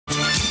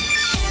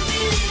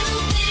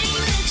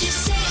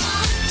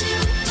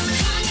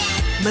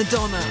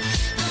Madonna,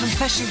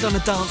 Confessions on a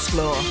Dance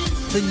Floor,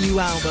 the new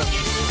album.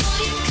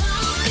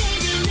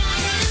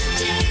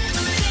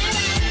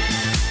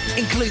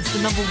 Includes the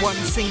 #1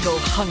 single,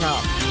 Hung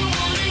Up,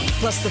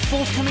 plus the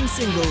forthcoming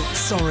single,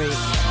 Sorry.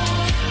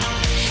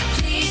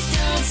 Please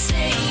don't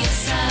say you're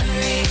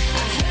sorry.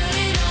 I heard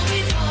it all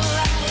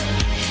before.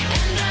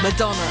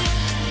 Madonna,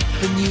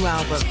 the new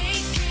album,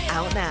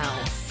 out now.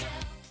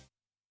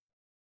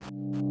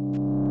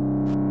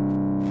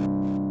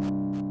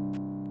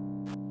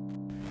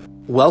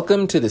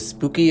 Welcome to the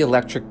Spooky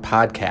Electric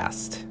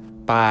Podcast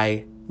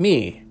by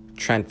me,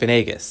 Trent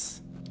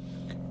Venegas.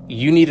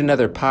 You need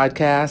another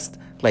podcast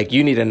like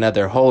you need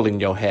another hole in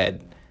your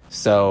head.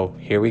 So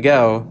here we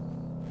go.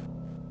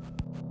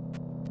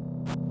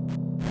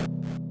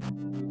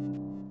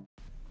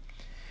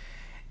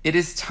 It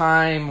is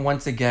time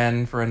once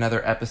again for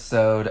another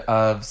episode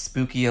of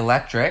Spooky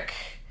Electric.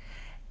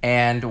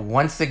 And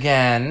once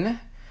again,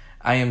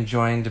 I am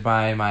joined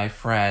by my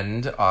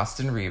friend,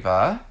 Austin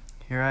Riva.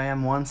 Here I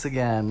am once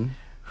again.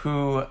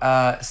 Who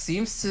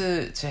seems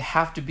to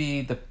have to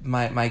be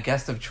my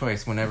guest of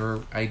choice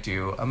whenever I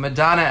do a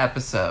Madonna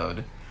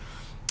episode.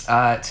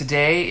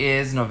 Today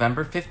is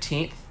November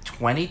 15th,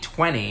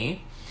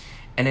 2020,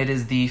 and it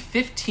is the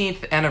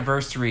 15th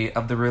anniversary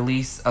of the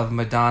release of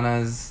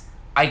Madonna's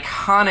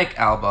iconic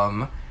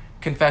album,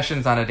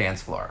 Confessions on a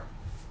Dance Floor.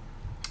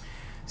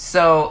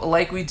 So,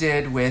 like we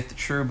did with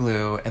True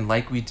Blue and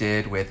like we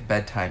did with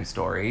Bedtime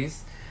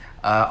Stories,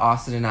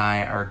 Austin and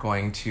I are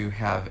going to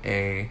have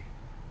a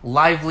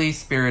lively,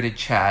 spirited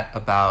chat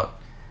about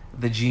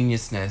the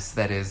geniusness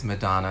that is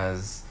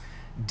Madonna's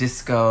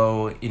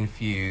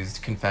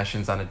disco-infused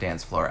Confessions on a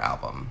Dance Floor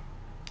album.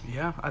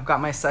 Yeah, I've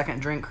got my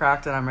second drink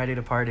cracked and I'm ready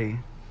to party.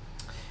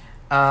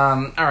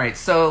 All right,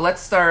 so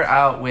let's start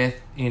out with,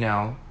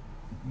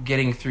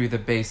 getting through the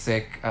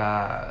basic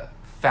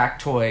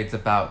factoids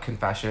about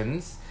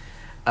Confessions.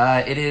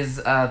 It is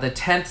the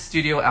 10th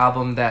studio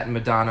album that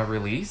Madonna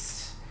released.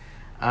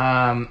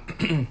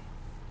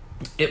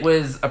 It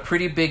was a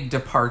pretty big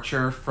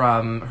departure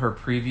from her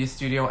previous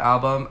studio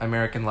album,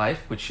 American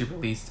Life, which she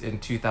released in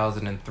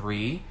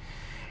 2003.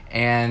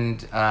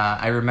 And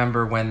I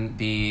remember when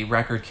the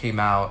record came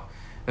out,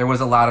 there was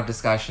a lot of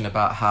discussion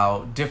about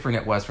how different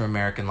it was from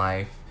American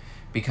Life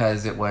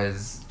because it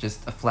was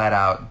just a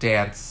flat-out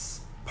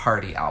dance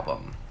party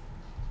album.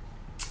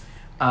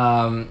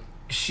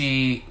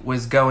 She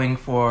was going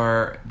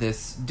for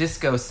this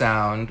disco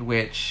sound,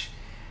 which...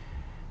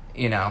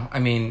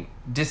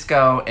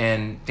 disco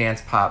and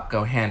dance pop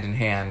go hand in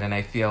hand, and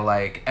I feel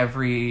like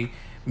every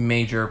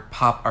major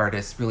pop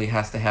artist really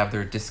has to have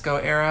their disco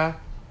era,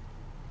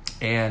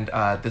 and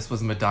this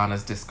was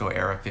Madonna's disco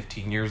era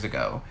 15 years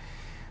ago.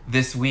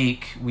 This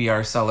week, we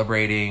are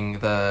celebrating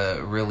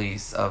the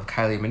release of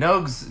Kylie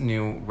Minogue's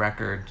new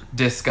record,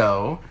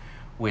 Disco,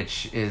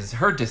 which is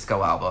her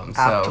disco album.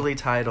 Aptly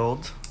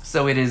titled.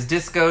 So it is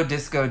disco,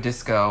 disco,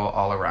 disco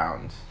all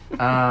around.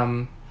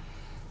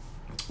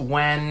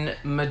 When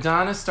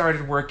Madonna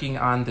started working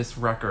on this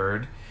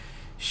record,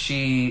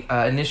 she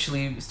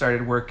initially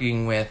started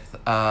working with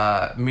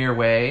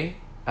Mirwais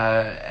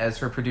as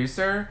her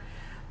producer,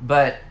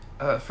 but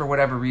for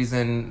whatever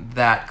reason,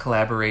 that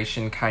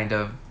collaboration kind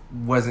of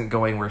wasn't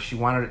going where she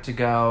wanted it to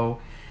go,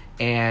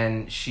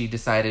 and she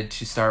decided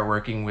to start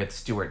working with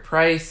Stuart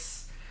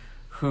Price,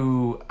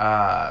 who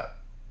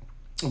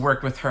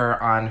worked with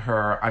her on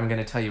her I'm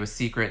Gonna Tell You a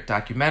Secret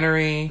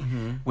documentary,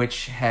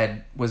 which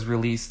was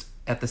released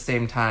at the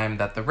same time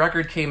that the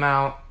record came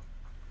out.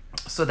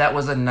 So that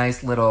was a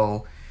nice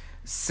little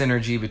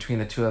synergy between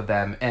the two of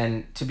them.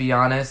 And to be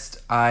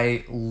honest,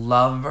 I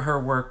love her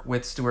work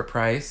with Stuart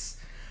Price.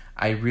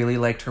 I really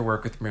liked her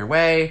work with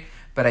Mirwais,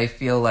 but I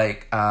feel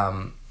like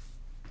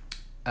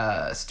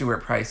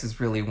Stuart Price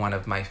is really one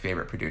of my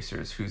favorite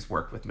producers who's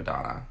worked with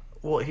Madonna.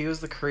 Well, he was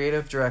the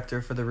creative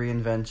director for the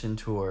Reinvention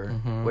Tour,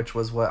 which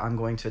was what I'm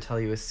Going to Tell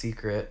You a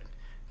Secret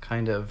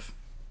kind of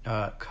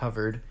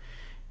covered.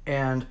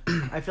 And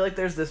I feel like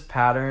there's this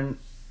pattern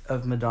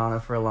of Madonna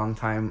for a long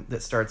time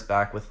that starts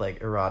back with,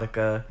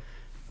 erotica.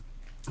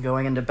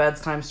 Going into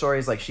Bedtime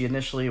Stories, she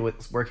initially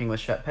was working with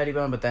Shep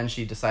Pettibone, but then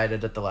she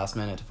decided at the last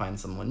minute to find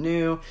someone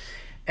new.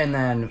 And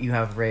then you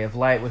have Ray of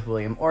Light with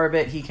William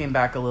Orbit. He came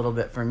back a little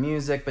bit for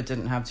music, but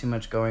didn't have too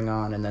much going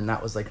on. And then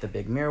that was, the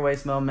big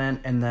Mirwais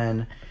moment. And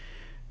then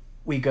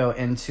we go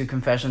into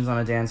Confessions on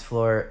a Dance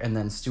Floor, and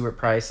then Stuart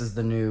Price is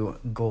the new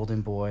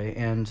golden boy,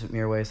 and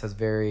Mirwais has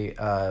very...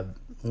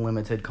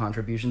 limited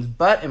contributions,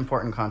 but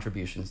important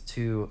contributions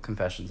to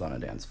Confessions on a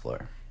Dance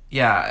Floor.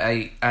 Yeah,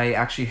 I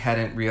actually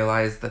hadn't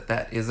realized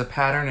that is a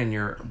pattern, and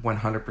you're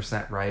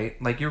 100% right.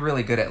 You're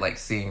really good at,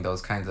 seeing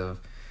those kinds of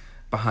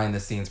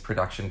behind-the-scenes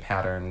production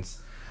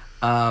patterns.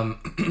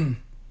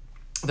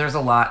 There's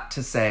a lot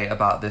to say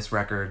about this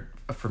record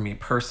for me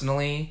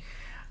personally.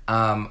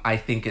 I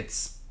think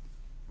it's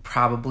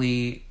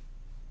probably,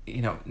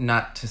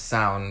 not to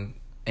sound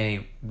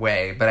any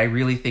way, but I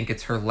really think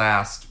it's her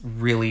last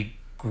really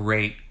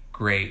great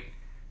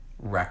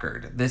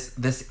record.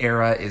 This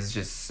era is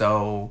just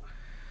so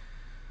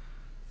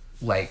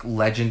like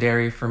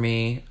legendary for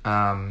me.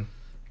 And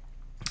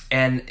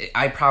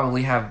I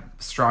probably have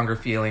stronger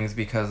feelings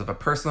because of a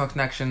personal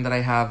connection that I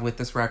have with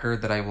this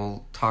record that I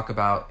will talk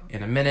about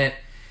in a minute.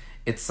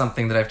 It's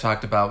something that I've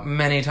talked about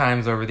many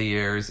times over the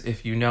years.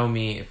 If you know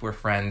me, if we're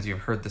friends, you've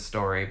heard the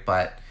story,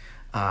 but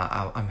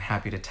I'm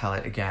happy to tell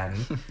it again.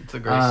 It's a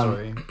great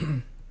story.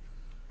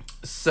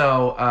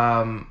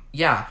 So,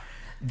 yeah,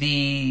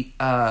 the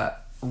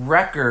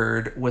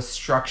record was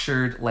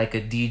structured like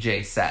a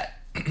DJ set.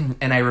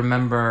 And I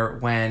remember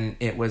when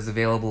it was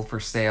available for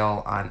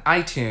sale on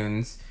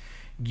iTunes,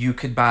 you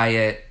could buy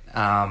it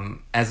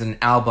as an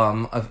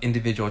album of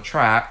individual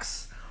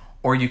tracks,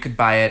 or you could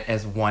buy it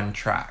as one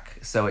track.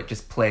 So it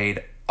just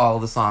played all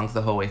the songs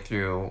the whole way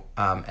through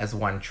as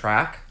one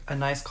track. A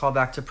nice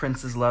callback to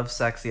Prince's Love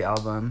Sexy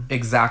album.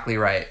 Exactly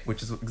right,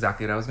 which is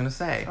exactly what I was going to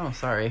say. Oh,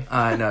 sorry.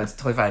 No, it's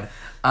totally fine.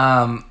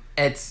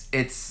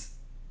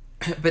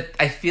 But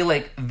I feel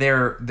like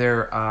their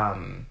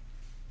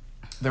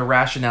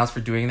rationales for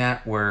doing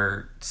that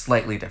were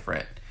slightly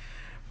different.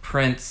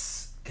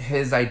 Prince,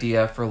 his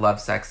idea for Love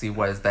Sexy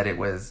was that it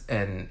was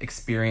an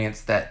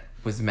experience that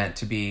was meant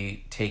to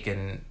be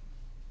taken,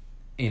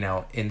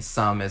 in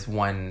sum as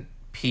one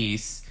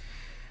piece.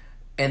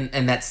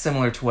 And that's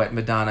similar to what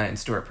Madonna and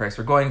Stuart Price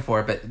were going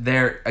for, but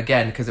there,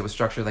 again, because it was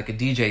structured like a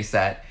DJ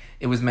set,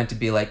 it was meant to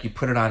be like you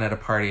put it on at a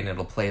party and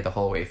it'll play the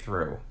whole way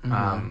through.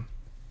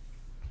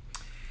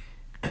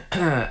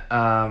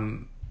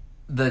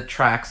 The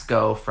tracks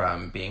go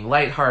from being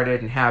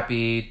lighthearted and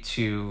happy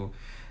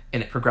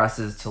and it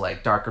progresses to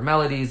like darker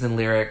melodies and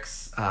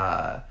lyrics.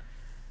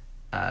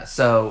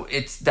 So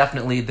it's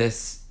definitely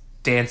this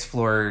dance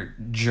floor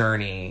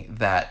journey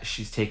that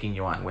she's taking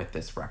you on with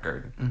this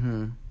record.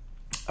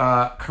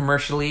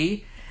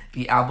 Commercially,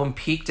 the album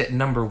peaked at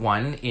number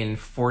 1 in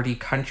 40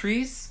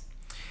 countries,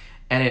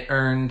 and it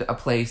earned a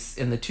place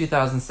in the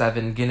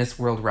 2007 Guinness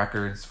World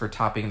Records for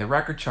topping the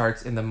record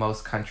charts in the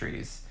most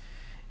countries.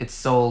 It's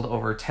sold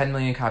over 10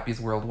 million copies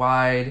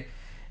worldwide.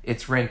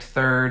 It's ranked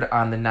 3rd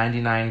on the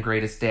 99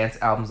 greatest dance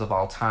albums of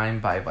all time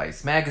by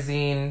Vice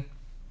magazine.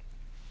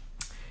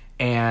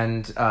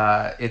 And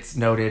it's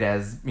noted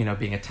as,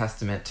 being a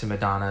testament to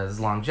Madonna's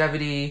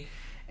longevity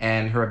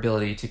and her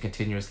ability to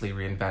continuously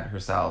reinvent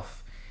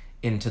herself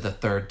into the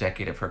 3rd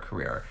decade of her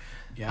career.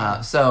 Yeah.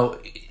 So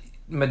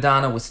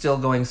Madonna was still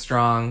going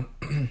strong.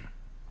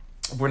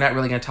 We're not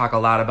really going to talk a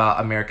lot about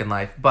American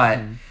Life, but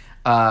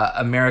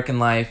American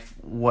Life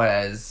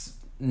was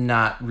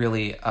not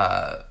really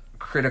a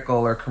critical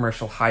or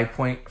commercial high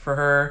point for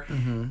her.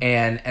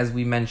 And as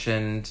we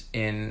mentioned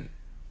in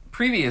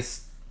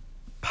previous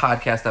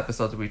podcast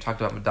episodes where we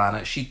talked about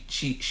Madonna,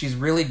 she's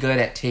really good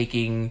at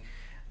taking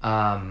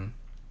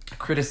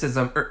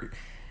criticism, or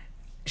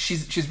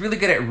she's really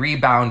good at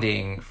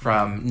rebounding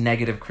from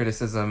negative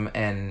criticism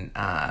and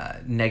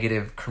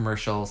negative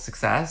commercial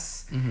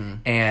success,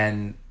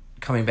 and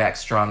coming back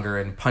stronger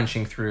and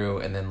punching through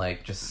and then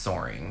like just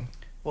soaring.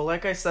 Well,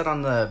 like I said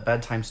on the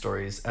Bedtime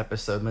Stories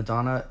episode,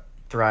 Madonna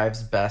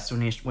thrives best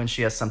when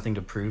she has something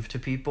to prove to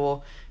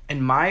people.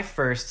 And I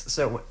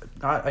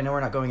know we're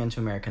not going into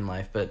American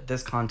Life, but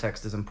this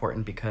context is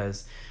important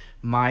because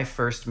my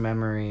first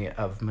memory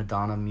of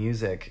Madonna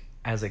music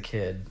as a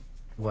kid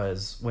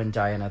was when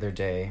Die Another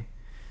Day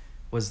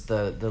was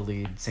the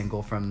lead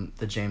single from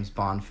the James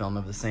Bond film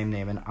of the same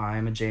name, and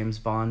I'm a James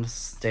Bond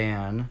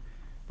stan,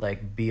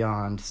 like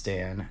beyond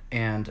stan,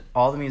 and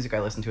all the music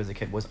I listened to as a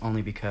kid was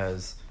only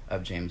because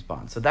of James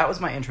Bond. So that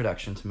was my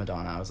introduction to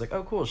Madonna. I was like,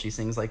 oh cool, she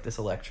sings like this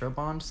Electra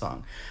Bond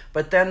song.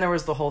 But then there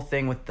was the whole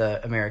thing with the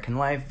American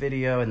Life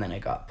video, and then it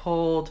got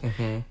pulled.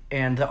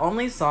 And the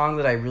only song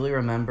that I really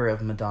remember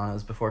of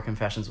Madonna's before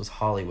Confessions was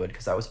Hollywood,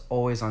 because I was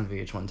always on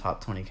VH1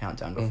 Top 20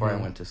 Countdown before I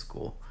went to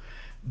school.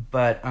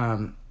 But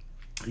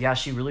yeah,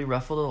 she really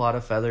ruffled a lot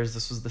of feathers.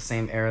 This was the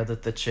same era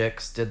that the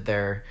Chicks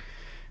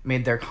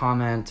made their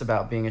comment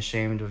about being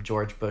ashamed of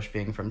George Bush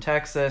being from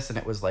Texas, and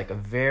it was like a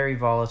very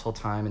volatile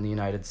time in the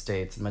United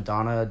States.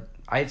 Madonna,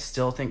 I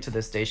still think to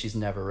this day she's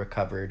never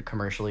recovered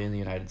commercially in the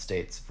United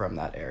States from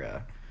that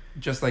era.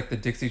 Just like the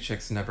Dixie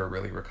Chicks never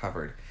really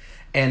recovered.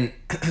 And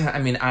I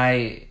mean,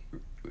 I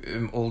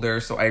am older,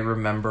 so I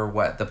remember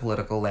what the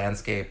political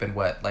landscape and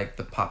what like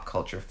the pop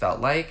culture felt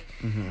like.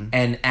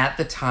 And at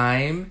the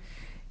time,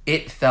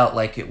 it felt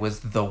like it was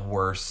the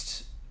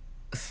worst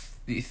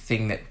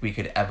thing that we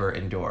could ever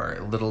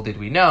endure. Little did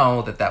we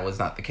know that was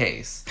not the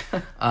case.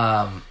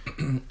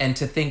 And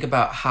to think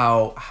about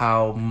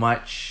how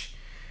much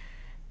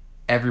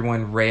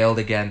everyone railed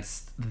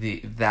against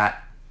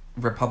that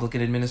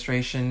Republican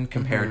administration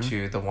compared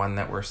to the one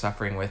that we're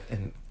suffering with,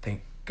 and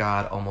thank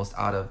God almost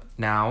out of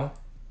now.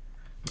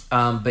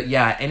 But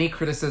yeah, any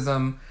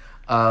criticism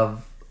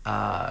of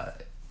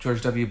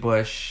George W.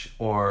 Bush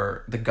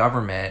or the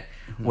government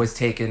was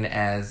taken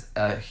as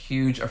a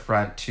huge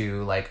affront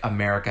to like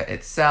America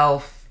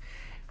itself,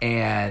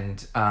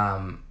 and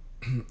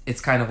it's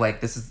kind of like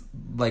this is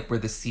like where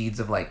the seeds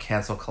of like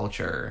cancel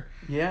culture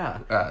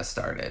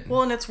started.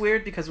 Well, and it's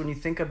weird because when you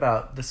think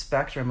about the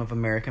spectrum of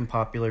American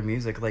popular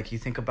music, like you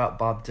think about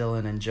Bob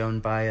Dylan and Joan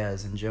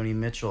Baez and Joni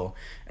Mitchell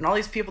and all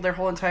these people, their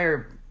whole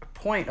entire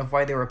point of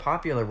why they were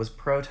popular was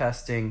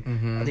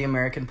protesting the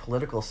American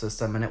political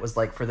system. And it was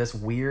like for this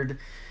weird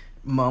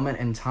moment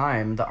in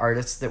time, the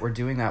artists that were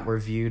doing that were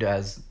viewed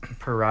as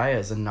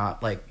pariahs and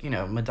not like, you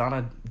know,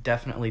 Madonna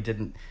definitely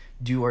didn't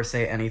do or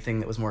say anything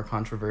that was more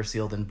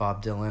controversial than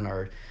Bob Dylan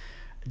or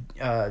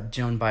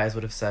Joan Baez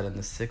would have said in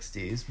the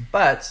 60s,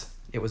 but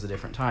it was a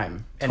different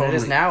time. And It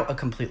is now a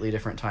completely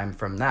different time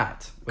from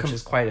that, which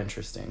is quite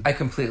interesting. I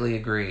completely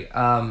agree.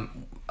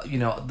 You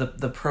know,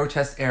 the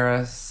protest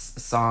era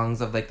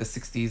songs of like the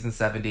 60s and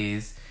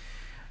 70s,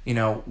 you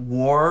know,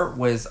 war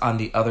was on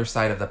the other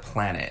side of the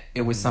planet.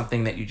 It was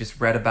something that you just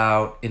read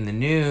about in the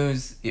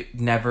news. It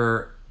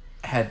never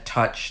had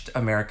touched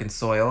American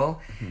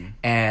soil.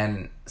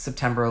 And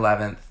September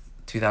 11th,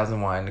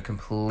 2001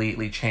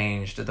 completely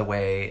changed the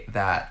way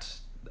that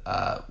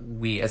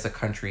we as a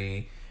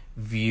country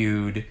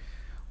viewed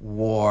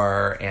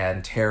war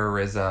and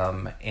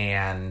terrorism,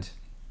 and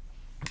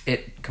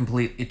it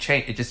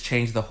just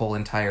changed the whole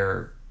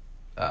entire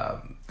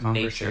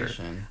nature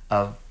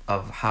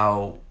of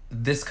how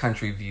this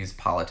country views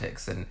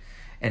politics. And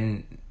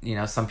you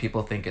know, some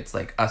people think it's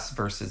like us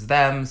versus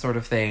them sort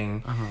of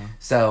thing.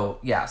 So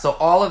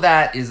all of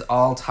that is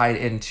all tied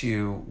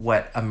into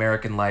what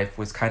American life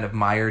was kind of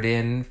mired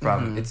in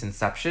from its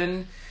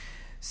inception.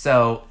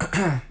 So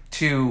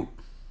to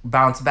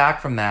bounce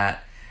back from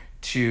that,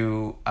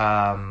 to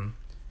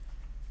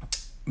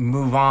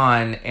move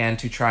on and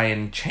to try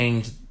and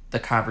change the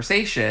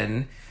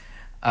conversation,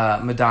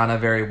 Madonna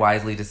very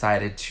wisely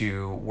decided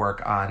to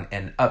work on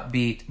an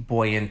upbeat,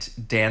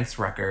 buoyant dance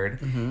record.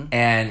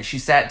 And she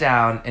sat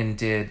down and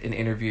did an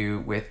interview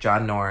with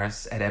John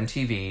Norris at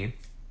MTV.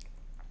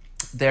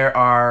 There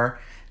are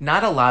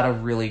not a lot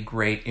of really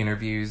great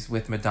interviews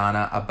with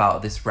Madonna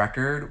about this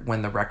record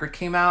when the record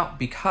came out,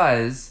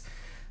 because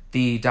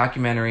the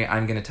documentary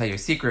I'm Gonna Tell You a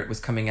Secret was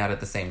coming out at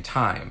the same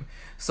time.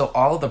 So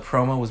all of the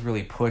promo was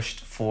really pushed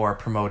for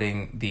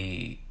promoting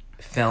the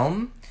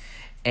film.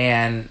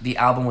 And the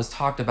album was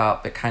talked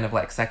about, but kind of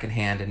like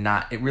secondhand, and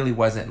it really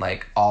wasn't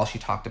like all she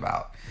talked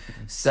about.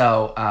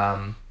 So,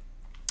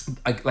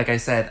 like I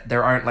said,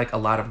 there aren't like a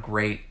lot of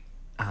great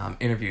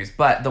interviews,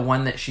 but the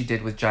one that she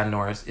did with John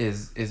Norris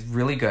is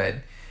really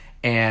good.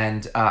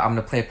 And I'm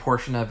going to play a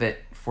portion of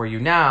it for you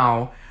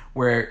now,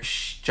 where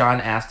John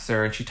asks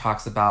her and she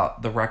talks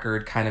about the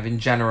record kind of in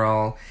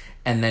general.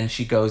 And then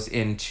she goes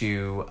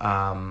into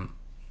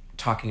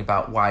talking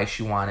about why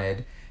she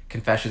wanted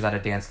Confessions on a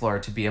Dance Floor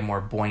to be a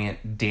more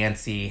buoyant,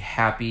 dancey,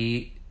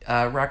 happy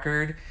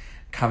record,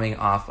 coming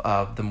off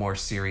of the more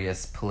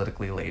serious,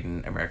 politically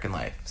laden American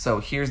life.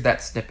 So here's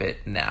that snippet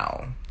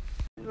now.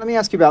 Let me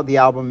ask you about the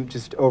album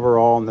just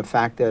overall, and the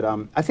fact that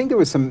I think there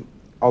was some,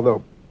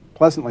 although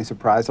pleasantly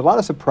surprised, a lot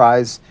of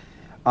surprise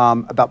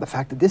about the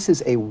fact that this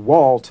is a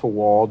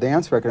wall-to-wall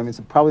dance record. I mean, it's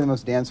probably the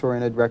most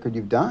dance-oriented record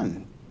you've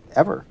done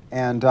ever.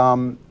 And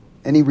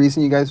any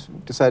reason you guys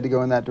decided to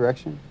go in that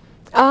direction?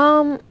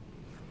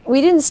 We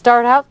didn't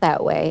start out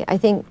that way. I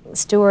think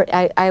Stuart,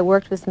 I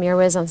worked with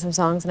Mirwais on some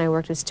songs, and I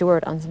worked with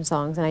Stuart on some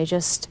songs, and I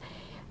just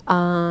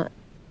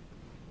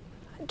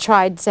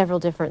tried several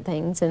different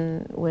things.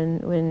 And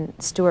when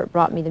Stuart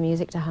brought me the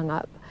music to Hung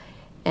Up,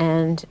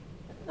 and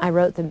I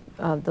wrote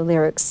the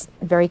lyrics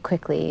very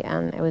quickly,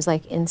 and it was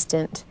like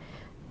instant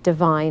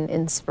divine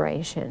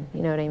inspiration,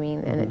 you know what I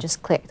mean? And it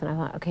just clicked, and I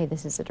thought, okay,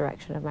 this is the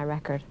direction of my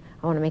record.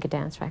 I want to make a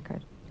dance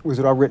record. Was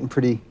it all written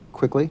pretty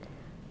quickly?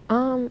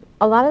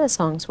 A lot of the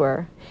songs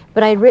were,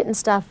 but I'd written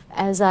stuff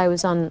as I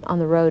was on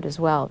the road as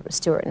well.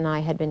 Stuart and I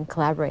had been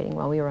collaborating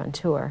while we were on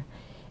tour,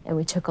 and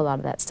we took a lot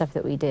of that stuff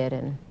that we did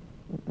and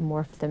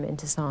morphed them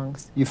into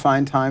songs. You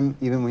find time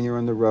even when you're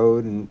on the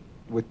road and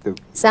with the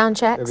sound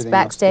checks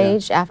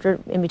backstage, yeah. after,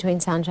 in between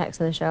sound checks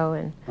of the show,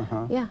 and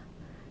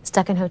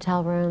stuck in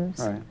hotel rooms.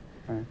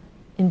 Right.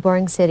 In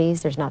boring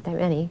cities, there's not that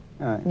many.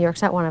 Right. New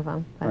York's not one of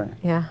them, but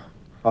yeah.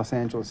 Los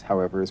Angeles,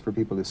 however, is for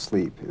people to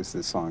sleep, as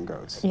the song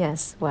goes.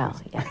 Yes, well,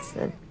 yes.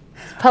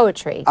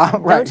 Poetry.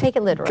 Right. Don't take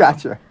it literal.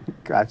 Gotcha.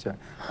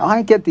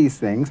 I get these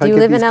things. Do I you get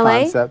live these in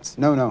LA? Concepts.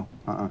 No.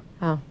 Oh.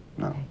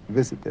 No. Okay.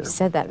 Visit there. You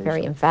said that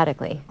very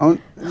emphatically. Oh,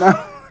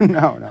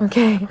 no.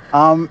 Okay.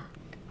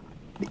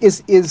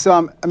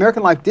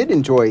 American Life did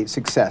enjoy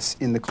success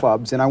in the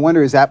clubs, and I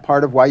wonder, is that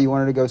part of why you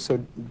wanted to go so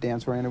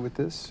dance-oriented with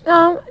this?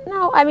 No,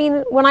 I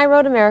mean, when I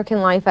wrote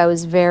American Life, I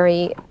was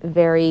very,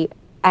 very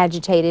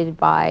agitated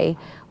by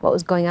what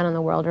was going on in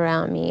the world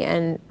around me,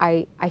 and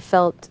I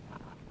felt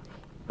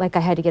like I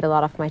had to get a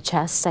lot off my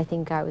chest. I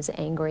think I was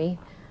angry,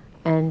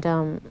 and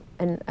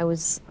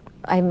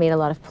I made a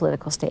lot of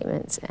political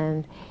statements,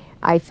 and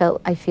I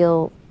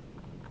feel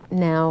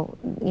now,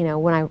 you know,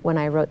 when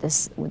I wrote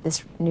this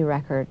new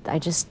record, I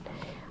just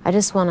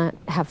want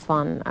to have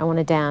fun. I want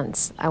to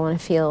dance. I want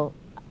to feel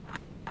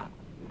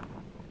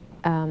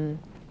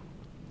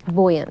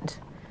buoyant,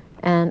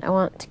 And I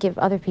want to give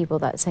other people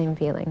that same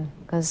feeling,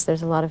 because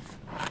there's a lot of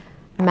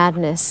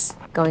madness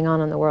going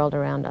on in the world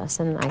around us,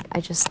 and I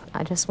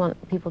just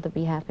want people to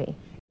be happy.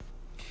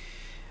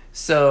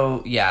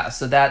 So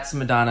that's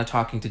Madonna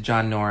talking to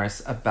John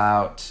Norris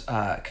about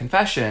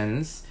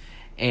Confessions.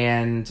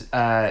 And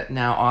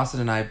now Austin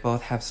and I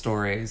both have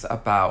stories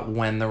about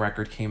when the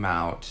record came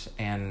out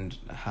and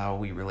how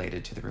we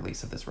related to the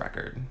release of this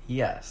record.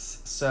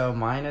 Yes. So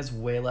mine is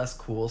way less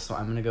cool, so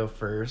I'm going to go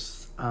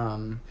first.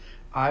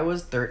 I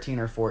was 13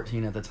 or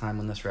 14 at the time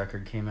when this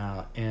record came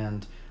out,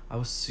 and I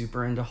was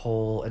super into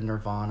Hole and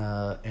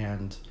Nirvana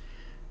and,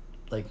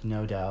 like,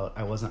 No Doubt.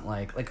 I wasn't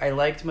like I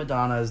liked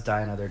Madonna's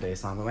Die Another Day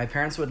song, but my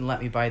parents wouldn't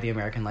let me buy the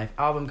American Life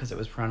album because it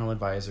was parental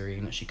advisory,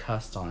 and she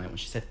cussed on it when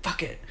she said,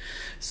 fuck it.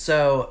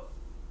 So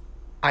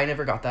I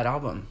never got that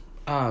album.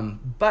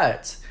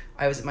 But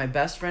I was at my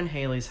best friend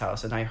Haley's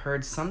house, and I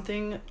heard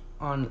something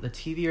on the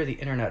TV or the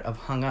internet of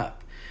Hung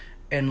Up.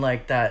 And,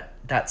 like,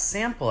 that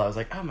sample, I was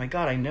like, oh my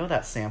god, I know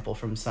that sample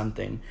from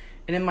something.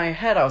 And in my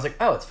head, I was like,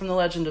 oh, it's from The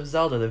Legend of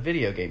Zelda, the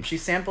video game.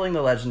 She's sampling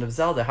The Legend of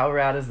Zelda. How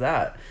rad is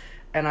that?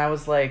 And I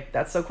was like,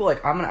 that's so cool.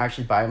 Like, I'm going to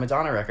actually buy a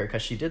Madonna record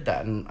because she did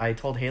that. And I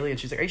told Haley, and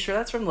she's like, are you sure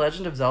that's from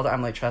Legend of Zelda?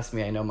 I'm like, trust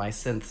me, I know my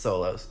synth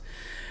solos.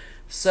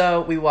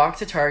 So we walk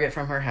to Target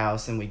from her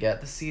house, and we get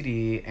the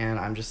CD, and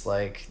I'm just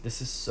like,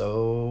 this is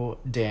so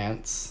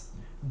dance.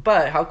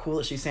 But how cool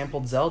that she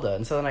sampled Zelda.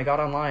 And so then I got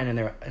online,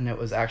 and it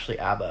was actually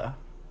ABBA.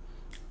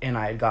 And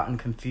I had gotten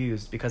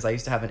confused because I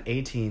used to have an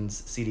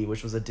A-Teens CD,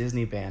 which was a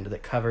Disney band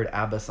that covered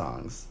ABBA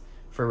songs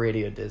for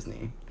Radio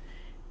Disney.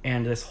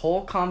 And this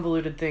whole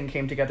convoluted thing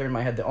came together in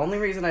my head. The only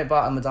reason I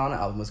bought a Madonna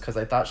album was because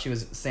I thought she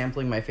was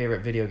sampling my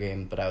favorite video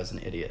game, but I was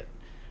an idiot.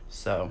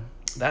 So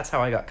that's how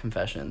I got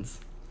Confessions.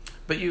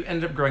 But you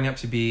ended up growing up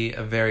to be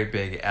a very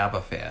big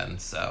ABBA fan,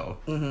 so...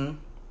 Mm-hmm.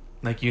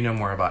 Like, you know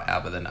more about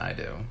ABBA than I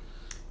do.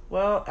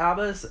 Well,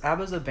 ABBA's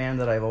a band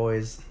that I've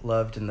always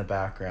loved in the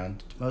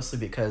background, mostly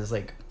because,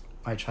 like,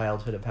 my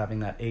childhood of having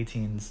that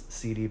A-Teens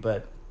CD,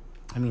 but,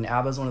 I mean,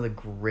 ABBA's one of the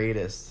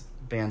greatest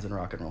bands in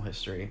rock and roll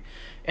history.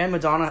 And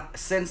Madonna,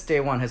 since day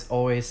one, has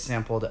always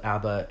sampled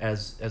ABBA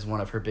as one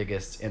of her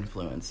biggest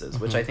influences,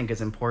 which I think is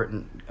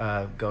important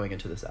going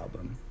into this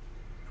album.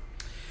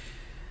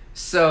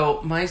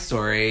 So, my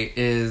story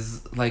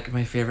is, like,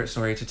 my favorite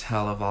story to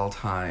tell of all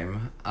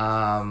time.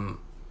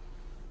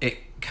 It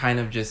kind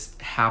of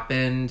just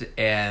happened,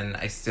 and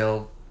I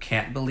still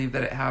can't believe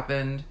that it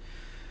happened.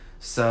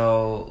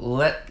 So,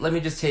 let me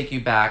just take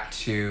you back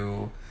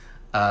to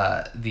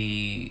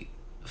the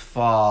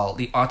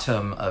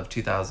autumn of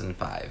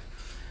 2005.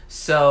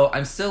 So,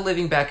 I'm still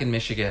living back in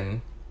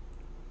Michigan.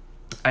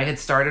 I had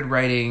started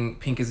writing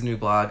Pink is a New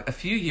Blog a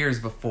few years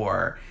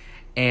before,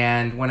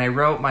 and when I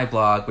wrote my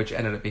blog, which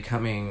ended up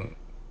becoming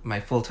my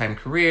full-time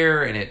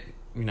career, and it,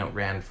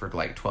 ran for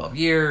like 12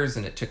 years,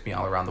 and it took me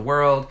all around the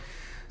world.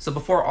 So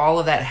before all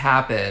of that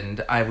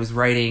happened, I was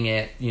writing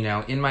it,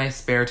 in my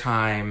spare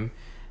time,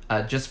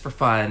 just for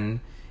fun,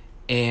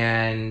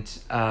 and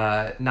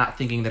not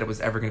thinking that it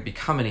was ever going to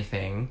become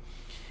anything.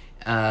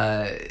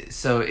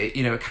 So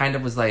it kind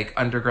of was like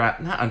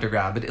not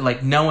underground,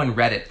 but no one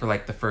read it for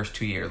like the first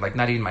 2 years. Like,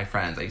 not even my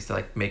friends. I used to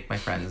like make my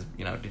friends,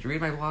 did you read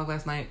my blog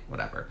last night?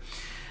 Whatever.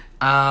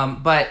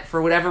 But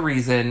for whatever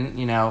reason,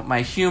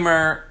 my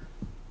humor,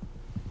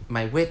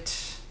 my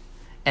wit,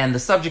 and the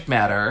subject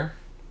matter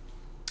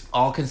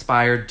all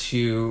conspired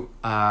to,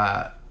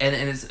 and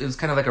it was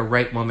kind of like a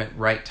right moment,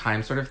 right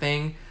time sort of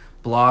thing.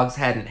 Blogs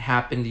hadn't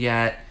happened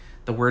yet.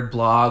 The word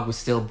blog was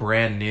still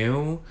brand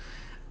new.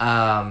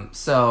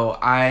 So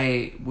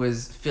I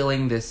was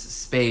filling this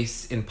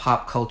space in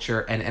pop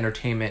culture and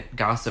entertainment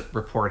gossip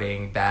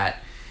reporting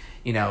that,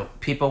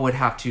 people would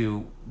have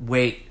to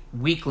wait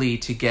weekly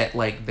to get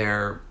like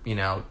their,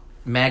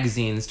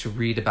 magazines to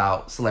read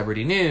about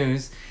celebrity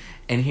news.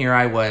 And here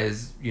I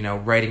was,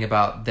 writing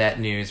about that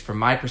news from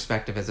my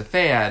perspective as a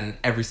fan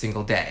every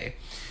single day.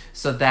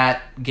 So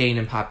that gained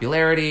in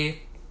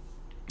popularity.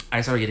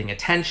 I started getting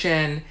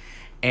attention.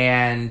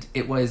 And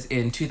it was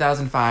in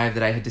 2005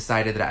 that I had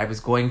decided that I was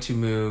going to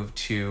move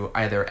to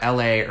either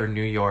LA or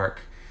New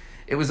York.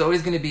 It was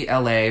always going to be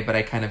LA, but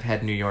I kind of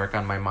had New York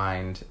on my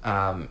mind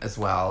as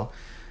well.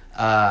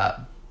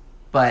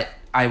 But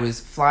I was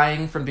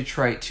flying from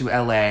Detroit to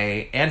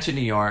LA and to New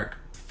York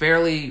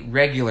fairly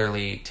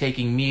regularly,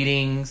 taking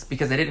meetings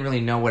because I didn't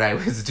really know what I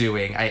was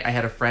doing. I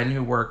had a friend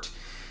who worked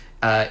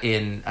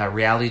in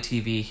reality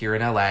TV here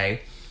in LA,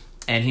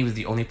 and he was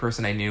the only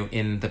person I knew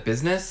in the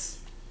business.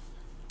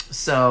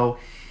 So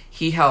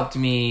he helped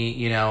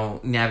me,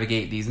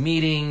 navigate these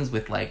meetings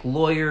with like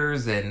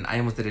lawyers, and I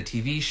almost did a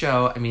TV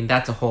show. I mean,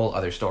 that's a whole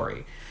other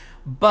story.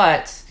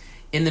 But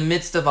in the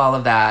midst of all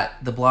of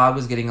that, the blog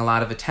was getting a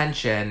lot of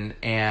attention,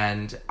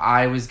 and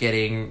I was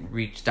getting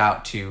reached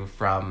out to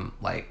from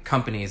like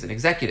companies and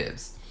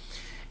executives.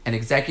 An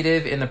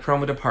executive in the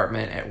promo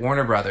department at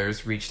Warner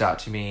Brothers reached out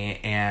to me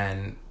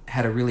and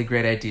had a really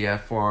great idea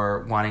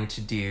for wanting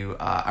to do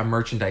a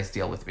merchandise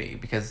deal with me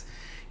because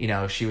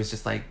she was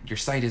just like, your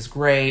site is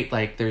great.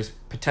 Like, there's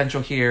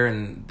potential here,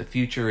 and the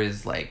future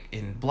is like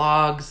in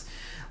blogs.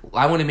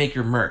 I want to make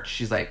your merch.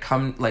 She's like,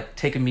 come, like,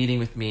 take a meeting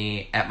with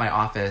me at my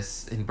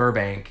office in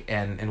Burbank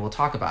and we'll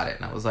talk about it.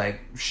 And I was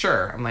like,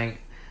 sure. I'm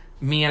like,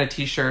 me on a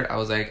t-shirt. I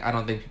was like, I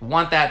don't think people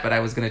want that, but I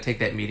was going to take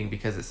that meeting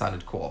because it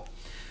sounded cool.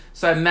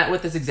 So I met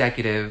with this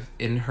executive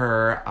in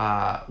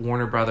her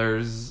Warner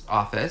Brothers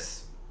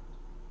office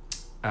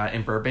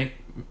in Burbank,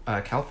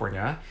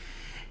 California.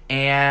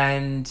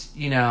 And,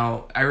 you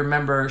know, I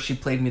remember she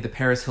played me the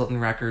Paris Hilton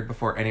record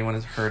before anyone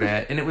has heard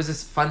it. And it was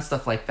just fun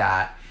stuff like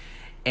that.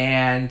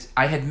 And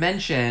I had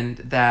mentioned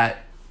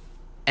that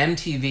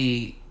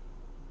MTV,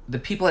 the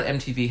people at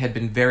MTV had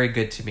been very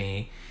good to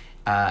me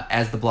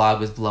as the blog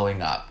was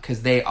blowing up,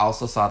 because they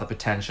also saw the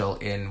potential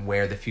in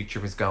where the future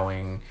was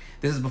going.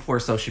 This is before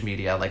social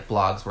media, like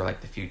blogs were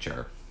like the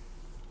future.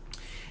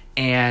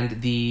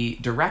 And the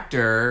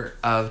director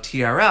of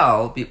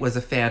TRL was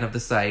a fan of the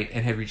site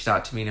and had reached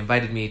out to me and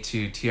invited me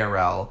to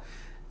TRL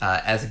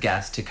as a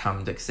guest to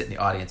come to sit in the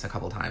audience a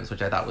couple times,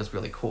 which I thought was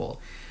really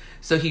cool.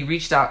 So he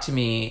reached out to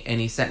me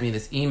and he sent me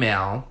this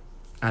email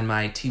on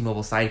my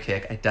T-Mobile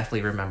Sidekick. I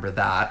definitely remember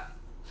that.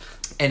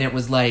 And it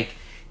was like,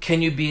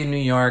 can you be in New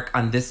York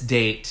on this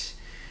date?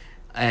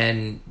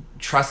 And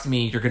trust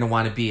me, you're going to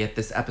want to be at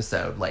this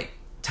episode. Like,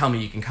 tell me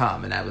you can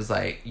come. And I was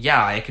like,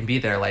 yeah, I can be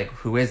there. Like,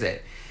 who is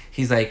it?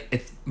 He's like,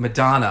 it's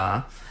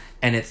Madonna,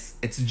 and it's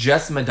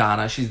just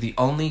Madonna. She's the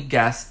only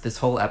guest this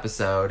whole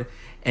episode,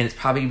 and it's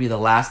probably going to be the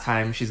last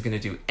time she's going to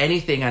do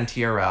anything on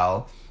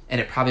TRL, and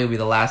it probably will be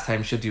the last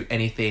time she'll do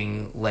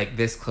anything like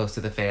this close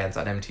to the fans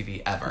on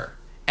MTV ever.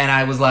 And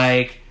I was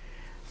like,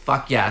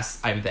 fuck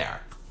yes, I'm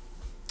there.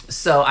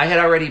 So I had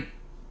already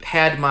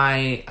had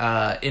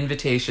my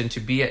invitation to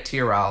be at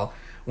TRL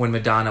when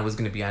Madonna was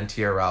going to be on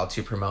TRL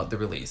to promote the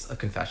release of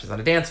Confessions on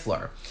a Dance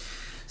Floor.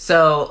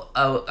 So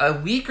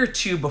a week or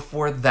two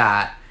before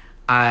that,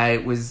 I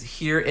was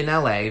here in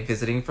LA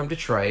visiting from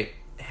Detroit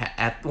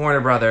at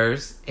Warner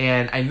Brothers,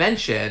 and I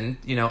mentioned,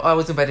 you know, I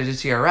was invited to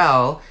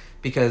TRL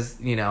because,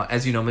 you know,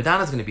 as you know,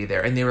 Madonna's going to be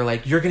there. And they were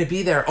like, you're going to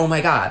be there? Oh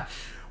my God.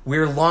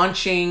 We're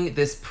launching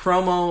this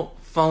promo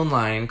phone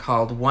line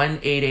called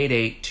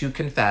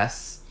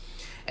 1-888-2-CONFESS.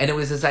 And it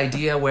was this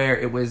idea where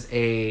it was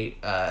a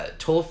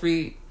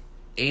toll-free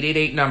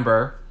 888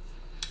 number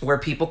where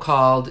people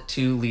called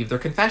to leave their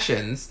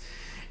confessions.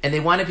 And they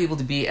wanted people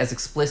to be as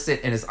explicit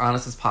and as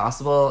honest as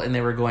possible. And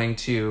they were going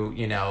to,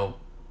 you know,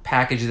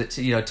 package it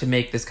to, you know, to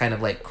make this kind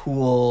of like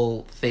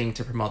cool thing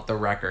to promote the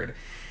record.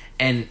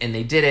 And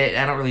they did it.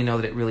 I don't really know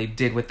that it really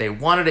did what they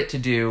wanted it to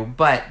do,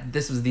 but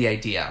this was the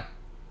idea.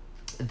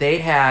 They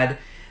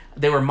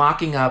were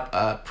mocking up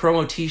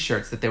promo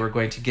t-shirts that they were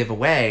going to give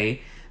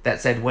away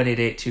that said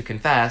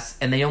 1-888-2-CONFESS.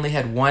 And they only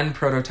had one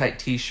prototype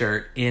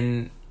t-shirt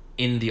in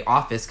the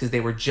office because they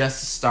were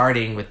just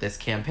starting with this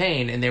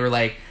campaign. And they were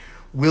like,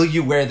 will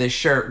you wear this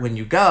shirt when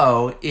you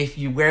go? If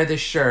you wear this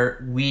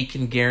shirt, we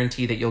can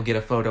guarantee that you'll get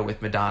a photo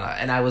with Madonna.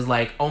 And I was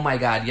like, oh my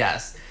God,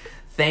 yes.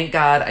 Thank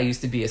God I used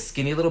to be a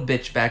skinny little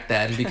bitch back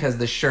then because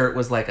the shirt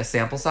was like a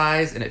sample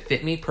size and it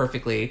fit me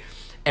perfectly.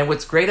 And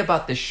what's great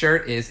about this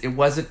shirt is it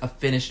wasn't a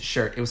finished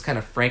shirt. It was kind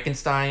of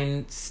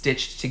Frankenstein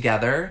stitched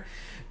together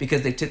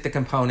because they took the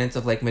components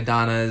of like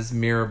Madonna's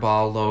mirror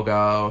ball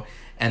logo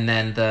and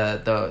then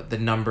the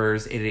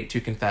numbers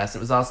 888-2-CONFESS. It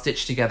was all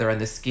stitched together on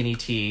this skinny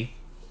tee.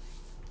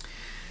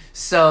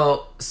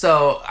 So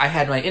I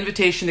had my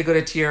invitation to go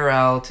to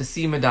TRL to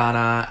see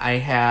Madonna. I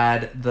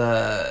had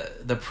the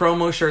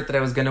promo shirt that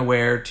I was going to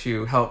wear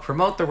to help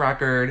promote the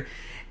record,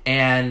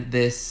 and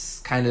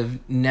this kind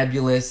of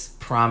nebulous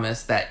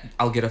promise that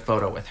I'll get a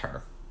photo with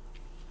her.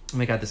 Oh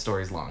my God, this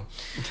story's long.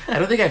 I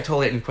don't think I've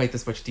told it in quite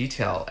this much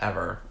detail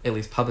ever, at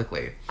least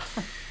publicly.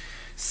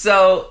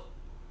 So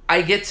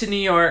I get to New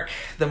York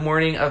the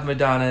morning of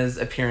Madonna's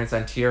appearance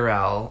on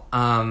TRL.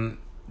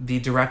 The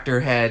director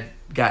had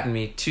gotten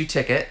me 2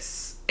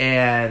 tickets,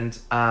 and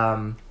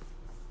I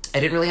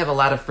didn't really have a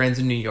lot of friends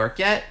in New York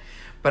yet,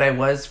 but I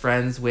was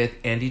friends with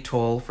Andy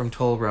Toll from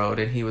Toll Road,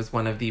 and he was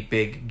one of the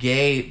big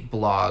gay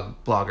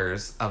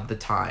bloggers of the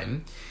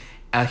time,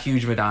 a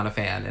huge Madonna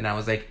fan. And I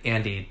was like,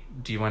 Andy,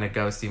 do you want to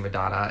go see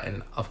Madonna?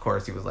 And of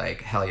course he was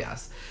like, hell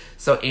yes.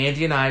 So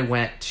Andy and I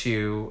went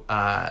to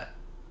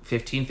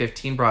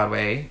 1515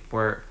 Broadway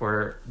for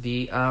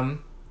the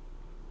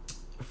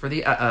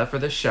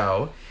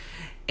show.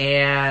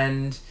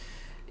 And,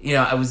 you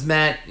know, I was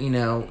met, you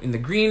know, in the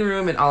green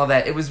room and all of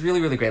that. It was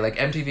really, really great. Like,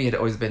 MTV had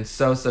always been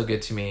so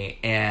good to me.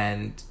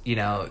 And, you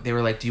know, they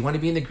were like, do you want to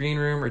be in the green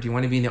room or do you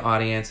want to be in the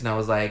audience? And I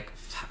was like,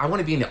 I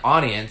want to be in the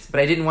audience, but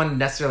I didn't want to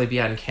necessarily be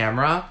on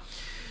camera.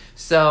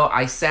 So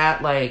I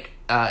sat, like,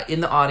 in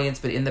the audience,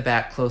 but in the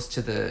back close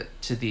to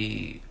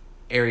the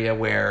area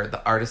where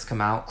the artists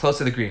come out, close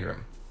to the green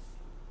room.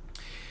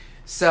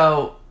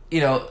 So, you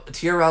know,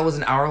 TRL was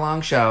an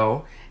hour-long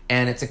show.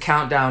 And it's a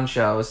countdown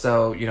show,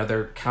 so, you know,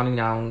 they're counting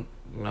down,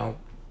 you know,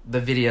 the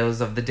videos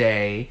of the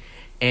day,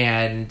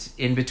 and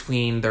in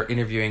between they're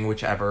interviewing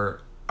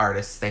whichever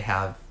artists they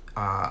have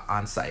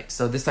on site.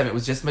 So this time it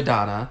was just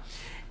Madonna,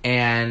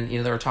 and, you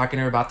know, they were talking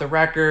to her about the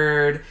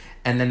record,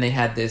 and then they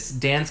had this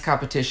dance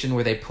competition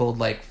where they pulled,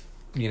 like,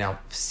 you know,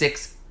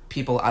 6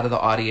 people out of the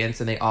audience,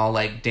 and they all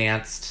like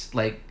danced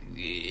like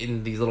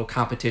in these little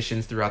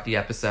competitions throughout the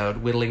episode,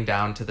 whittling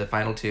down to the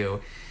final 2.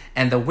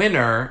 And the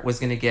winner was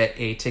going to get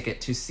a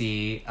ticket to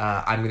see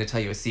I'm Going to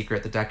Tell You a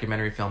Secret, the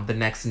documentary film, the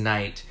next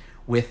night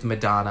with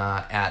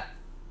Madonna at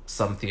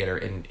some theater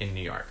in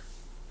New York.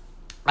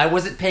 I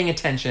wasn't paying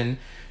attention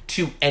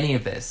to any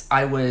of this.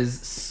 I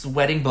was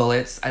sweating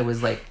bullets. I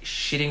was like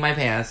shitting my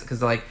pants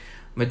because like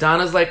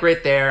Madonna's like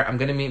right there. I'm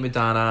going to meet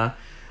Madonna.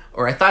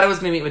 Or I thought I was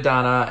going to meet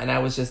Madonna, and I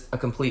was just a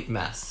complete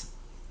mess.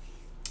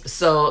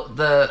 So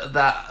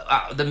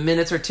the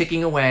minutes are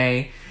ticking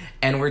away,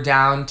 and we're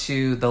down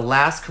to the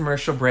last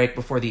commercial break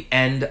before the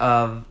end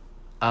of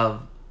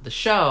the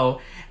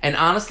show. And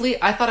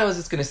honestly, I thought I was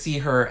just going to see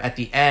her at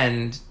the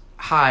end,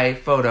 hi,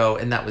 photo,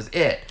 and that was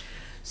it.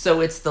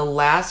 So it's the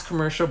last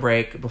commercial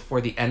break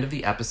before the end of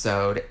the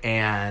episode,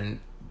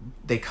 and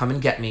they come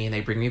and get me, and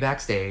they bring me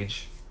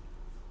backstage.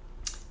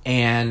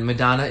 And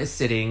Madonna is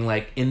sitting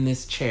like in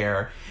this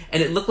chair,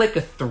 and it looked like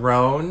a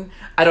throne.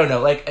 I don't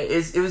know, like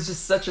it was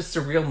just such a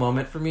surreal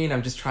moment for me, and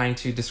I'm just trying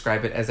to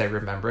describe it as I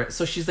remember it.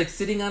 So she's like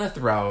sitting on a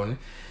throne.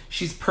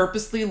 She's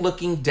purposely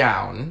looking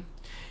down.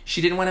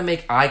 She didn't want to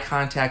make eye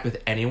contact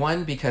with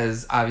anyone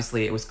because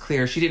obviously it was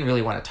clear she didn't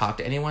really want to talk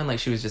to anyone. Like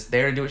she was just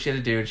there to do what she had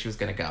to do, and she was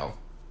going to go.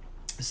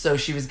 So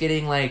she was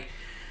getting like,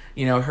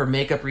 you know, her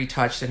makeup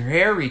retouched and her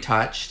hair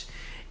retouched.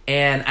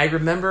 And I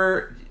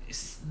remember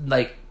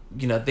like,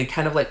 you know, they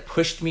kind of like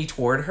pushed me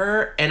toward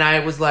her, and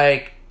I was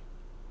like,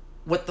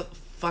 what the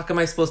fuck am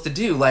I supposed to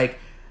do? Like,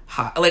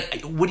 hi,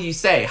 like, what do you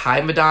say? Hi,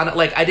 Madonna?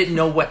 Like, I didn't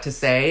know what to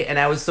say, and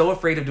I was so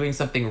afraid of doing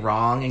something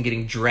wrong and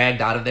getting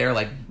dragged out of there,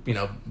 like, you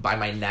know, by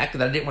my neck,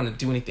 that I didn't want to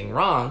do anything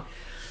wrong.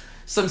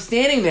 So I'm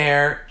standing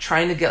there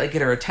trying to get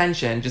her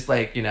attention, just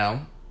like, you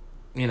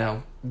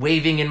know,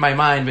 waving in my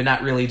mind, but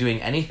not really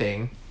doing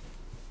anything.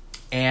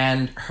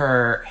 And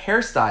her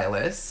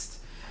hairstylist,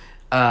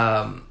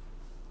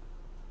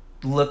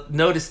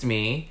 noticed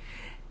me,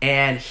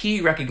 and he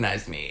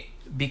recognized me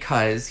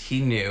because he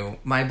knew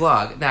my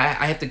blog. Now,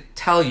 I have to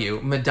tell you,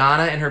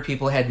 Madonna and her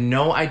people had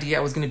no idea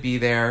I was going to be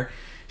there.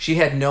 She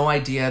had no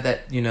idea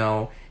that, you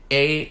know,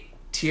 A,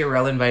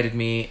 TRL invited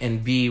me,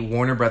 and B,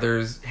 Warner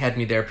Brothers had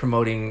me there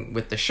promoting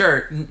with the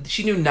shirt.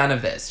 She knew none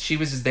of this. She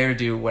was just there to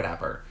do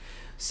whatever.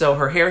 So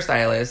her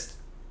hairstylist,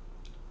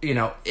 you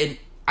know,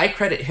 I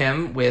credit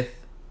him with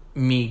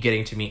me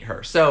getting to meet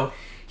her. So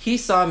he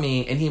saw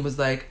me, and he was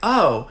like,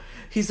 oh,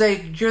 he's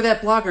like, you're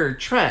that blogger,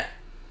 Trent.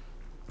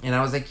 And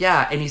I was like,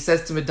 yeah. And he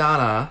says to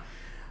Madonna,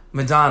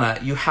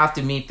 you have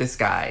to meet this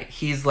guy.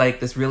 He's like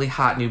this really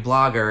hot new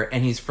blogger,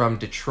 and he's from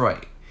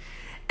Detroit.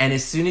 And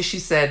as soon as she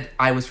said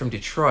I was from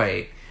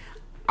Detroit,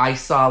 I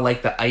saw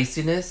like the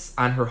iciness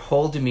on her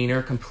whole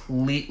demeanor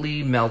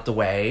completely melt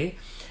away.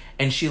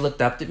 And she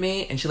looked up at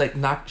me, and she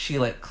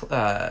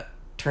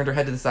turned her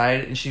head to the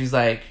side, and she was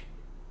like,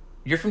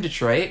 you're from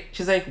Detroit?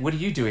 She's like, what are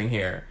you doing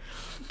here?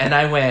 And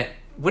I went,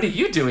 what are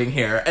you doing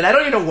here? And I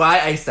don't even know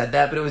why I said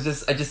that, but it was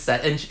just, I just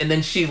said, and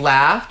then she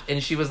laughed,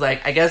 and she was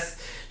like, I guess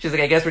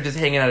we're just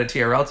hanging out at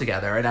TRL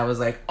together. And I was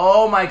like,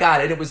 oh my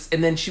God.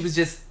 And then she was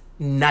just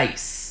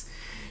nice.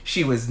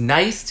 She was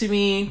nice to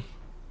me.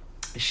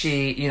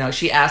 She, you know,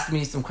 she asked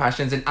me some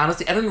questions, and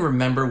honestly, I don't even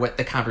remember what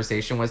the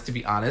conversation was, to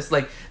be honest.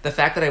 Like, the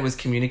fact that I was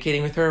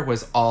communicating with her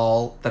was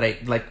all that I,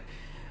 like,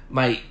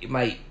 my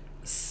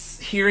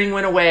hearing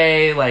went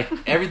away, like,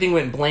 everything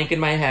went blank in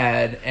my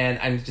head, and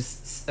I'm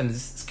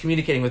just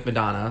communicating with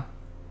Madonna.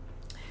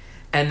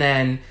 And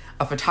then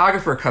a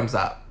photographer comes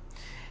up,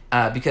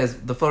 because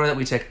the photo that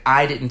we took,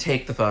 I didn't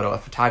take the photo, a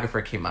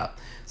photographer came up.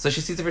 So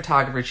she sees the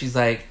photographer, she's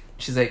like,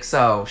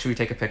 so, should we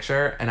take a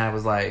picture? And I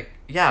was like,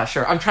 yeah,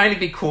 sure. I'm trying to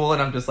be cool,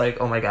 and I'm just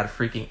like, oh my God,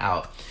 freaking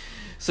out.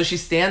 So she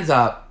stands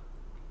up,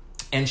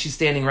 and she's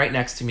standing right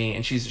next to me,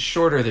 and she's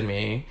shorter than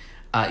me,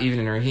 even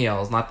in her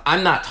heels.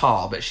 I'm not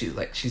tall, but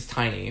she's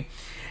tiny.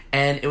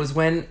 And it was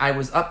when I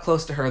was up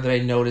close to her that I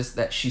noticed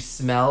that she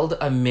smelled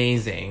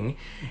amazing,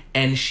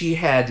 and she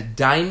had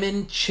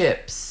diamond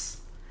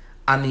chips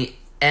on the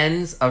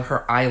ends of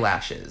her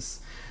eyelashes.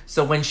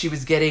 So when she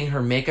was getting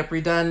her makeup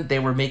redone, they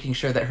were making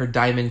sure that her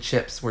diamond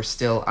chips were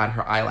still on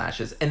her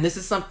eyelashes. And this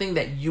is something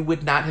that you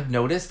would not have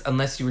noticed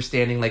unless you were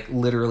standing like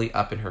literally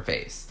up in her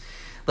face.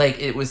 Like,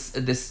 it was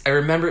this, I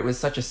remember it was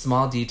such a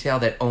small detail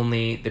that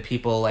only the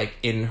people like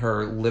in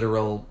her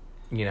literal,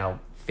 you know,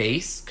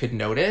 face could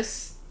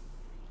notice.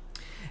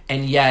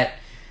 And yet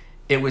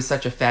it was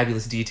such a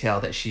fabulous detail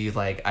that she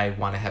like, I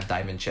want to have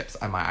diamond chips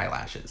on my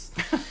eyelashes.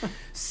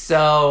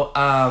 So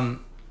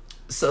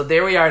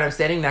there we are, and I'm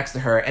standing next to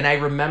her, and I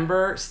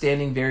remember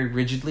standing very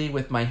rigidly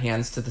with my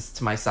hands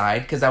to my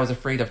side because I was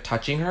afraid of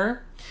touching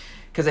her,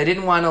 because I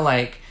didn't want to,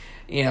 like,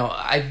 you know,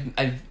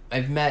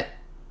 I've met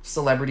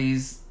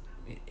celebrities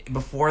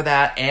before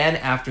that and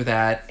after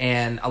that,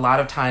 and a lot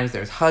of times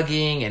there's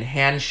hugging and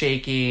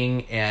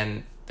handshaking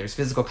and there's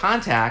physical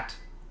contact,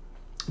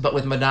 but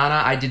with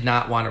Madonna, I did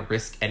not want to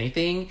risk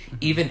anything,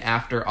 even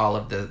after all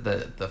of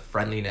the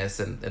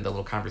friendliness and the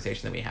little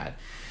conversation that we had.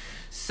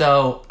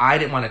 So I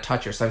didn't want to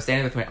touch her. So I'm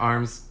standing with my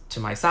arms to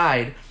my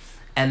side,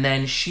 And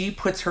then she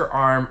puts her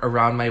arm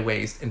around my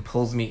waist and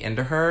pulls me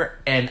into her.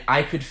 And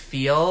I could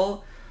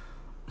feel,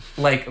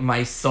 like,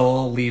 my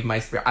soul leave my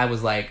spirit. I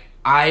was like,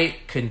 I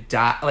could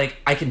die. Like,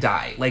 I can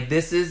die. Like,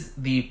 this is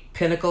the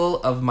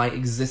pinnacle of my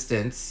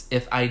existence.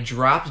 If I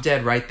dropped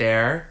dead right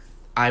there,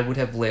 I would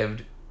have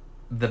lived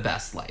the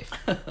best life.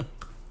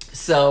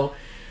 So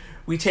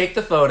we take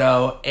the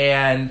photo,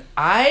 and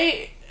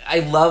I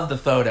love the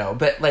photo,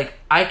 but like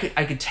I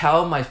could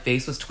tell my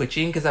face was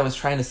twitching because I was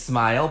trying to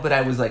smile, but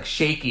I was like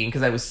shaking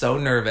because I was so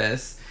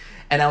nervous,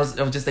 and I was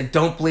just like,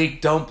 don't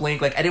blink,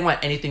 like I didn't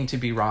want anything to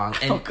be wrong.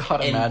 And, oh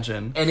God,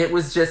 imagine. And it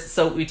was just,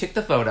 so we took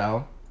the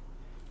photo,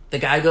 the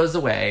guy goes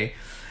away,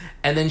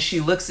 and then she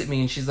looks at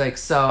me and she's like,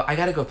 so I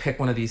gotta go pick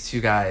one of these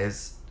two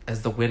guys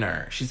as the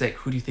winner. She's like,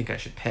 who do you think I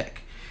should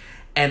pick?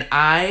 And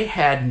I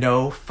had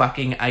no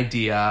fucking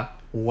idea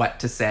what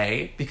to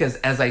say, because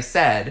as I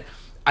said,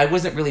 I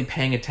wasn't really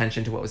paying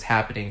attention to what was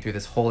happening through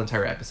this whole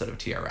entire episode of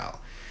TRL.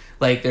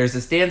 Like, there's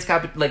this dance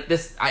like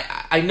this,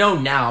 I know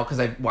now because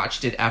I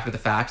watched it after the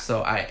fact,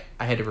 so I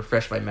had to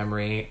refresh my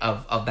memory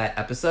of that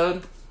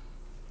episode,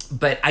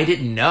 but I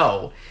didn't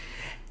know.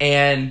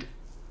 And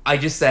I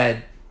just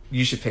said,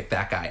 you should pick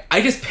that guy.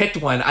 I just picked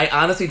one. I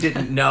honestly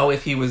didn't know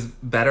if he was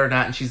better or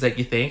not, and she's like,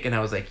 you think? And I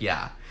was like,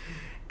 yeah.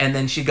 And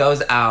then she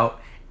goes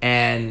out,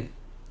 and,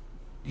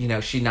 you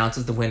know, she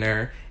announces the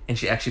winner, and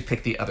she actually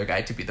picked the other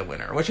guy to be the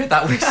winner, which I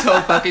thought was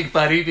so fucking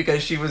funny,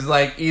 because she was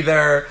like,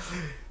 either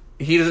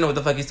he doesn't know what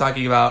the fuck he's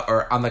talking about,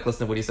 or I'm like,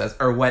 listen to what he says,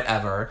 or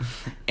whatever.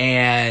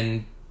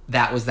 And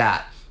that was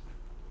that.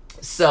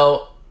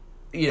 So,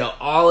 you know,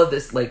 all of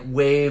this like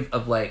wave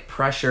of like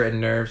pressure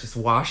and nerves just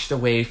washed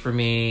away from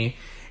me.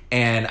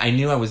 And I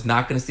knew I was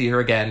not going to see her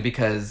again,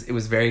 because it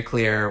was very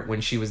clear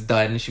when she was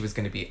done, she was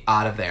going to be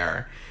out of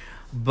there.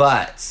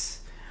 But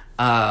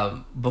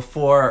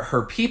before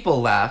her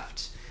people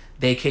left,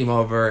 they came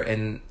over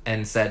and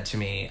said to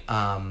me,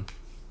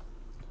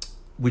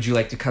 would you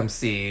like to come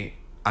see,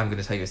 I'm going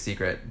to tell you a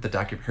secret,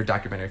 her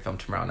documentary film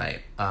tomorrow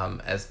night,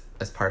 as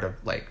part of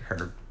like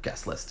her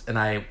guest list. And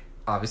I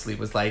obviously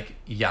was like,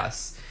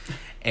 yes.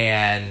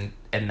 And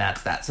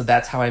that's that. So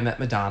that's how I met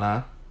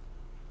Madonna.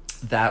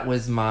 That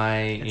was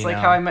my, it's like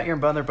How I Met Your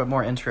Mother, but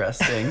more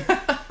interesting.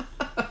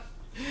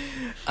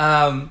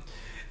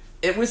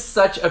 It was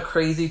such a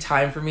crazy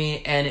time for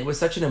me, and it was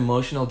such an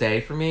emotional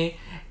day for me.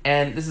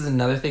 And this is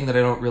another thing that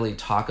I don't really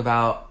talk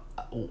about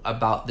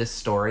this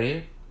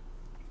story.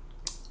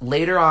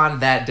 Later on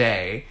that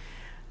day,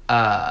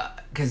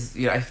 because,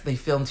 you know, they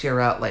filmed here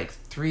at like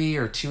 3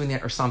 or 2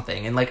 or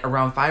something, and like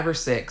around 5 or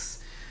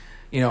 6,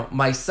 you know,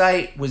 my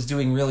site was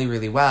doing really,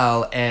 really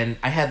well, and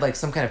I had like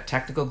some kind of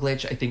technical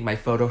glitch. I think my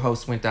photo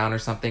host went down or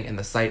something, and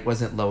the site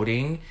wasn't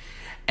loading.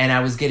 And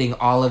I was getting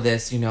all of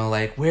this, you know,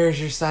 like, where's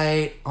your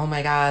site? Oh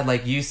my God,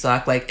 like, you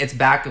suck. Like, it's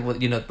back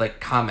with, you know, like,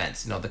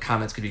 comments. You know, the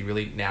comments could be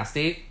really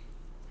nasty.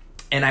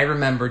 And I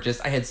remember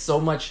I had so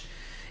much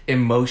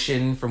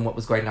emotion from what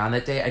was going on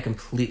that day. I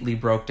completely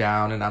broke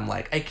down, and I'm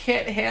like, I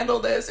can't handle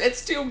this.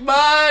 It's too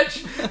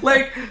much.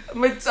 Like,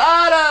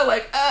 Madonna.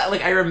 Like,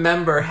 I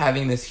remember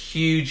having this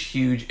huge,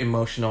 huge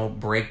emotional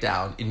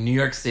breakdown in New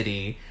York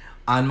City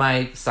on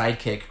my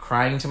sidekick,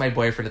 crying to my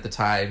boyfriend at the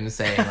time,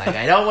 saying, like,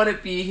 I don't want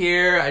to be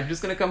here. I'm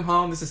just going to come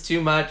home. This is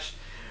too much.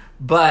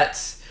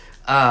 But,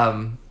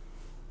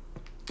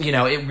 you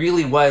know, it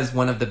really was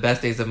one of the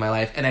best days of my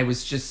life. And I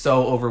was just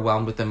so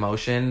overwhelmed with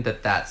emotion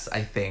that's,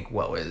 I think,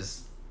 what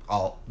was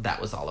all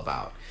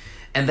about.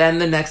 And then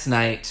the next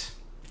night,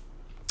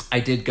 I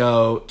did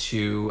go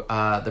to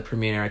the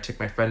premiere. I took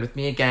my friend with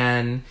me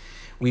again.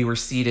 We were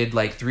seated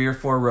like 3 or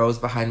 4 rows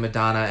behind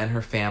Madonna and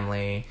her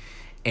family.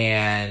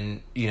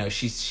 And, you know,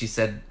 she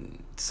said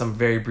some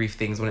very brief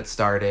things when it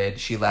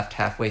started. She left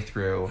halfway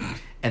through,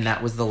 and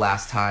that was the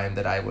last time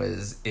that I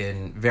was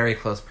in very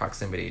close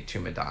proximity to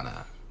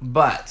Madonna.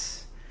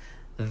 But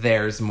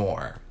there's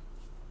more.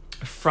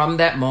 From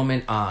that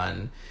moment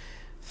on,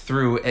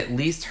 through at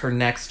least her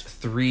next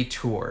 3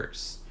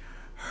 tours,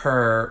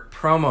 her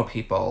promo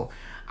people,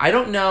 I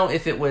don't know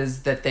if it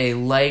was that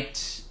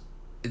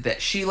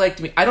that she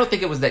liked me. I don't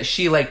think it was that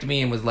she liked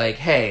me and was like,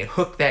 hey,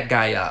 hook that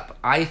guy up.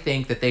 I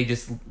think that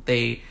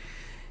they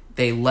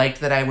liked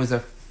that I was a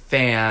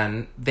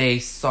fan. They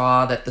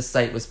saw that the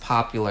site was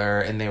popular,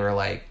 and they were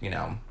like, you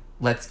know,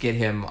 let's get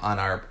him on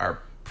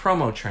our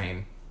promo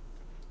train.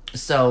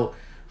 So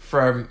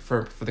for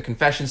the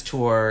Confessions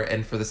tour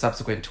and for the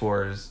subsequent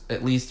tours,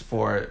 at least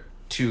for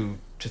 2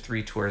 to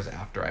 3 tours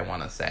after, I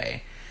want to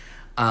say,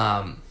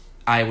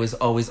 I was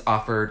always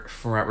offered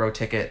front row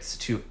tickets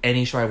to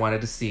any show I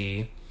wanted to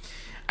see.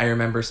 I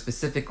remember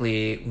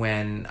specifically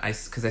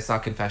because I saw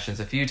Confessions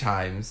a few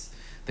times,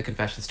 the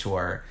Confessions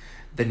tour,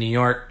 the New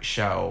York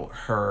show,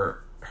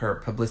 her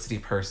publicity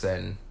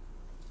person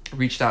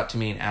reached out to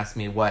me and asked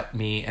me what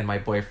me and my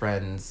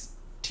boyfriend's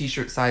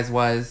t-shirt size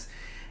was.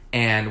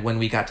 And when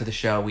we got to the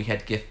show, we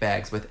had gift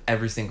bags with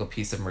every single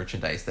piece of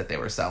merchandise that they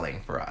were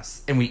selling for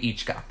us. And we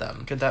each got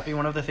them. Could that be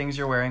one of the things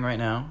you're wearing right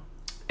now?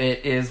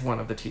 It is one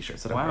of the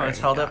t-shirts that I'm Wow, wearing. it's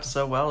held yeah. up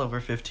so well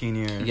over 15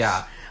 years.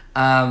 Yeah.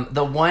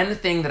 The one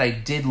thing that I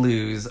did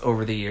lose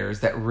over the years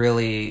that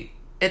really,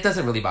 it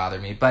doesn't really bother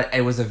me, but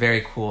it was a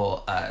very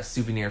cool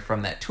souvenir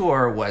from that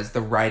tour was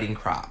the riding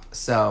crop.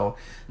 So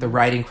the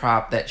riding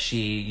crop that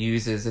she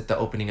uses at the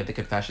opening of the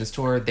Confessions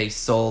tour, they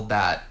sold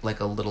that like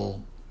a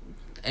little,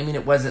 I mean,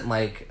 it wasn't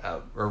like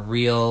a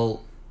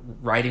real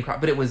riding crop,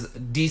 but it was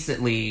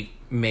decently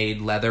made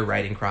leather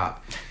riding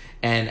crop.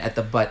 And at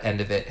the butt end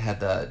of it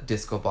had the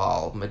disco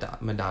ball,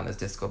 Madonna's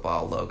disco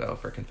ball logo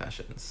for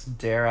Confessions.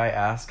 Dare I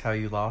ask how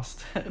you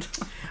lost it?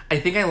 I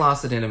think I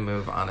lost it in a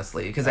move,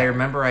 honestly, because I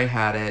remember I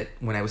had it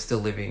when I was still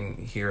living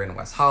here in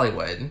West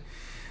Hollywood.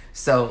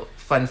 So,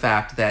 fun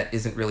fact that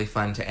isn't really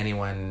fun to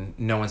anyone,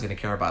 no one's going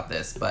to care about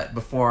this, but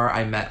before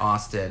I met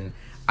Austin,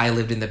 I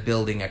lived in the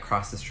building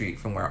across the street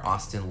from where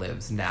Austin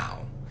lives now.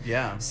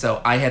 Yeah.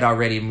 So I had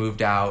already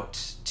moved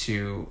out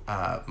to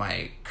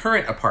my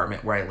current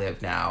apartment where I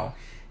live now,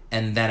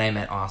 and then I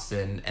met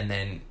Austin, and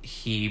then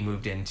he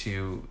moved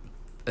into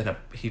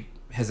he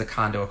has a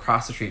condo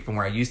across the street from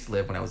where I used to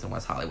live when I was in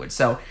West Hollywood.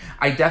 So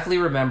I definitely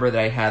remember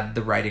that I had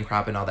the riding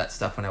crop and all that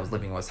stuff when I was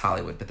living in West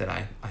Hollywood, but then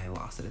I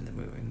lost it in the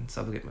move, and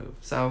so good move.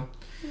 So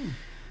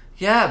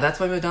yeah, that's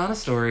my Madonna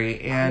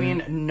story. And I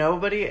mean,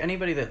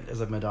 anybody that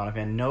is a Madonna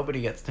fan, nobody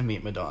gets to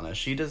meet Madonna.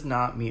 She does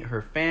not meet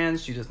her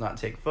fans. She does not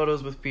take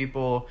photos with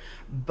people.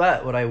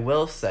 But what I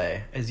will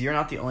say is you're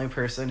not the only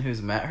person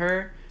who's met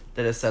her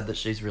that has said that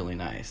she's really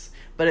nice.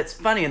 But it's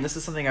funny, and this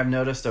is something I've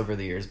noticed over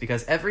the years,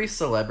 because every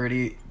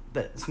celebrity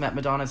that's met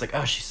Madonna is like,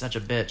 oh, she's such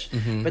a bitch.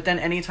 Mm-hmm. But then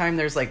anytime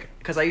there's like,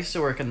 because I used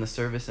to work in the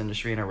service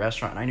industry in a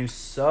restaurant, and I knew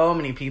so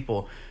many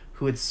people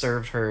who had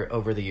served her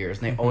over the years,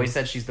 and they always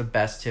said she's the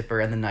best tipper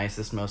and the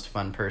nicest, most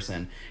fun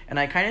person. And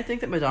I kind of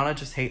think that Madonna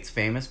just hates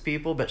famous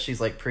people, but she's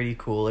like pretty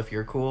cool if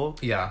you're cool.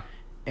 yeah.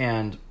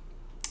 And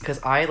because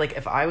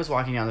if I was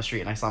walking down the street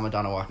and I saw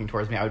Madonna walking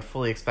towards me, I would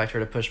fully expect her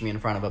to push me in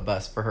front of a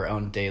bus for her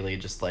own daily,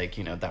 just like,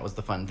 that was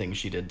the fun thing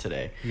she did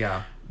today.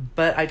 Yeah.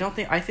 But I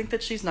think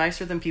that she's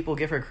nicer than people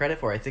give her credit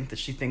for. I think that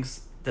she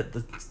thinks that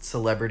the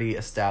celebrity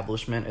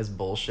establishment is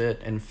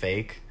bullshit and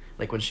fake.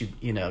 Like when she,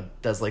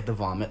 does like the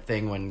vomit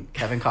thing when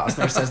Kevin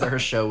Costner says that her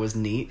show was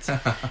neat.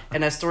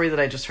 And a story that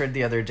I just heard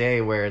the other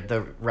day where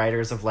the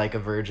writers of Like a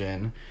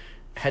Virgin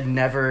had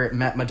never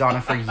met Madonna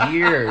for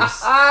years.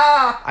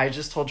 I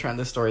just told Trent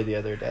this story the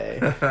other day.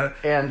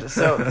 And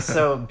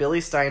so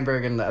Billy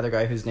Steinberg and the other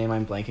guy whose name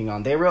I'm blanking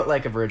on, they wrote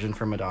Like a Virgin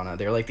for Madonna.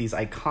 They were like these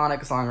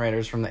iconic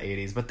songwriters from the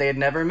 80s, but they had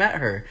never met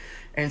her.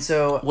 And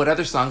so... What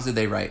other songs did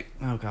they write?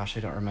 Oh gosh, I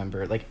don't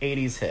remember. Like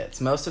 80s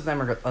hits. Most of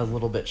them are a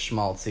little bit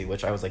schmaltzy,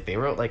 which I was like, they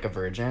wrote Like a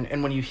Virgin.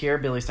 And when you hear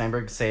Billy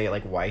Steinberg say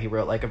like why he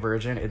wrote Like a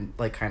Virgin, it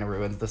like kind of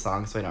ruins the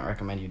song, so I don't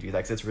recommend you do that,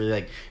 because it's really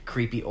like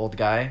creepy old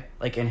guy,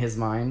 like in his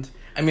mind.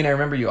 I mean, I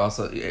remember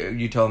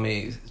you told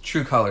me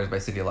True Colors by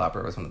Cyndi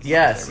Lauper was one of the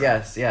songs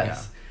Yes.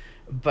 Yeah.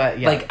 But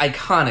yeah. Like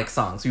iconic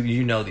songs.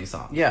 You know these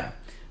songs. Yeah.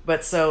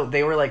 But so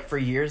they were like, for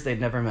years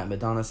they'd never met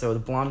Madonna. So the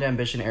Blonde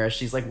Ambition era,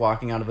 she's like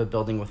walking out of a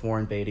building with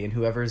Warren Beatty, and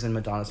whoever's in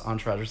Madonna's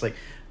entourage is like,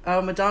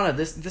 oh, Madonna,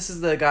 this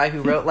is the guy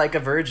who wrote Like a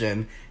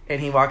Virgin. And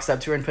he walks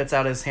up to her and puts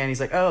out his hand. He's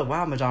like, oh,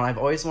 wow, Madonna, I've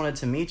always wanted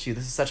to meet you.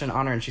 This is such an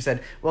honor. And she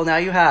said, well, now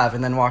you have,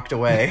 and then walked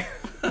away.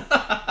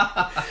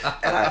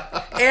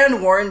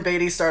 And Warren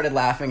Beatty started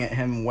laughing at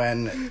him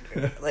when,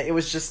 like, it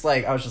was just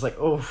like, I was just like,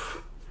 oh.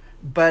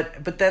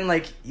 But then,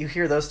 like, you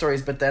hear those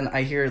stories, but then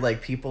I hear,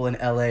 like, people in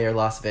LA or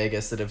Las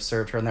Vegas that have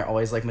served her, and they're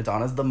always like,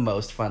 Madonna's the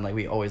most fun. Like,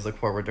 we always look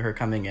forward to her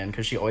coming in,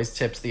 because she always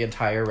tips the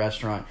entire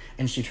restaurant,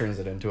 and she turns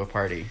it into a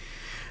party.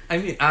 I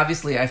mean,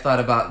 obviously, I thought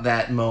about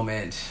that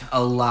moment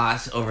a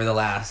lot over the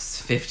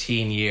last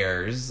 15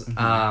 years.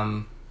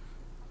 Mm-hmm.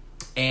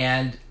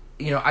 And,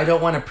 I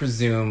don't want to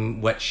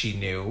presume what she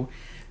knew.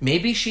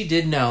 Maybe she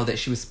did know that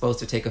she was supposed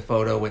to take a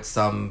photo with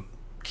some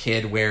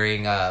kid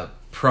wearing a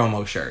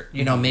promo shirt.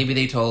 Maybe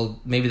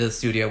the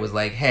studio was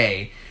like,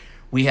 hey,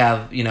 we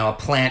have, a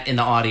plant in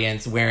the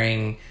audience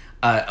wearing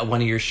one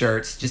of your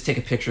shirts. Just take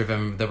a picture of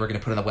him that we're going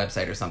to put on the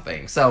website or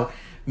something. So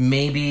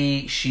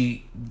maybe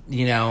she,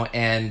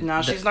 and...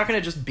 No, she's not going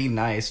to just be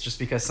nice just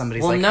because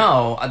somebody's well,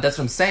 no, that's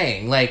what I'm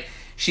saying. Like,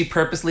 she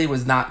purposely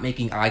was not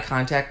making eye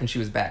contact when she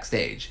was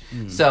backstage.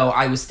 So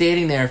I was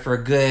standing there for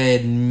a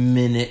good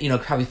minute,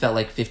 probably felt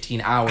like 15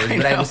 hours,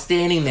 but I was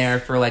standing there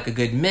for like a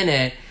good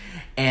minute,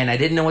 and I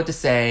didn't know what to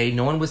say.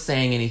 No one was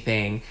saying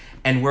anything.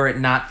 And were it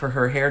not for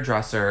her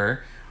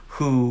hairdresser,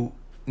 who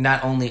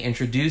not only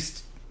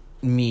introduced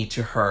me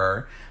to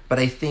her, but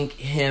I think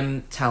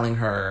him telling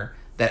her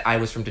that I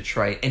was from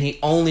Detroit, and he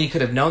only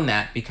could have known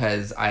that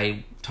because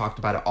I talked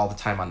about it all the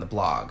time on the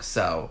blog.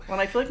 So, well,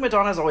 I feel like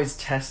Madonna's always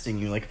testing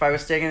you. Like, if I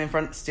was standing in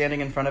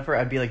front of her,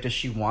 I'd be like, does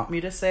she want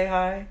me to say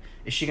hi?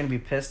 Is she going to be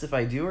pissed if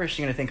I do, or is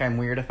she going to think I'm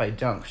weird if I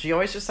don't? She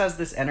always just has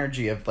this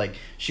energy of, like,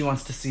 she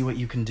wants to see what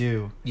you can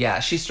do. Yeah,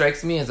 she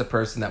strikes me as a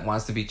person that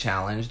wants to be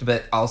challenged,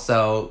 but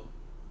also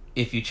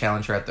if you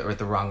challenge her at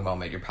the wrong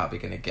moment, you're probably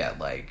going to get,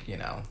 like, you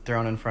know...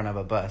 thrown in front of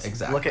a bus.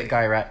 Exactly. Look at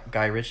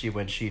Guy Ritchie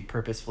when she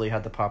purposefully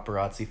had the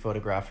paparazzi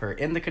photograph her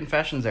in the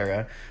Confessions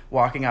era,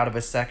 walking out of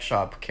a sex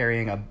shop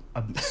carrying a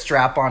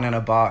strap-on in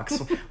a box,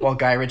 while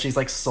Guy Ritchie's,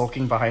 like,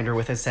 sulking behind her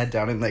with his head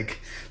down. And, like,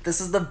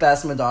 this is the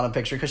best Madonna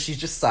picture, because she's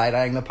just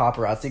side-eyeing the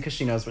paparazzi because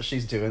she knows what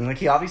she's doing. Like,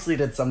 he obviously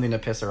did something to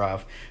piss her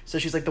off. So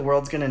she's like, the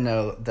world's going to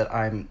know that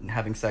I'm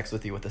having sex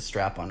with you with a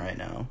strap-on right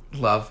now.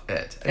 Love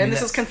it. And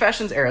this is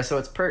Confessions era, so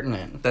it's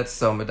pertinent. That's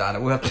so Madonna.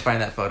 We'll have to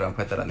find that photo and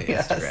put that on the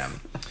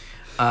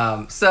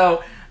Instagram.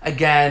 So,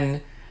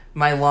 again,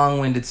 my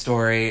long-winded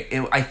story,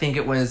 I think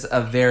it was a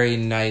very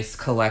nice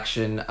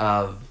collection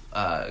of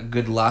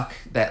good luck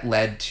that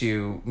led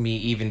to me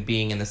even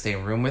being in the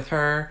same room with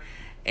her.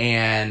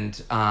 And,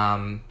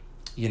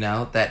 you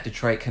know, that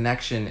Detroit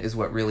connection is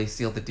what really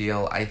sealed the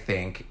deal, I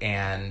think.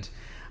 And...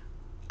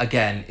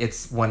 again,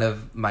 it's one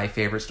of my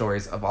favorite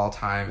stories of all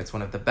time. It's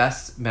one of the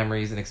best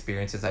memories and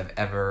experiences I've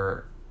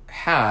ever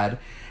had.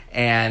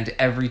 And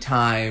every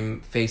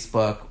time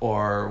Facebook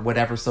or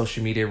whatever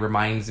social media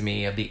reminds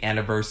me of the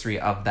anniversary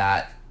of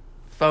that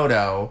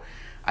photo,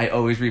 I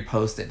always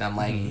repost it. And I'm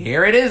like,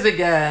 here it is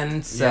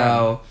again.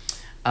 So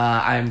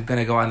I'm going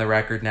to go on the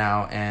record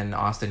now. And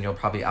Austin, you'll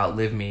probably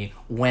outlive me.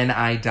 When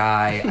I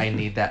die, I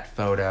need that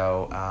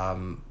photo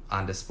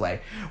on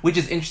display. Which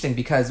is interesting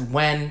because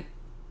when...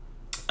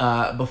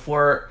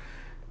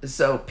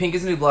 so Pink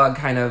is a New Blood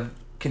kind of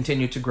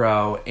continued to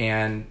grow,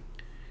 and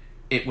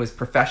it was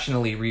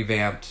professionally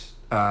revamped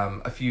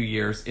a few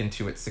years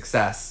into its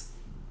success.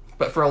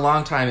 But for a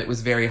long time, it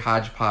was very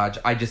hodgepodge.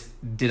 I just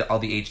did all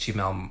the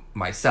HTML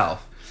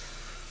myself.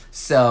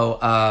 So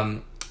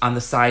on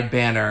the side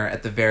banner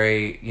at the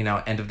very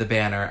end of the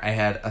banner, I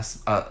had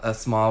a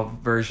small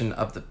version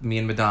of me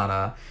and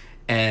Madonna.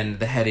 And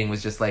the heading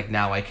was just like,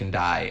 now I can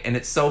die. And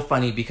it's so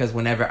funny because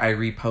whenever I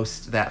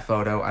repost that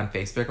photo on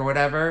Facebook or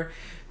whatever,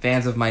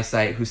 fans of my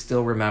site who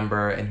still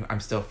remember and who I'm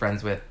still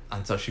friends with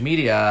on social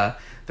media,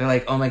 they're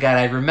like, oh my God,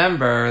 I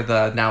remember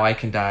the now I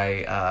can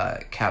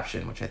die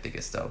caption, which I think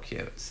is so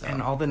cute. So.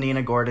 And all the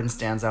Nina Gordon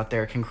stands out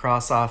there can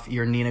cross off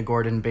your Nina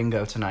Gordon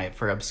bingo tonight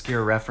for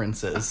obscure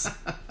references.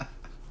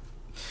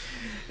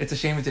 It's a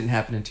shame it didn't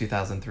happen in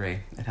 2003.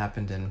 It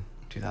happened in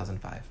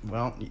 2005.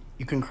 Well,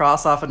 you can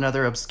cross off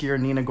another obscure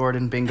Nina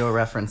Gordon bingo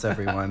reference,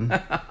 everyone.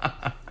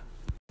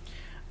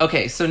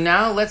 Okay, so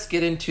now let's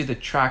get into the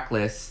track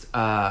list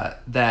of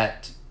the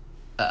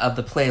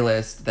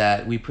playlist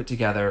that we put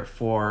together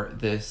for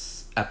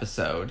this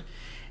episode.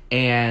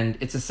 And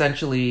it's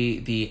essentially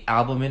the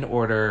album in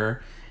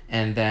order,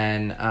 and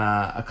then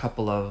a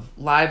couple of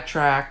live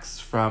tracks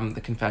from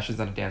the Confessions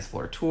on a Dance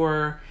Floor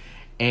tour,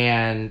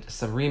 and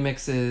some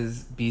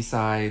remixes,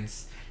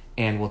 B-sides,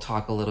 and we'll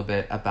talk a little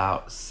bit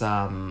about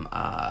some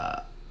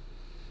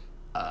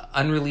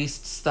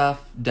unreleased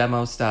stuff,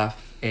 demo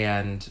stuff,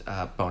 and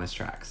bonus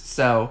tracks.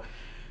 So,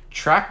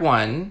 track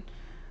 1,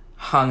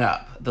 Hung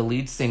Up, the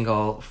lead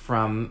single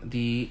from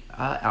the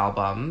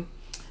album,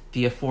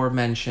 the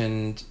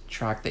aforementioned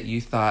track that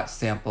you thought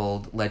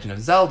sampled Legend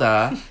of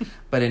Zelda,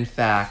 but in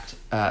fact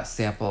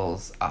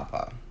samples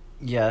ABBA.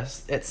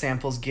 Yes, it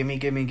samples Gimme,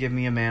 Gimme, Give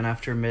Me a Man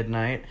After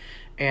Midnight.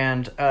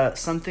 And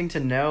something to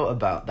know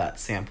about that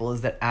sample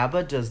is that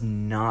ABBA does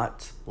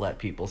not let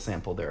people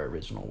sample their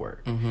original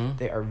work. Mm-hmm.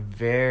 They are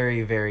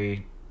very,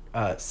 very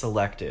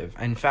selective.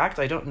 In fact,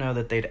 I don't know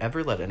that they'd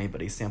ever let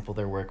anybody sample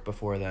their work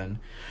before then.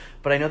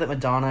 But I know that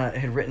Madonna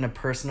had written a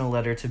personal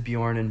letter to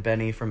Bjorn and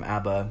Benny from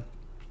ABBA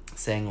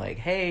saying, like,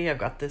 hey, I've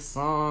got this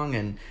song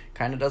and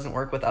kind of doesn't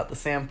work without the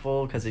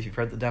sample, because if you've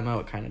heard the demo,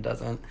 it kind of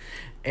doesn't.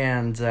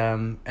 And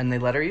they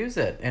let her use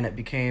it, and it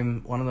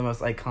became one of the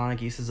most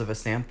iconic uses of a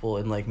sample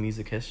in, like,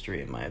 music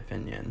history, in my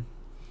opinion.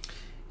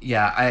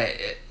 Yeah,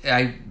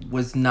 I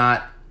was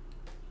not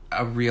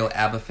a real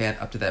ABBA fan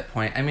up to that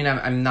point. I mean,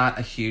 I'm not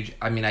a huge...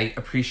 I mean, I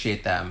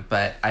appreciate them,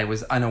 but I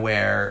was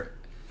unaware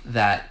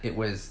that it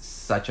was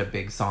such a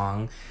big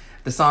song.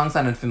 The song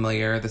sounded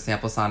familiar. The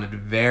sample sounded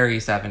very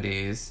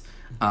 70s.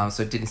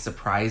 So it didn't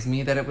surprise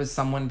me that it was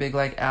someone big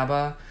like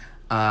ABBA.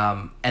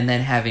 And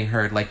then having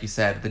heard, like you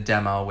said, the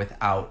demo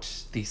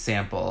without the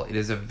sample, it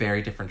is a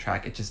very different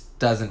track. It just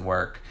doesn't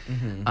work.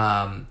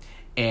 Mm-hmm.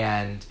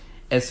 And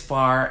as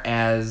far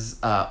as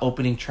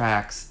opening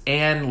tracks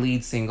and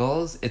lead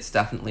singles, it's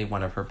definitely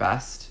one of her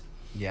best.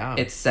 Yeah.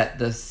 It set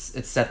the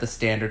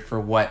standard for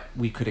what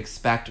we could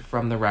expect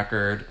from the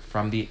record,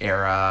 from the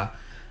era,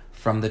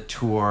 from the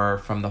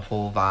tour, from the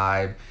whole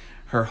vibe.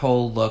 Her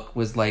whole look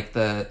was like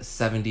the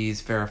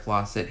 70s Farrah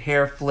Fawcett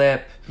hair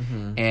flip,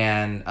 mm-hmm.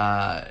 and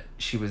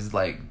she was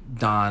like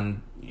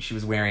she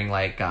was wearing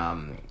like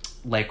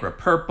lycra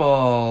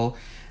purple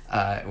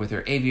with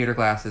her aviator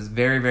glasses.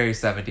 Very, very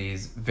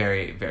 70s,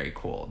 very, very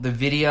cool. The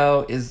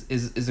video is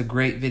a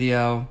great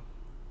video.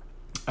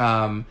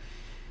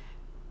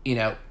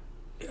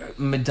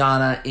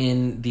 Madonna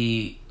in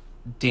the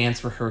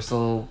dance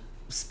rehearsal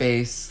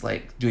space,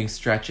 like doing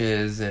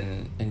stretches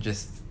and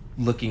just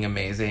looking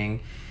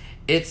amazing.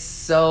 It's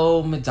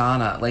so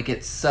Madonna. Like,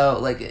 it's so,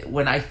 like,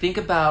 when I think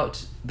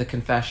about the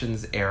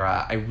Confessions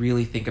era, I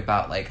really think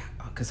about, like,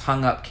 because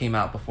Hung Up came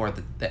out before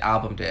the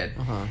album did,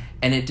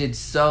 and it did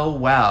so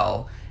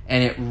well,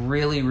 and it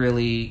really,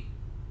 really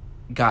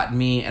got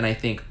me, and I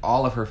think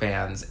all of her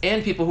fans,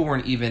 and people who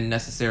weren't even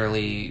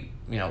necessarily,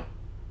 you know,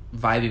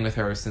 vibing with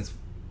her since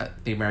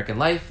the American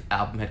Life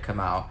album had come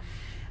out.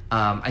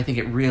 I think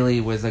it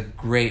really was a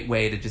great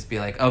way to just be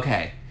like,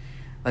 okay,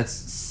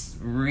 let's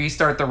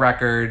restart the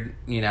record.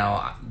 You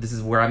know, this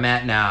is where I'm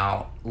at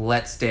now.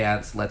 Let's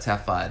dance. Let's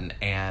have fun.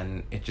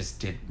 And it just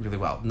did really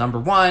well. Number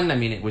one, I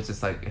mean, it was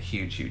just like a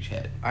huge, huge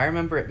hit. I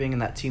remember it being in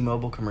that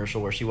T-Mobile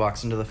commercial where she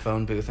walks into the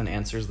phone booth and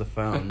answers the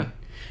phone.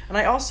 And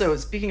I also,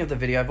 speaking of the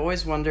video, I've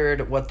always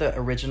wondered what the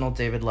original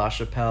David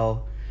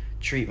LaChapelle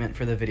treatment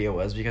for the video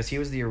was, because he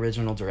was the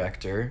original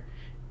director.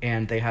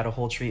 And they had a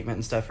whole treatment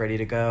and stuff ready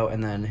to go,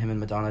 and then him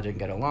and Madonna didn't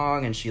get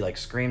along, and she, like,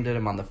 screamed at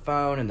him on the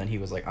phone, and then he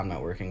was like, I'm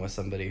not working with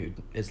somebody who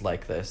is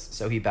like this.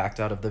 So he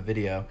backed out of the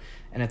video,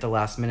 and at the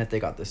last minute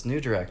they got this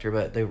new director,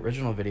 but the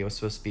original video was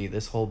supposed to be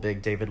this whole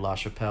big David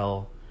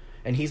LaChapelle,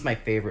 and he's my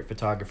favorite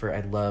photographer.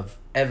 I love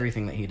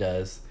everything that he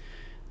does.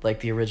 Like,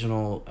 the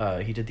original,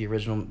 he did the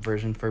original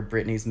version for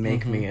Britney's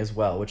Make Me as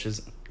well, which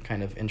is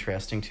kind of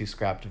interesting, 2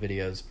 scrapped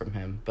videos from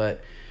him.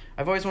 But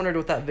I've always wondered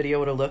what that video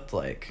would have looked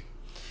like.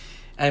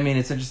 I mean,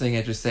 it's interesting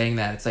that you're saying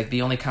that. It's like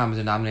the only common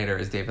denominator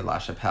is David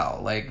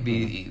LaChapelle. Like,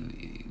 we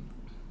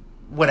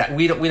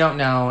don't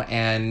know,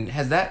 and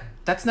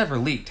that's never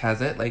leaked,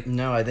 has it? Like,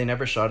 no, they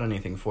never shot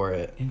anything for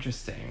it.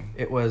 Interesting.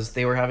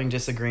 They were having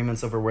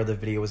disagreements over where the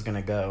video was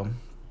going to go.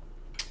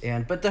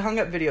 But the Hung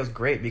Up video is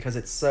great because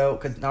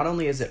because not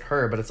only is it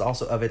her, but it's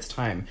also of its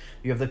time.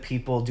 You have the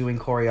people doing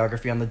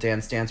choreography on the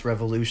Dance Dance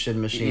Revolution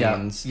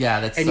machines.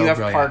 Yeah, that's and so you have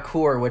brilliant.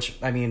 parkour, which,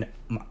 I mean,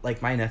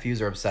 like, my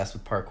nephews are obsessed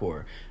with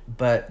parkour.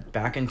 But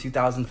back in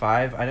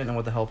 2005, I didn't know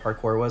what the hell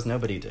parkour was.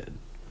 Nobody did.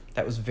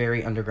 That was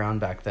very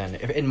underground back then,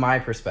 in my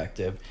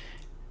perspective.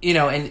 You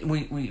know, and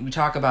we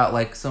talk about,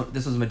 like, so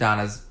this was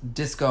Madonna's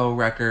disco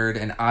record,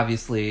 and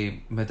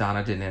obviously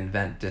Madonna didn't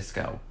invent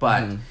disco,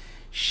 but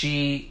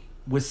she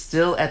was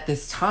still at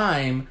this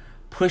time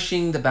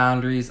pushing the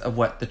boundaries of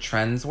what the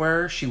trends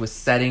were. She was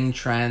setting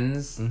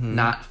trends,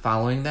 not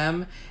following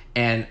them.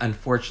 And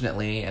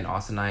unfortunately, and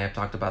Austin and I have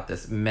talked about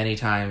this many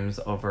times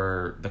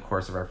over the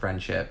course of our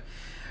friendship,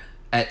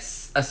 at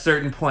a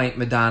certain point,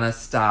 Madonna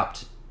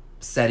stopped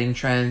setting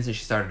trends and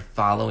she started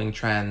following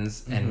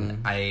trends,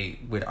 and I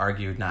would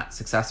argue not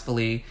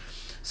successfully.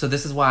 So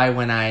this is why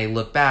when I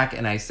look back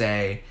and I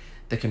say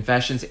the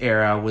Confessions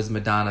era was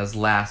Madonna's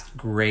last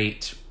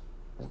great,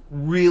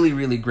 really,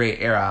 really great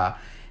era,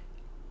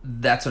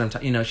 that's what I'm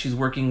talking. You know, she's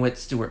working with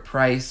Stuart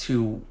Price,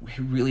 who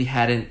really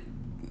hadn't,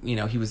 you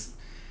know, he was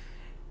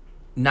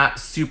not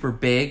super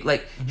big.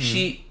 Like,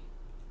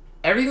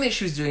 everything that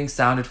she was doing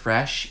sounded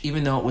fresh,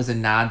 even though it was a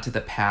nod to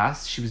the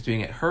past. She was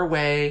doing it her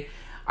way.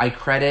 I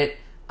credit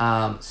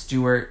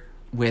Stuart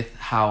with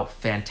how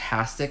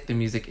fantastic the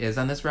music is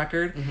on this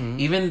record.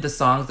 Even the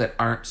songs that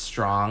aren't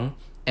strong,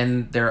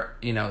 and there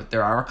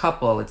are a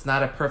couple. It's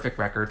not a perfect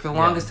record. For the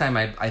longest time,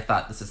 I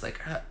thought this is like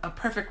a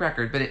perfect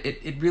record, but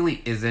it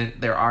really isn't.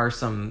 There are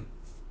some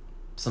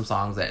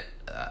songs that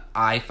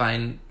I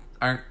find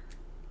aren't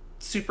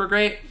super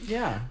great.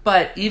 Yeah.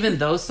 But even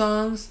those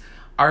songs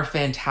are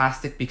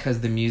fantastic because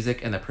the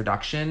music and the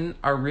production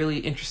are really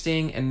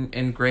interesting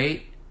and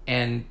great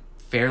and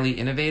fairly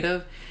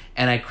innovative.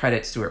 And I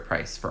credit Stuart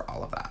Price for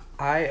all of that.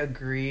 I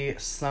agree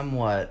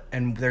somewhat.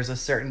 And there's a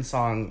certain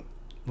song,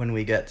 when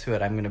we get to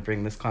it, I'm going to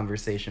bring this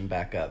conversation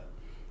back up.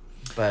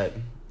 But,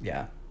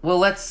 yeah. Well,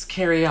 let's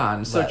carry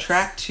on. So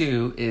track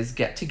 2 is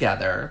Get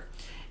Together.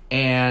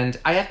 And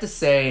I have to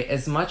say,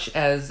 as much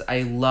as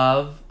I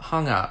love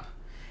Hung Up,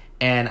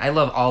 and I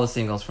love all the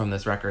singles from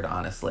this record,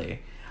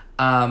 honestly,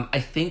 I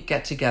think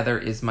Get Together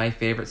is my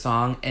favorite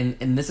song.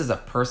 And this is a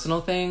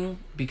personal thing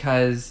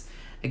because,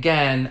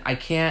 again, I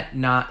can't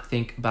not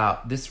think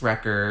about this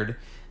record,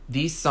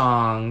 these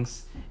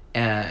songs,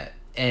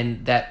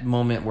 and that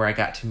moment where I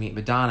got to meet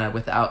Madonna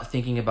without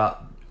thinking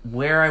about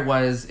where I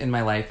was in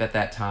my life at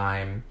that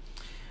time.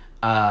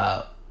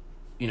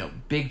 You know,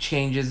 big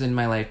changes in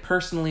my life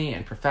personally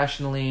and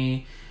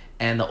professionally,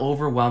 and the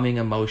overwhelming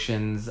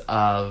emotions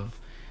of,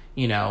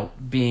 you know,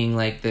 being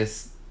like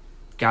this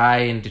guy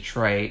in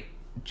Detroit,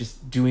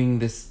 just doing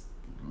this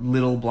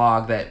little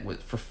blog that was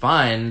for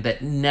fun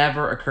that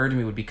never occurred to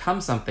me would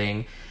become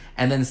something.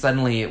 And then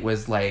suddenly it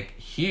was like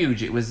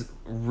huge. It was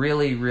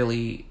really,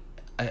 really,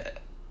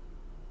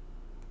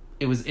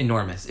 it was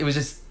enormous. It was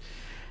just,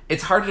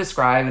 it's hard to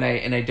describe,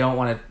 and I don't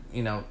want to,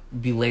 you know,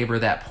 belabor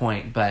that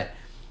point, but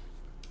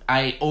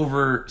I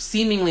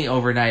seemingly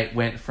overnight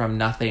went from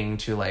nothing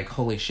to like,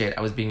 holy shit,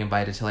 I was being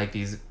invited to like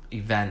these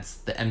events,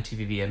 the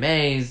MTV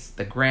VMAs,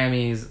 the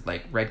Grammys,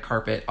 like red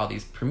carpet, all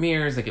these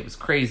premieres, like it was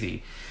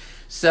crazy.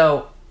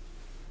 So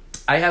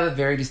I have a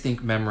very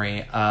distinct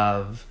memory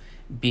of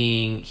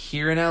being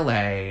here in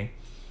LA.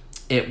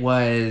 It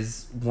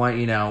was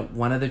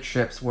one of the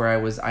trips where I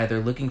was either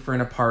looking for an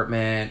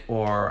apartment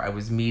or I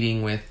was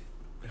meeting with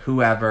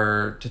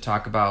whoever to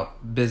talk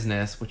about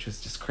business, which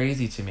was just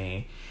crazy to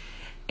me.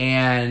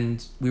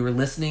 And we were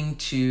listening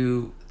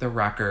to the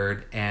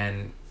record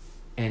and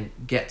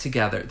Get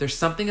Together. There's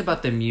something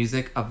about the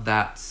music of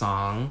that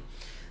song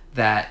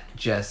that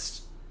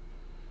just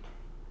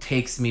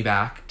takes me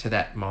back to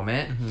that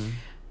moment. Mm-hmm.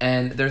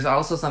 And there's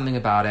also something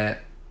about it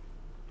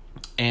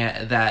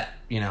and that,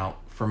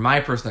 from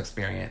my personal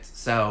experience.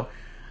 So,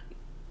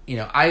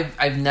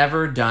 I've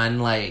never done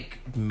like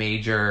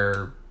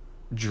major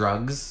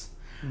drugs,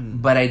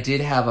 but I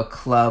did have a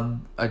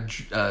club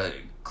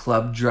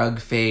drug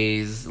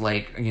phase,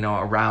 like,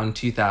 around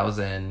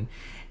 2000.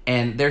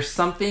 And there's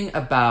something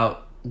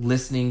about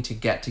listening to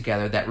Get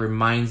Together that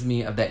reminds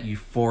me of that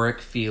euphoric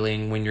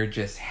feeling when you're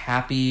just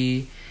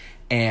happy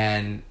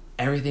and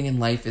everything in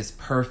life is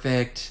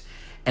perfect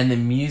and the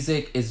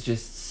music is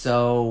just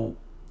so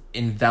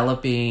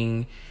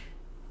enveloping.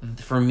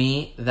 For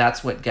me,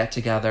 that's what Get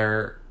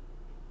Together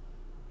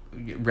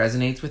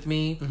resonates with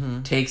me,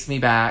 takes me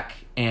back,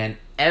 and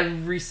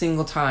every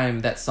single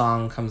time that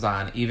song comes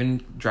on,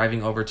 even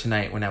driving over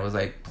tonight when I was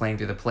like playing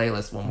through the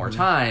playlist one more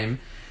time,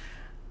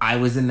 I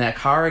was in that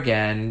car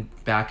again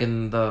back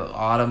in the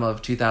autumn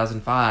of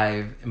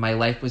 2005. My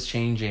life was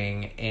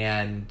changing,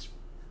 and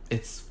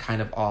it's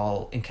kind of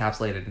all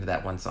encapsulated into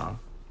that one song.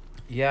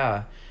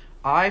 Yeah.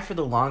 I, for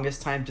the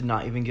longest time, did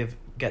not even give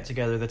Get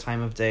Together the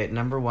time of day.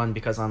 Number one,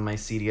 because on my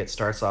CD it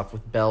starts off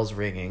with bells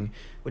ringing,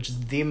 which is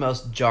the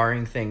most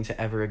jarring thing to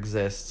ever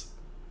exist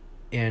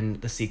in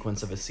the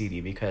sequence of a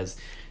CD, because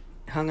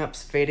hung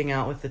up's fading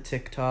out with the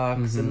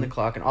tick-tocks and the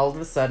clock, and all of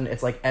a sudden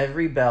it's like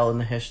every bell in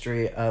the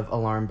history of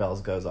alarm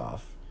bells goes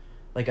off,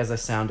 like as a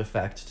sound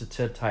effect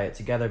to tie it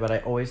together. But I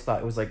always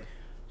thought it was like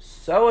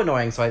so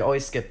annoying, so I'd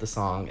always skip the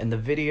song. And the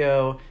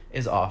video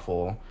is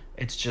awful.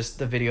 It's just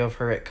the video of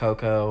her at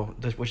Coco,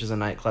 which is a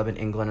nightclub in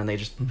England, and they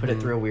just put it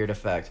through a weird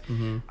effect.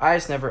 I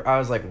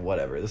was like,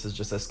 whatever, this is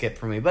just a skip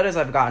for me. But as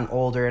I've gotten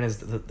older and as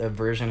the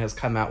version has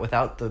come out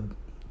without the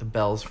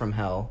bells from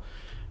hell,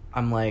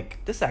 I'm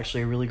like, this is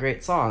actually a really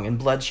great song. And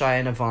Bloodshy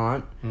and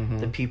Avant,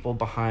 the people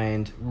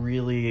behind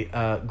really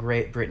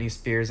great Britney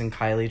Spears and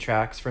Kylie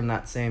tracks from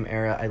that same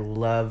era, I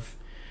love.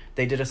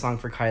 They did a song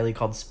for Kylie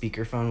called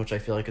Speakerphone, which I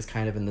feel like is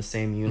kind of in the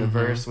same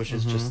universe, which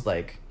is just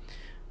like,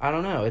 I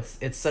don't know,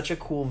 it's such a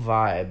cool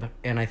vibe.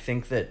 And I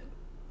think that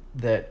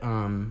the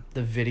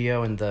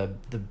video and the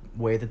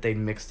way that they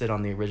mixed it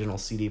on the original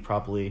CD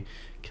probably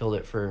killed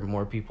it for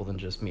more people than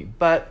just me.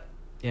 But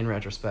in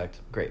retrospect,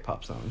 great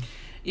pop song.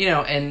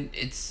 And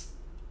it's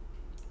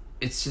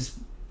just,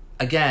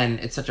 again,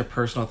 it's such a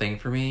personal thing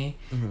for me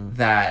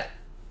that,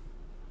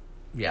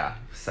 yeah,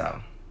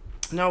 so.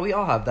 No, we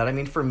all have that. I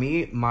mean, for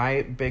me,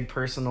 my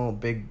first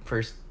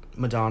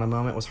Madonna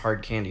moment was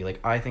Hard Candy. Like,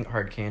 I think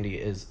Hard Candy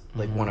is,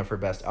 like, one of her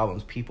best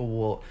albums. People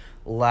will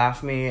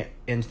laugh me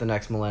into the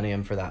next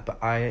millennium for that. But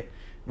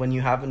when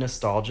you have a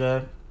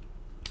nostalgia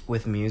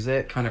with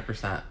music...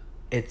 100%.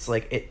 It's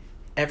like,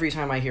 every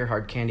time I hear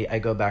Hard Candy, I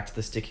go back to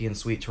the Sticky and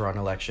Sweet tour on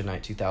election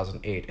night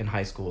 2008 in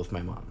high school with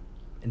my mom.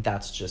 And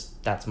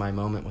that's my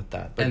moment with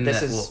that. But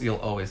and you'll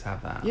always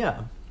have that.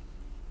 Yeah.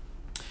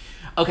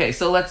 Okay,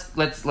 so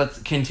let's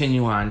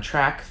continue on.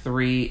 Track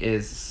 3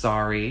 is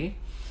Sorry.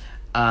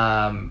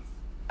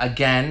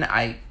 Again,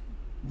 I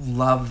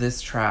love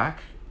this track.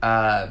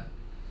 Madonna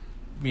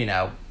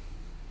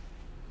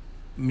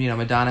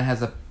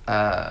has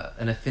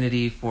an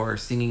affinity for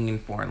singing in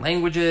foreign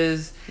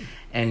languages.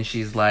 And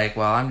she's like,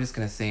 well, I'm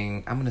going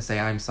to say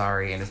I'm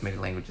sorry in as many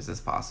languages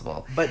as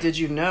possible. But did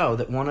you know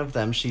that one of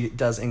them she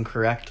does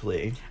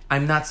incorrectly?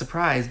 I'm not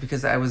surprised,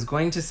 because I was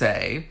going to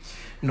say,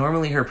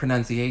 normally her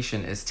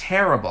pronunciation is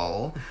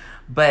terrible,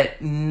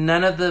 but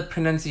none of the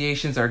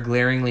pronunciations are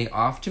glaringly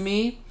off to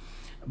me.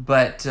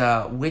 But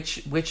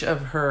which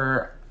of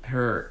her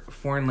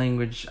foreign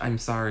language I'm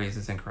sorry's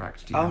is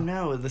incorrect? Do you know?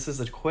 No, this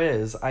is a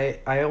quiz. I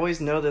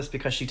always know this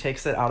because she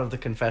takes it out of the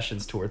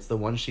Confessions tour. It's the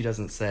one she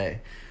doesn't say.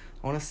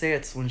 I want to say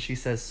it's when she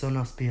says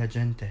 "sono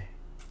spiagente."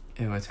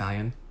 Ew,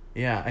 Italian?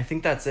 Yeah, I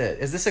think that's it.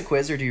 Is this a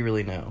quiz or do you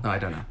really know? No, I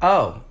don't know.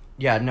 Oh,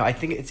 yeah, no, I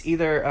think it's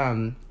either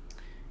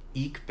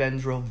Ik ben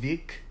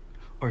droevig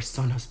or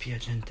sono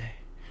spiagente.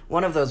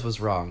 One of those was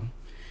wrong.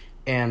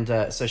 And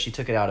so she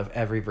took it out of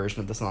every version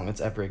of the song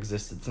that's ever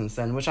existed since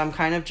then, which I'm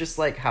kind of just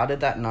like, how did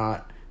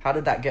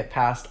that get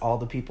past all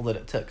the people that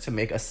it took to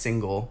make a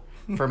single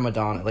for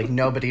Madonna? Like,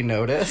 nobody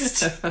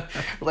noticed.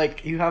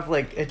 Like, you have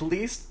like at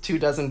least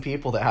 24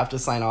 people that have to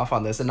sign off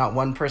on this, and not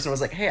one person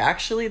was like, hey,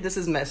 actually this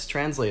is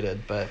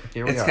mistranslated. But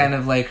here we are. It's kind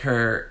of like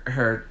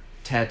her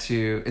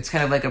tattoo. It's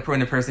kind of like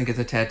when a person gets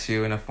a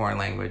tattoo in a foreign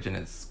language and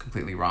it's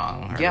completely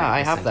wrong. Yeah,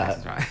 I have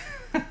that.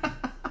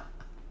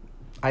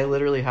 I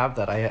literally have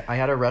that. I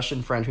had a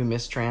Russian friend who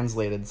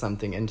mistranslated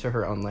something into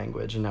her own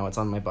language, and now it's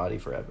on my body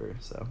forever.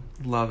 So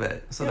love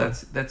it. So yeah.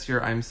 that's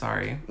your I'm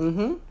sorry.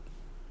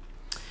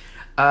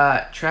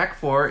 Track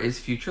 4 is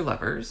Future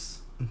Lovers.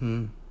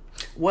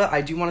 Well,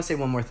 I do want to say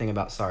one more thing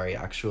about Sorry,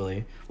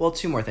 actually. Well,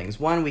 two more things.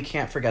 One, we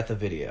can't forget the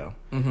video.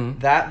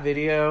 That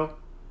video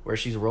where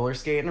she's roller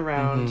skating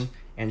around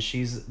and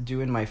she's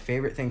doing my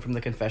favorite thing from the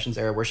Confessions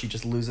era, where she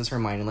just loses her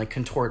mind and like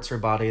contorts her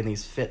body in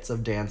these fits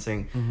of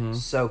dancing.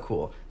 So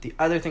cool. The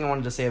other thing I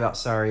wanted to say about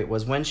Sorry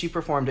was when she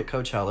performed at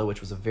Coachella,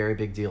 which was a very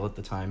big deal at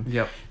the time.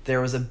 Yep.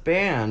 There was a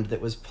band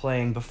that was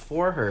playing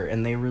before her,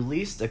 and they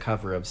released a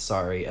cover of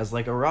Sorry as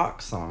like a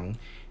rock song.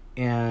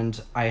 And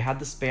I had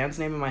this band's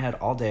name in my head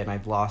all day, and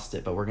I've lost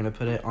it, but we're going to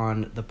put it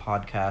on the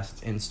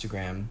podcast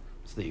Instagram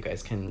so that you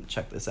guys can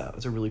check this out.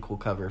 It's a really cool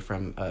cover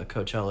from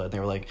Coachella. And they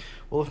were like,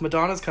 well, if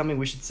Madonna's coming,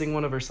 we should sing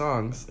one of her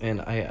songs.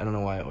 And I don't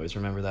know why I always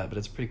remember that, but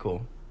it's pretty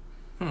cool.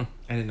 I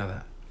didn't know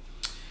that.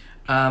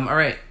 All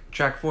right,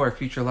 track 4,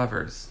 Future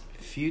Lovers.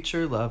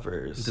 Future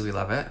Lovers. Do we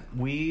love it?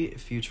 We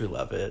future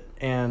love it.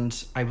 And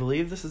I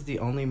believe this is the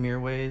only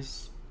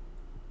Mirwais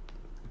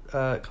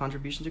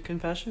contribution to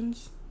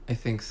Confessions. I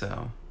think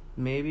so.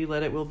 Maybe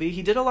Let It Will Be.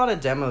 He did a lot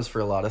of demos for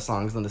a lot of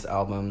songs on this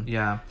album.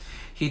 Yeah,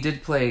 he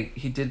did play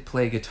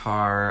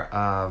guitar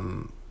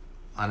on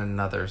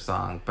another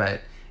song,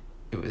 but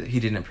he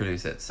didn't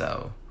produce it.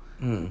 So,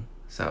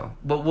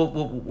 but we'll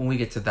when we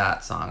get to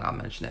that song, I'll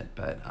mention it.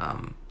 But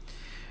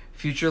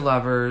Future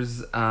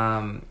Lovers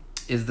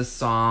is the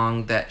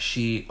song that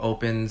she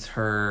opens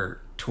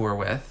her tour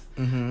with.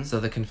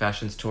 So the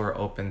Confessions tour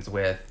opens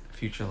with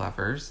Future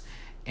Lovers.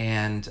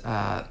 And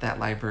that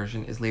live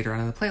version is later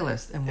on in the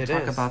playlist, and we'll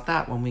talk about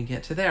that when we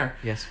get to there.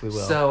 Yes, we will.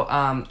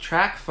 So,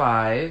 track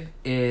 5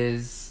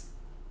 is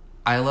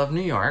I Love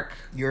New York.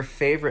 Your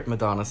favorite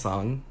Madonna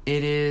song.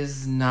 It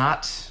is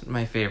not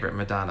my favorite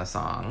Madonna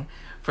song.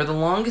 For the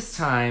longest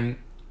time,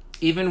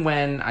 even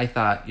when I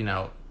thought,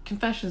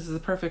 Confessions is the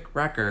perfect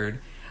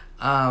record,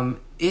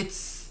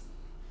 it's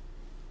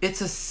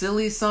a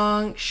silly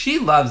song. She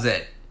loves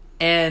it.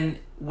 And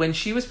when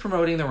she was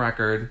promoting the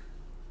record,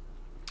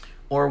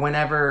 or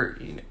whenever,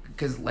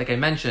 because like I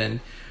mentioned,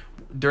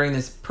 during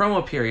this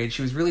promo period,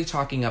 she was really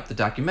talking up the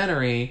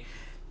documentary,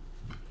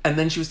 and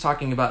then she was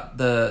talking about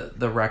the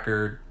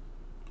record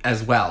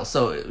as well.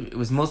 So it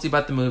was mostly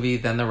about the movie,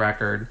 then the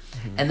record.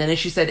 And then if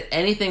she said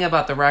anything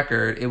about the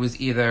record, it was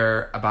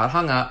either about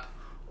Hung Up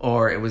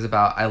or it was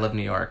about I Love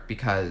New York,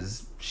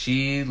 because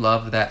she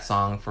loved that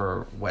song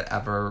for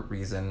whatever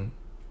reason.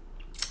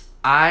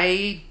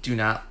 I do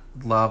not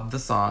love the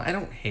song. I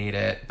don't hate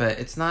it, but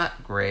it's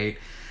not great.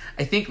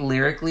 I think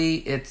lyrically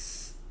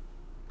it's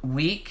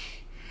weak,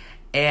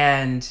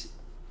 and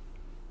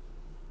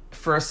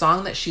for a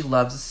song that she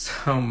loves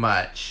so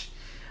much,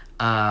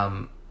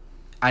 I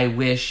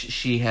wish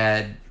she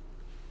had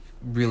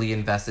really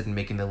invested in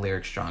making the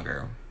lyrics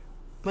stronger.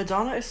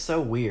 Madonna is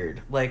so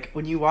weird. Like,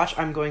 when you watch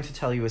I'm Going to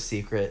Tell You a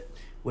Secret,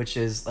 which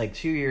is like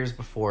 2 years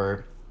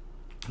before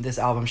this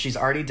album, she's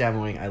already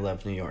demoing I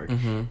Love New York.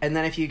 And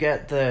then if you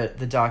get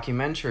the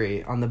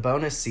documentary on the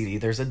bonus CD,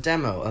 there's a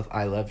demo of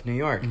I Love New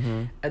York.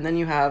 And then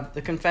you have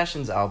the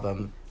Confessions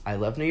album, I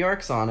Love New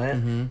York's on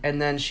it. And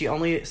then she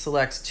only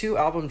selects 2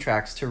 album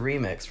tracks to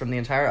remix from the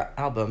entire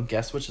album.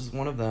 Guess which is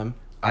one of them?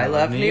 I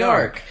Love New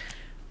York.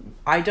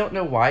 I don't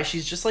know why.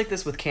 She's just like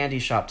this with Candy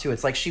Shop too.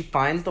 It's like she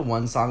finds the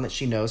one song that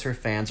she knows her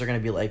fans are going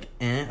to be like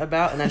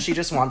about, and then she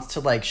just wants to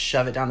like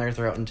shove it down their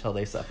throat until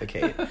they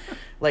suffocate.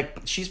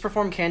 Like, she's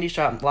performed Candy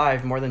Shop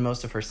live more than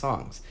most of her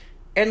songs.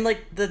 And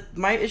like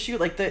my issue,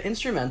 like the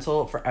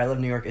instrumental for I Love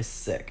New York is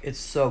sick. It's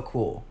so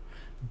cool.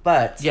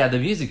 But yeah, the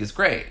music is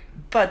great.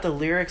 But the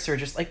lyrics are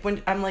just like,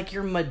 when I'm like,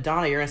 you're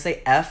Madonna, you're gonna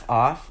say F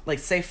off, like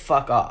say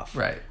fuck off.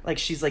 Right. Like,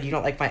 she's like, you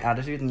don't like my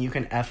attitude and you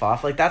can F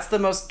off. Like, that's the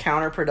most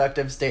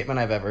counterproductive statement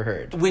I've ever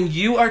heard. When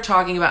you are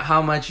talking about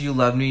how much you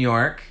love New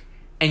York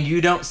and you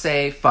don't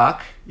say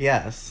fuck.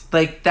 Yes.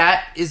 Like,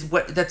 that's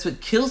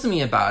what kills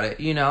me about it,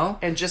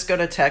 And Just Go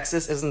to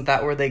Texas, isn't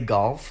that where they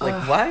golf?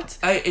 Like, what?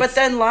 But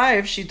then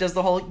live, she does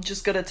the whole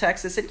just go to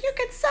Texas and you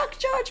can suck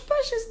George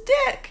Bush's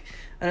dick.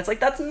 And it's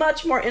like, that's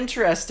much more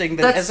interesting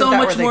than that's so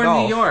much more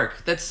New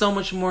York. That's so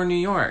much more New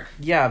York.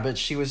 Yeah, but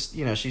she was,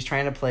 she's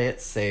trying to play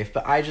it safe.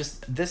 But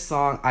this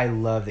song, I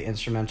love the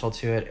instrumental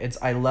to it.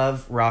 I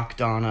love Rock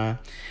Donna,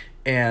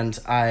 and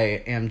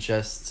I am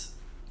just,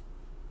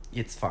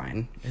 it's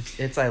fine.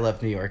 It's I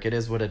Love New York. It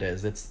is what it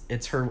is.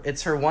 It's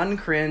her one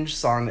cringe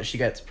song that she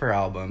gets per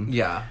album.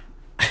 Yeah.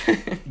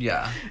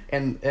 Yeah.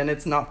 And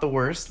it's not the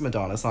worst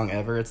Madonna song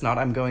ever. It's not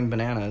I'm Going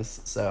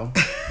Bananas, so.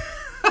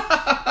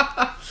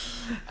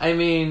 I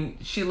mean,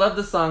 she loved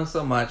the song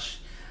so much,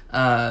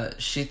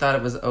 she thought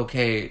it was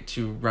okay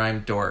to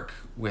rhyme dork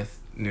with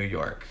New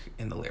York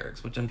in the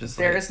lyrics, which I'm just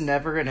There is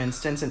never an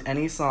instance in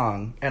any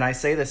song, and I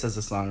say this as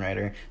a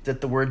songwriter,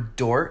 that the word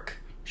dork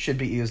should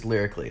be used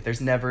lyrically.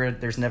 There's never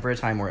a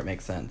time where it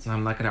makes sense.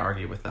 I'm not going to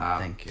argue with that.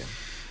 Thank you.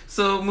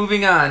 So,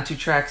 moving on to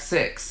track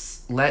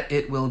 6, Let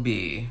It Will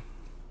Be.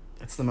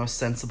 It's the most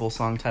sensible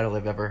song title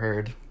I've ever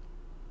heard.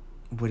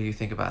 What do you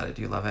think about it?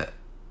 Do you love it?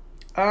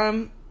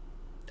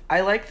 I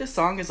like the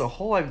song as a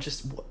whole.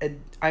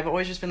 I've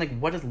always just been like,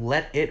 what does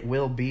Let It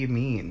Will Be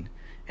mean?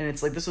 And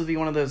it's like, this would be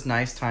one of those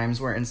nice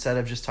times where instead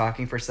of just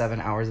talking for 7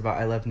 hours about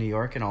I Love New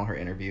York in all her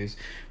interviews,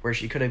 where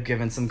she could have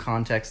given some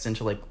context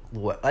into like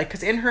what, like,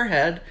 because in her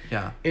head,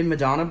 in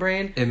Madonna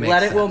brain,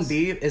 Let It Will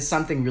Be is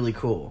something really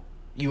cool,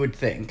 you would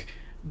think.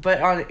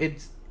 But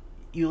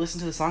you listen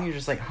to the song, you're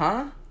just like,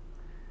 huh?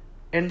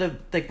 And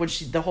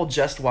the whole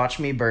 "Just Watch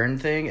Me Burn"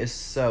 thing is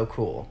so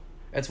cool.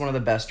 It's one of the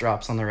best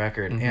drops on the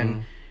record,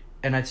 and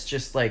it's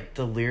just like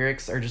the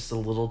lyrics are just a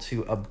little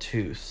too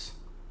obtuse.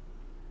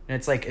 And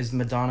it's like, is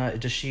Madonna,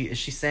 is she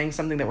saying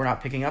something that we're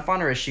not picking up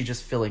on, or is she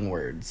just filling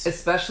words?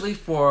 Especially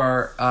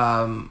for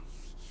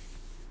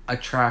a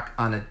track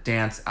on a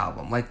dance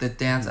album. Like the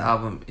dance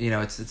album, you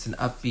know, it's an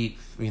upbeat,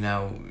 you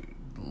know,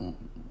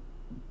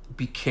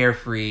 be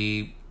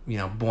carefree, you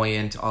know,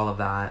 buoyant, all of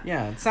that.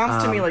 Yeah, it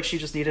sounds to me like she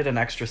just needed an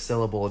extra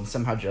syllable and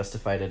somehow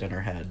justified it in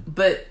her head.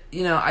 But,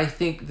 you know, I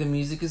think the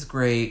music is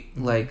great.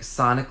 Like,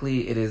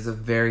 sonically, it is a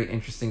very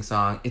interesting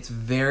song. It's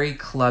very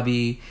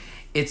clubby.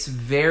 It's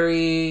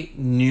very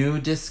new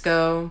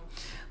disco.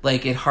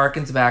 Like, it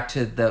harkens back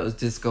to those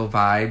disco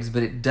vibes,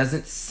 but it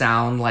doesn't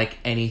sound like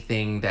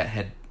anything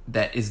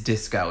that is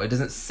disco. It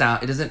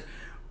doesn't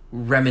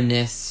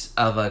reminisce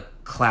of a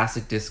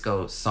classic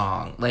disco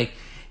song. Like,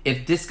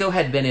 if disco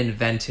had been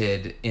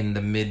invented in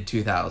the mid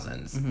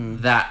 2000s,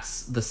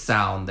 that's the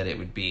sound that it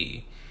would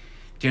be.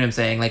 Do you know what I'm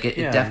saying? Like, it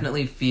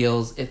definitely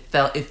feels, it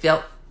felt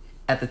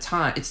at the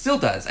time, it still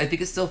does. I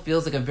think it still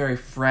feels like a very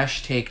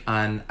fresh take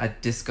on a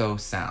disco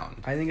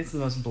sound. I think it's the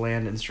most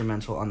bland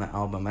instrumental on the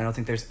album. I don't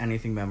think there's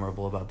anything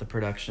memorable about the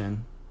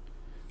production.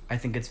 I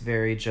think it's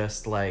very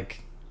just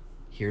like,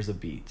 here's a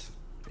beat.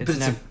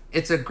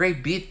 It's a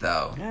great beat,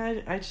 though.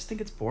 Yeah, I just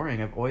think it's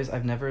boring.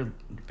 I've never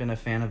been a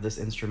fan of this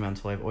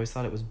instrumental. I've always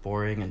thought it was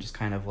boring and just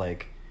kind of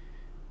like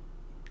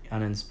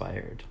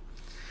uninspired.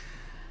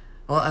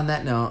 Well, on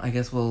that note, I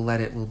guess we'll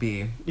let it will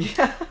be.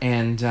 Yeah.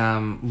 And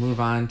move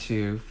on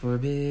to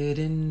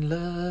Forbidden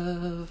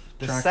Love.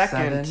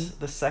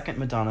 The second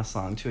Madonna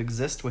song to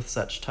exist with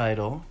such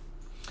title.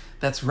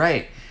 That's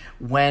right.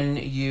 When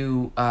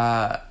you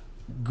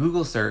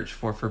Google search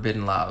for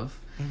Forbidden Love,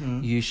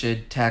 you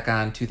should tack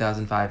on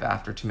 2005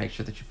 after to make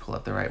sure that you pull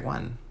up the right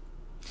one.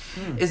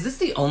 Is this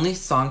the only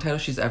song title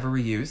she's ever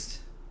reused?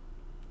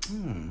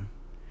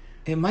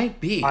 It might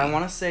be. I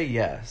want to say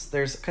yes.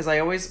 Because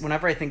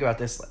whenever I think about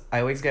this, I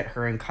always get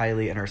her and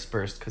Kylie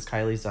interspersed, because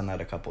Kylie's done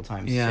that a couple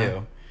times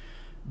too.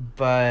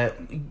 But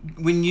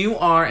when you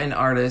are an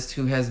artist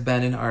who has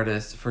been an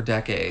artist for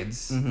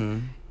decades,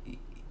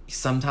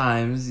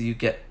 sometimes you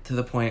get to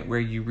the point where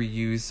you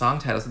reuse song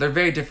titles. They're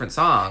very different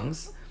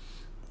songs.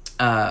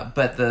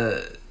 But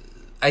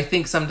I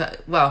think sometimes,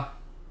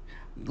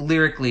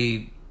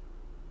 lyrically,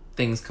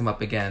 things come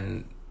up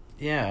again.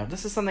 Yeah,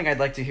 this is something I'd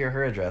like to hear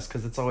her address,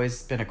 because it's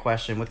always been a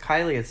question. With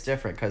Kylie, it's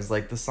different, because,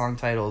 like, the song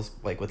titles,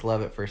 like, with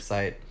Love at First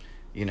Sight,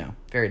 you know,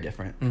 very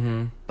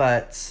different.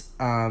 But,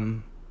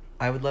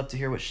 I would love to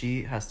hear what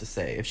she has to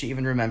say. If she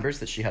even remembers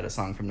that she had a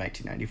song from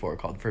 1994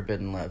 called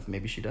Forbidden Love.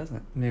 Maybe she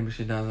doesn't. Maybe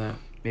she doesn't.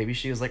 Maybe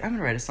she was like, I'm going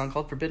to write a song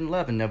called Forbidden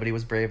Love, and nobody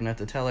was brave enough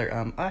to tell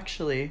her,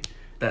 actually...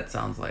 That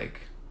sounds like...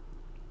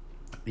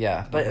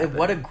 Yeah, but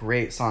what a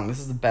great song. This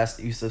is the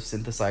best use of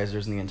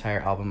synthesizers in the entire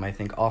album, I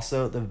think.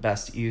 Also, the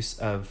best use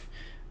of,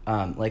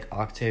 like,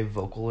 octave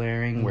vocal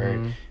layering,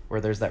 where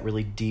there's that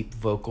really deep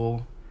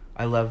vocal.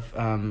 I love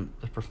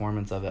the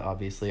performance of it,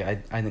 obviously. I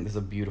think this is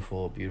a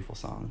beautiful, beautiful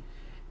song.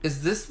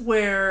 Is this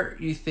where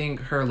you think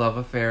her love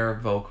affair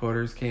of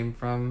vocoders came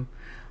from?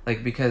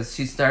 Like, because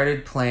she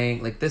started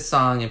playing, like, this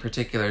song in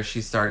particular,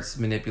 she starts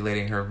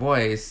manipulating her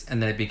voice, and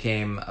then it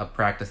became a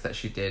practice that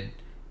she did,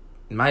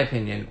 in my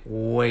opinion,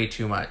 way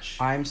too much.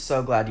 I'm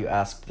so glad you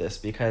asked this,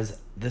 because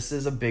this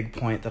is a big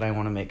point that I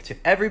want to make to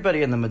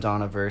everybody in the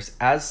Madonna-verse.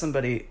 As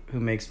somebody who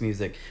makes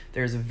music,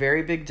 there's a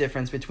very big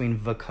difference between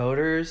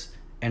vocoders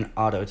and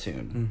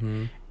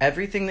auto-tune.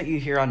 Everything that you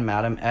hear on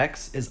Madam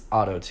X is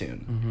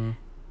auto-tune.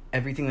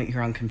 Everything that you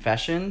hear on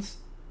Confessions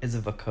is a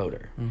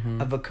vocoder.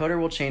 A vocoder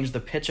will change the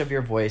pitch of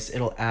your voice.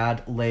 It'll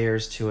add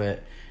layers to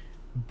it.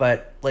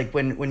 But, like,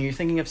 when you're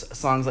thinking of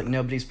songs like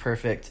Nobody's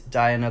Perfect,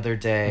 Die Another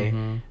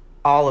Day...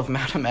 all of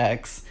Madam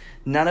X,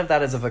 none of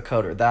that is a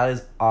vocoder. That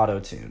is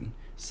auto-tune.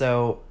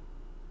 So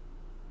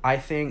I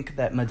think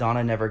that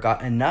Madonna never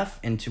got enough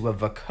into a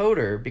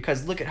vocoder,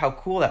 because look at how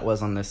cool that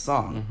was on this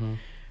song.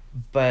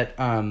 But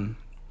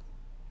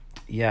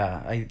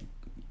yeah,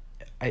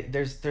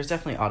 there's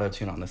definitely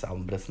auto-tune on this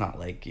album, but it's not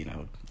like, you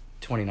know,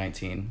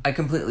 2019. I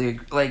completely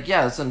agree. Like,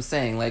 yeah, that's what I'm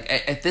saying. Like,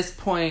 at this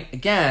point,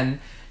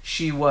 again,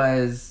 she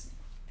was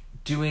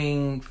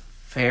doing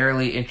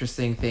fairly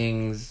interesting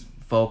things,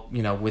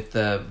 you know, with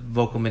the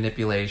vocal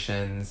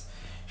manipulations.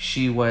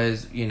 She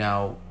was, you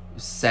know,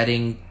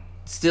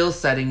 still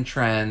setting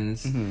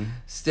trends,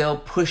 still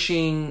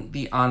pushing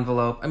the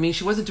envelope. I mean,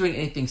 she wasn't doing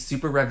anything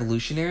super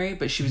revolutionary,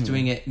 but she was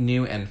doing it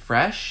new and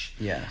fresh.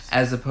 Yes.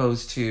 As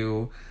opposed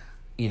to,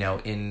 you know,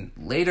 in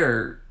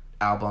later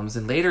albums,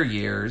 in later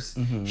years,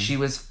 she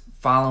was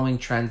following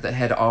trends that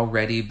had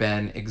already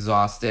been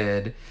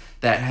exhausted,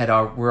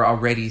 that were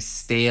already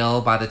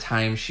stale by the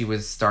time she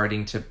was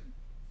starting to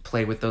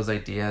play with those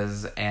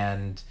ideas.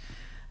 And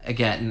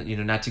again, you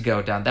know, not to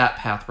go down that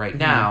path right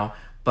now,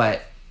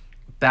 but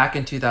back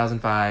in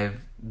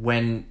 2005,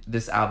 when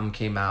this album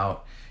came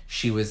out,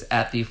 she was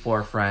at the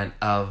forefront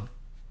of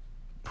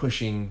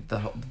pushing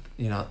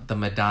the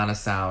Madonna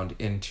sound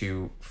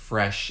into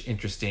fresh,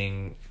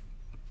 interesting,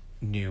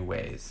 new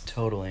ways.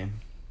 Totally.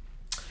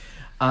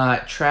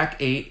 Track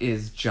 8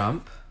 is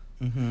Jump.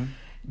 Mm-hmm.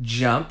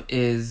 Jump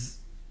is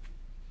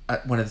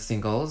one of the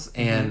singles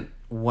and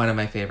one of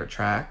my favorite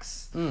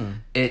tracks.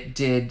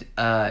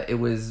 It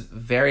was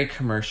very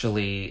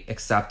commercially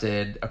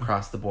accepted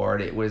across the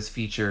board. It was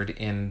featured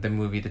in the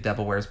movie The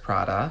Devil Wears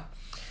Prada.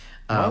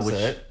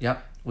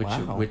 Yep.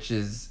 Which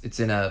is, it's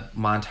in a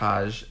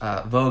montage.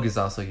 Vogue is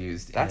also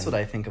used. That's what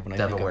I think of when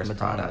I think of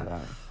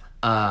Madonna.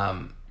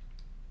 I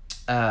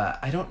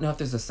don't know if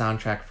there's a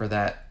soundtrack for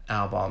that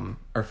album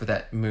or for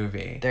that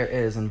movie. There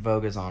is, and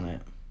Vogue is on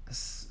it.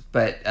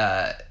 But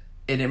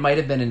it might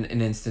have been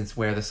an instance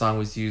where the song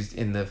was used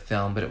in the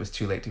film, but it was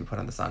too late to be put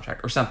on the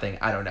soundtrack or something.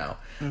 I don't know.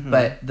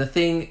 But the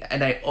thing,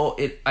 and I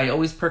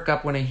always perk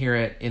up when I hear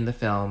it in the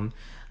film.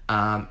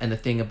 And the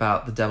thing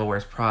about The Devil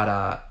Wears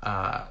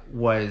Prada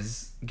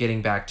was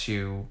getting back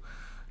to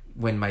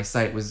when my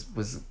site was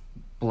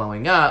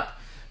blowing up.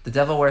 The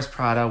Devil Wears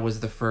Prada was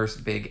the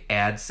first big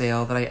ad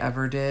sale that I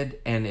ever did,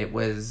 and it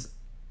was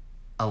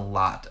a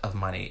lot of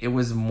money. It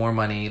was more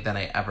money than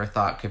I ever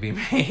thought could be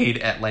made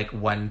at like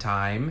one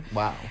time.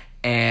 Wow.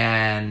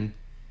 And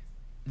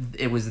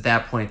it was at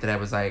that point that I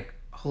was like,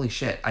 holy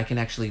shit, I can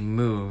actually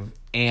move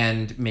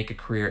and make a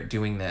career at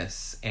doing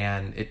this.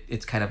 And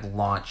it's kind of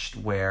launched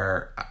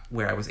where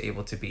I was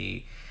able to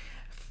be,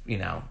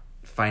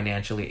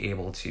 financially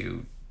able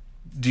to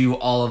do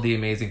all of the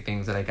amazing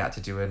things that I got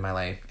to do in my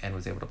life and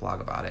was able to blog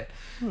about it.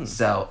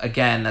 So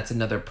again, that's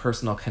another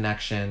personal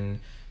connection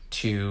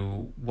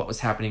to what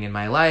was happening in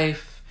my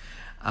life,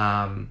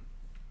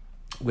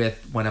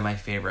 with one of my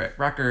favorite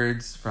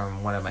records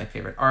from one of my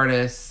favorite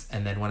artists,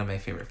 and then one of my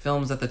favorite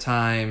films at the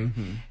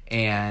time.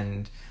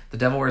 And The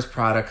Devil Wears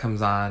Prada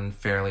comes on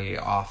fairly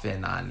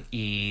often on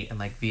E! And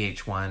like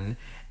VH1,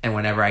 and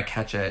whenever I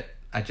catch it,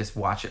 I just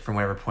watch it from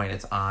whatever point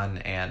it's on,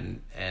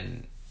 and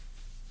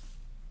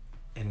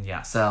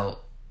yeah, so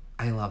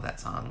I love that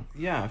song.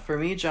 Yeah, for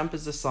me, Jump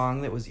is a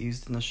song that was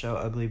used in the show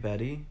Ugly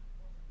Betty.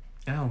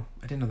 Oh,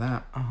 I didn't know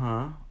that.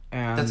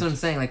 And that's what I'm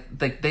saying.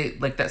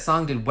 Like that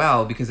song did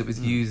well because it was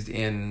used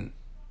in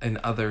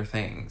other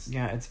things.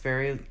 Yeah, it's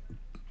very.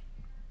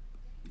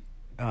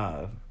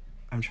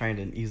 I'm trying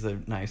to use a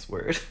nice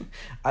word.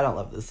 I don't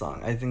love this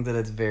song. I think that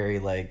it's very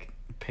like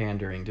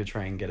pandering to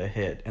try and get a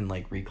hit and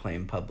like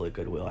reclaim public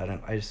goodwill.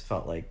 I just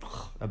felt like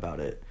about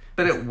it.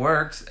 But it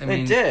worked. I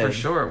mean, it did. For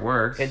sure it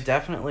worked. It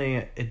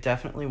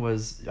definitely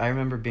was. I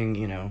remember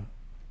being,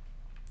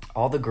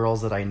 all the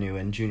girls that I knew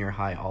in junior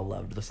high all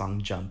loved the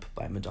song Jump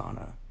by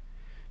Madonna.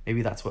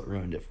 Maybe that's what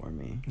ruined it for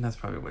me. That's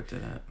probably what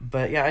did it.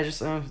 But yeah, I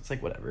just, it's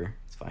like, whatever.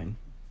 It's fine.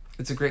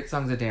 It's a great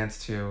song to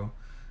dance to.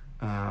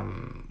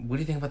 What do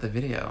you think about the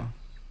video?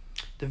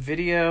 The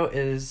video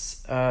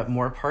is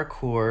more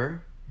parkour.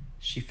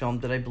 She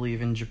filmed it, I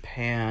believe, in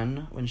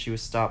Japan when she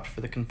was stopped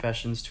for the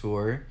Confessions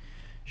tour.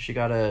 She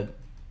got a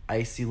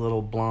icy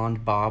little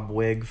blonde bob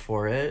wig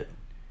for it.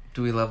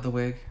 Do we love the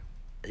wig?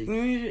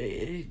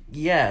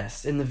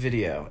 Yes, in the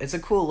video. It's a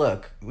cool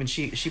look. When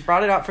she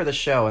brought it out for the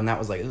show, and that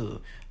was like,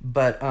 ugh.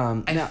 But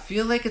I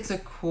feel like it's a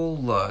cool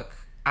look.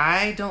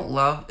 I don't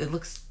love it.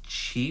 Looks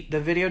cheap.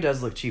 The video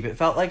does look cheap. It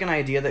felt like an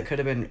idea that could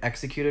have been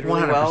executed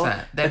really 100%. well.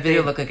 That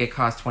video looked like it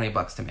cost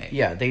 $20 to make.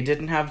 Yeah, they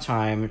didn't have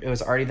time. It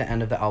was already the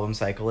end of the album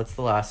cycle. It's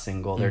the last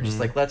single. They're just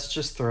like, let's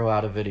just throw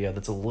out a video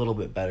that's a little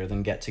bit better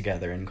than Get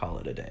Together and call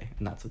it a day.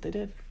 And that's what they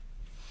did.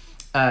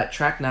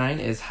 Track 9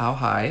 is How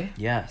High.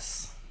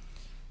 Yes.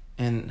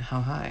 And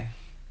How High?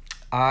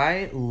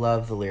 I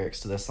love the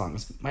lyrics to this song.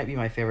 This might be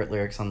my favorite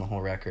lyrics on the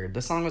whole record.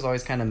 This song was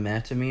always kind of meh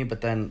to me,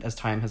 but then as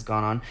time has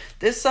gone on,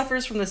 this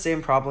suffers from the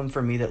same problem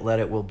for me that Let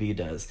It Will Be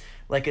does.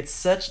 Like, it's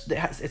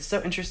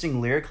so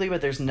interesting lyrically,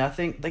 but there's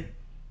nothing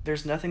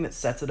that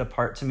sets it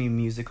apart to me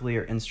musically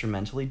or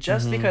instrumentally,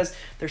 just because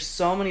there's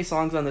so many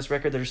songs on this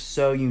record that are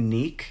so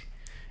unique.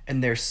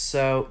 And they're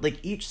so,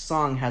 like, each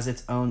song has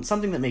its own,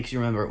 something that makes you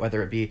remember it,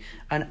 whether it be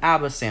an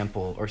ABBA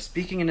sample, or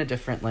speaking in a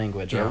different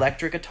language, or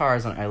electric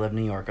guitars on I Love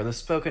New York, or the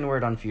spoken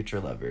word on Future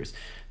Lovers.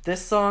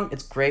 This song,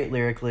 it's great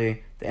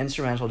lyrically. The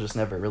instrumental just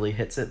never really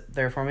hits it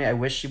there for me. I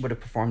wish she would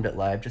have performed it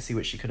live to see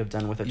what she could have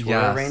done with a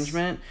tour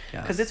arrangement.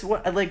 Because it's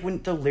what, like,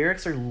 when the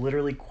lyrics are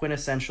literally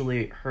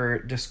quintessentially her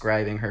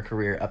describing her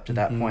career up to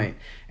that point,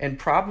 and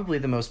probably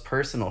the most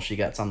personal she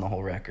gets on the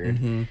whole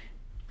record.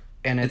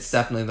 And it's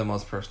definitely the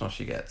most personal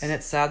she gets. And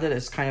it's sad that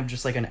it's kind of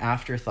just like an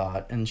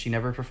afterthought, and she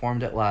never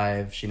performed it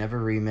live. She never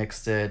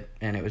remixed it,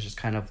 and it was just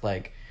kind of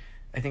like,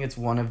 I think it's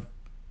one of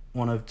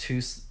two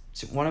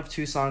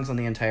songs on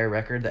the entire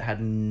record that had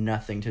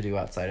nothing to do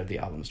outside of the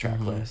album's track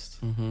list.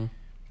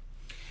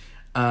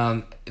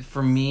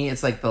 For me,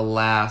 it's like the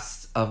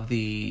last of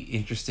the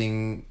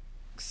interesting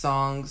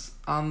songs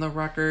on the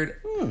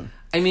record.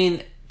 I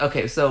mean,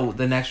 okay, so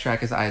the next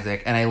track is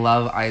Isaac, and I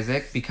love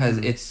Isaac because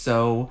it's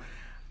so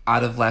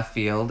out of left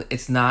field.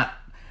 It's not,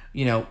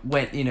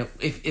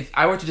 if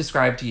I were to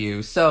describe to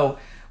you, so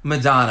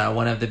Madonna,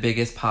 one of the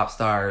biggest pop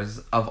stars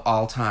of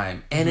all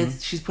time, and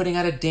she's putting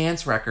out a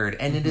dance record,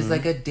 and it is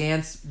like a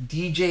dance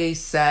DJ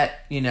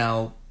set, you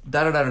know,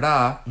 da da da da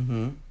da,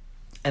 and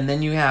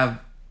then you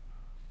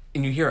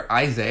hear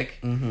Isaac,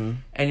 and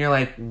you're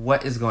like,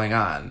 what is going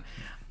on?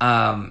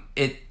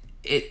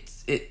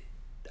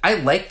 I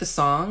like the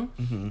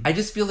song. I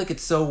just feel like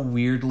it's so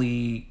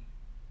weirdly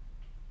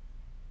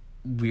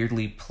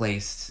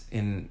placed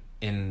in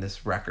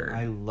this record.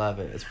 I love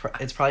it.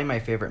 It's probably my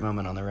favorite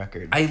moment on the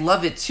record. I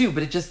love it too,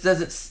 but it just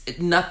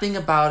doesn't. Nothing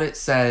about it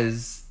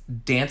says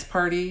dance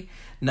party.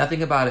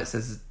 Nothing about it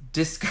says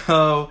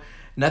disco.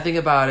 Nothing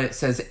about it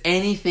says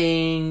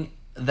anything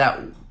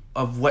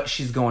of what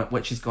she's going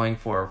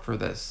for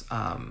this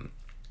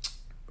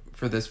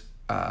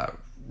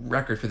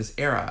record, for this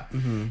era.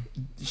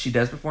 She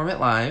does perform it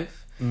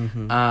live.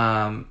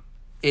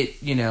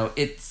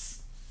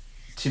 It's,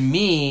 to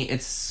me,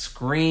 it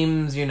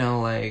screams, you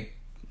know, like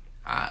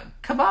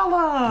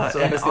Kabbalah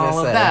and all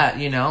of that,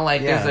 you know,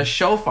 like there's a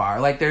shofar,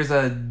 like there's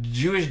a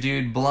Jewish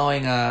dude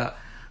blowing a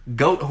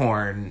goat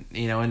horn,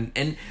 you know,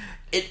 and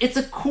it's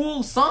a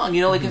cool song,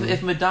 you know, like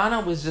if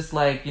Madonna was just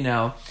like, you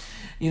know,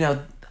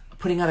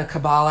 putting out a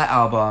Kabbalah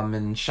album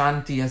and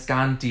Shanti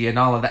Askanti and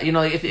all of that, you know,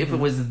 like if it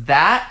was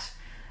that,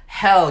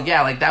 hell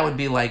yeah, like that would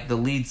be like the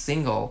lead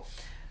single.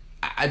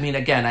 I mean,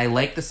 again, I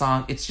like the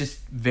song. It's just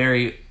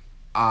very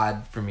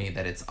odd for me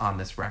that it's on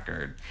this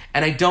record,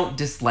 and I don't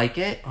dislike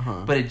it,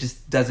 but it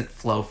just doesn't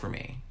flow for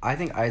me. I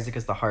think Isaac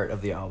is the heart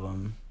of the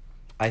album.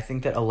 I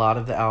think that a lot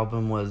of the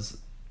album was,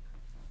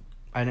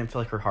 I didn't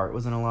feel like her heart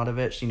was in a lot of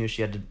it. She knew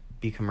she had to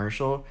be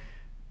commercial.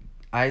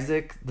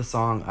 The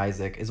song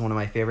Isaac is one of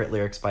my favorite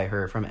lyrics by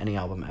her from any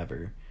album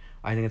ever.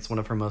 I think it's one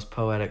of her most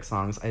poetic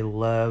songs. I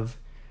love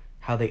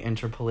how they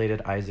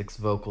interpolated Isaac's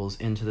vocals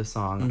into the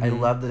song. I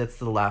love that it's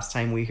the last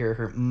time we hear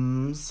her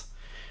mms,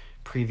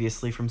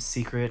 previously from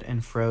Secret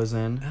and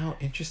Frozen. Oh,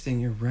 interesting.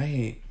 You're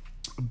right.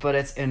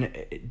 But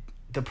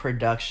the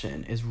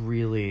production is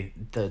really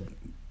the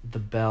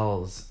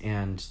bells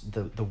and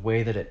the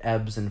way that it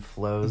ebbs and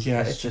flows.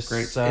 Yeah, it's just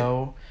great.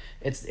 So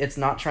it's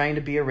not trying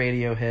to be a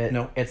radio hit.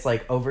 No, it's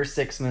like over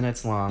 6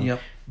 minutes long.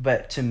 Yep.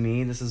 But to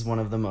me, this is one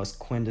of the most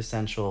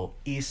quintessential,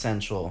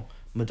 essential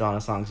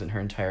Madonna songs in her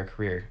entire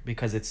career,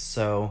 because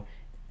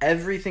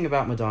everything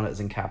about Madonna is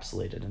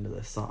encapsulated into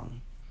this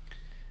song,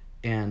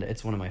 and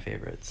it's one of my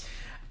favorites.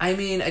 I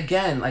mean,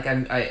 again, like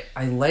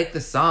I like the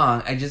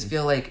song. I just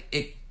feel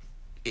like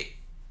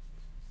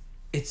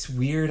it's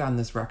weird on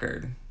this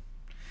record.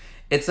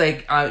 It's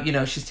like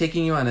she's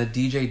taking you on a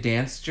DJ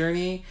dance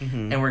journey,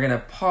 and we're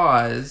gonna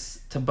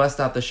pause to bust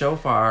out the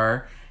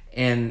shofar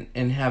and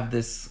have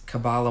this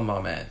Kabbalah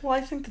moment. Well,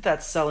 I think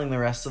that's selling the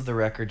rest of the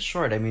record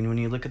short. I mean, when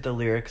you look at the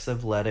lyrics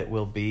of Let It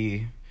Will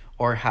Be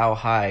or How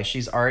High,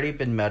 she's already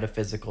been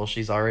metaphysical.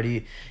 She's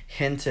already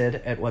hinted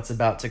at what's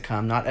about to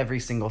come. Not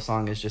every single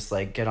song is just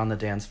like, get on the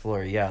dance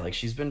floor. Yeah, like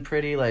she's been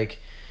pretty like...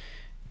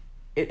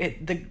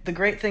 The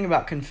great thing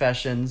about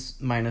Confessions,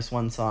 minus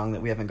one song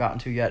that we haven't gotten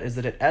to yet, is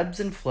that it ebbs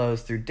and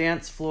flows through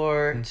dance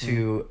floor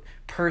to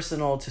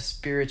personal to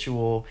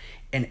spiritual,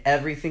 and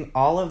everything,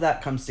 all of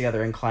that comes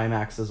together and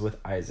climaxes with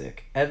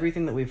Isaac.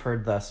 Everything that we've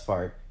heard thus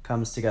far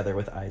comes together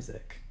with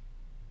Isaac.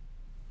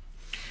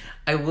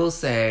 I will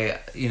say,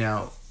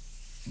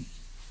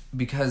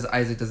 because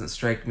Isaac doesn't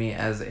strike me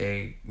as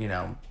a,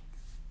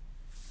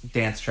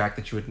 dance track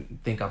that you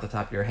would think off the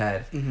top of your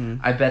head,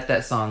 I bet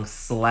that song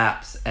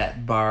slaps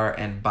at bar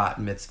and bat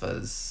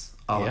mitzvahs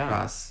all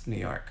across New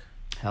York.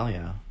 Hell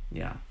yeah.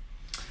 Yeah.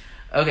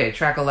 Okay,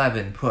 track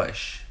 11,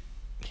 Push.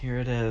 Here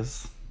it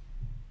is.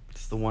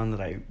 It's the one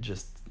that I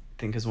just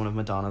think is one of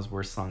Madonna's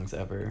worst songs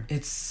ever.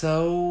 It's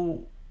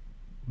so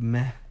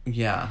meh.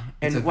 Yeah.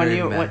 And when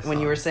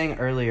you were saying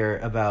earlier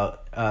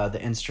about the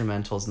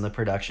instrumentals and the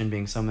production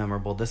being so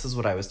memorable, this is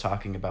what I was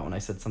talking about when I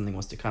said something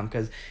was to come.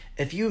 Because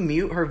if you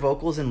mute her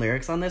vocals and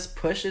lyrics on this,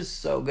 Push is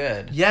so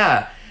good.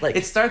 Yeah, like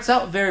it starts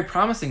out very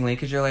promisingly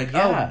because you're like,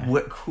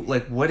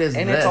 what is this?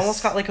 And it's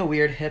almost got like a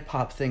weird hip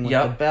hop thing with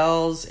the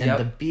bells, and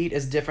the beat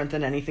is different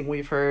than anything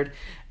we've heard.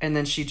 And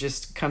then she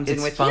just comes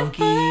in with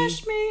funky. You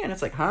push me, and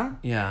it's like, huh?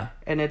 Yeah.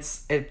 And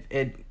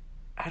it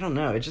I don't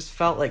know. It just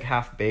felt like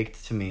half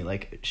baked to me.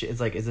 Like it's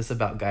like, is this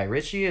about Guy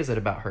Ritchie? Is it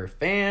about her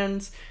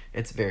fans?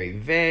 It's very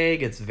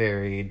vague. It's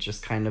very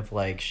just kind of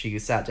like she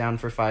sat down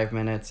for 5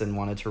 minutes and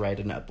wanted to write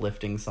an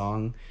uplifting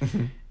song.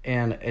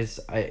 And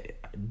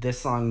this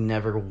song,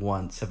 never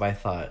once have I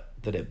thought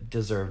that it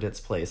deserved its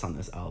place on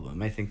this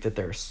album. I think that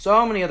there are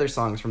so many other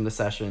songs from the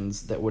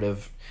sessions that would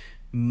have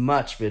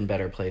much been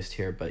better placed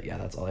here. But yeah,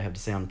 that's all I have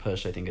to say on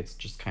Push. I think it's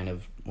just kind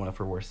of one of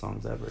her worst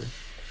songs ever.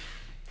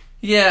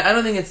 Yeah, I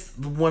don't think it's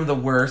one of the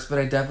worst, but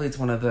it's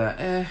one of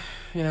the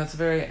it's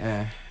very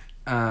and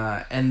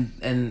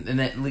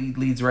that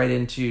leads right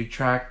into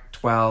track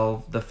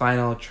 12, the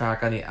final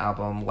track on the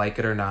album, Like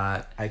It or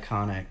Not.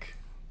 Iconic.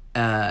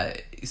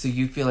 So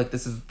you feel like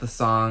this is the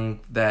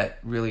song that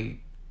really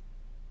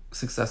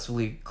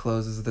successfully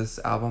closes this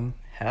album?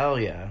 Hell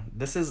yeah.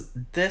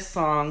 This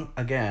song,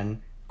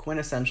 again,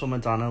 quintessential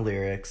Madonna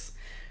lyrics,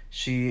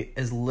 She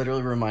is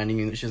literally reminding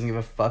you that she doesn't give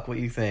a fuck what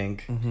you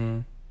think. Mm-hmm.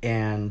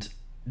 And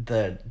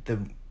the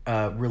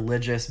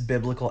religious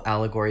biblical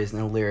allegories in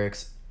the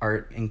lyrics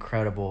are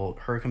incredible.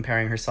 Her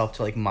comparing herself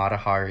to like Mata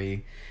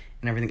Hari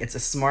and everything. It's a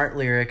smart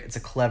lyric. It's a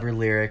clever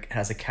lyric. It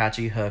has a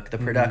catchy hook. The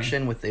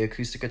production with the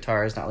acoustic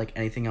guitar is not like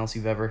anything else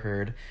you've ever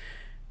heard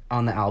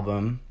on the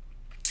album.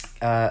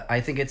 I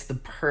think it's the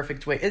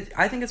perfect way.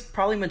 I think it's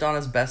probably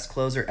Madonna's best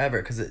closer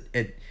ever because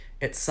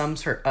it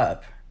sums her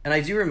up. And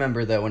I do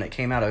remember, though, when it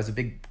came out, I was a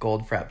big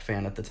Goldfrapp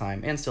fan at the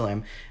time, and still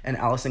am. And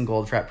Alison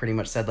Goldfrapp pretty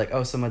much said, like,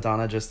 oh, so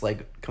Madonna just,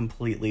 like,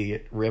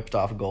 completely ripped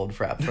off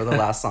Goldfrapp for the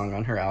last song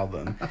on her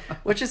album.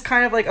 Which is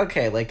kind of like,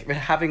 okay, like,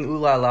 having Ooh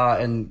La La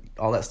and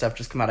all that stuff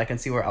just come out, I can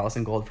see where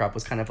Alison Goldfrapp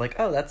was kind of like,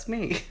 oh, that's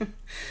me.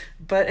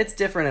 But it's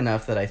different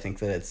enough that I think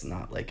that it's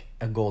not, like,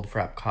 a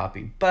Goldfrapp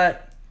copy.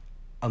 But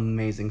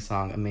amazing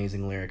song,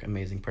 amazing lyric,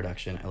 amazing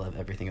production. I love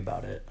everything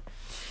about it.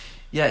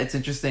 Yeah, it's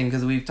interesting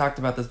because we've talked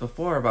about this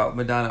before about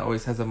Madonna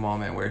always has a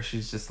moment where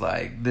she's just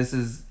like, this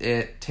is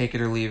it, take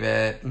it or leave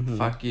it,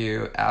 fuck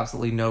you,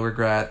 absolutely no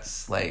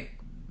regrets. Like,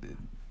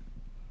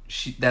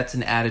 that's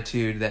an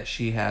attitude that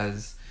she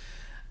has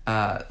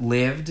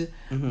lived,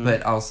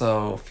 but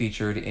also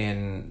featured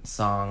in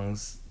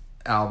songs,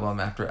 album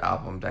after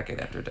album,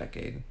 decade after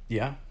decade.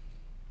 Yeah.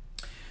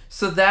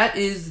 So that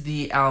is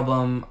the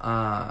album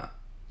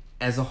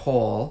as a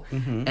whole.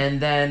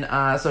 And then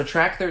so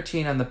track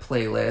 13 on the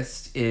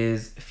playlist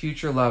is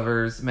Future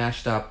Lovers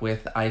mashed up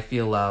with I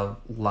Feel Love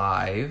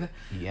Live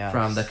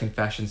from the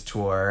Confessions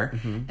tour.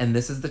 And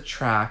this is the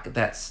track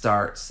that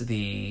starts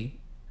the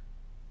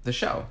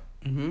show.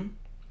 In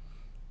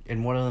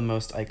one of the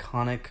most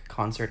iconic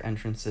concert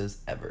entrances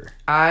ever.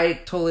 I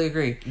totally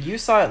agree. You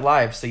saw it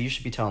live, so you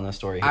should be telling the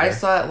story here. I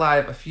saw it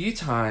live a few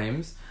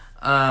times.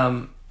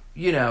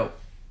 You know,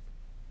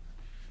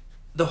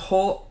 the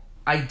whole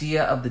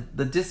idea of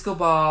the disco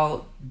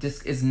ball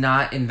is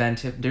not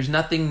inventive. There's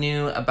nothing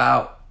new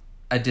about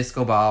a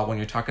disco ball when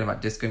you're talking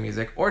about disco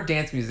music or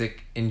dance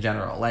music in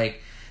general.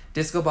 Like,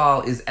 disco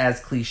ball is as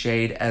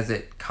cliched as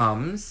it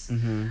comes.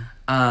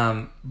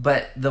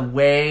 But the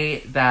way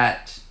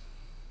that,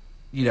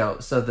 you know,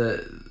 so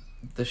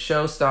the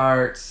show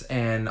starts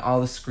and all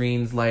the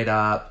screens light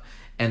up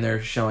and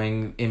they're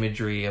showing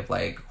imagery of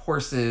like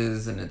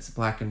horses and it's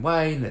black and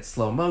white and it's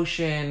slow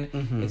motion.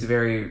 It's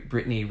very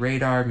Britney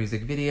Radar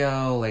music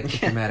video, like the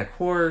dramatic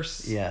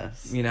horse.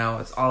 Yes. You know,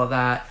 it's all of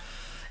that.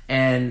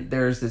 And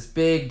there's this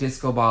big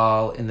disco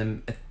ball in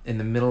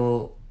the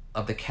middle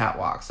of the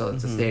catwalk. So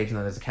it's a stage and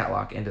then there's a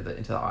catwalk into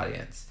the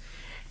audience.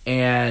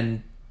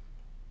 And,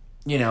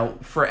 you know,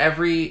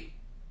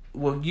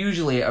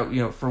 usually,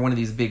 you know, for one of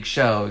these big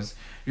shows,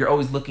 you're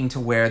always looking to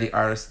where the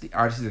artist is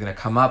going to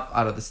come up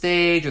out of the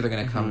stage, or they're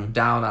going to come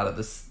down out of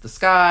the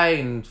sky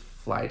and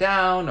fly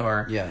down,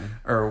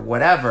 or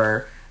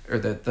whatever, or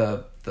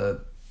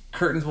the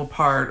curtains will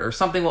part, or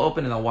something will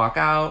open and they'll walk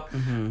out.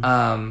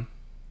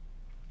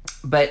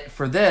 But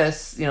for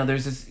this, you know,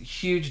 there's this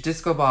huge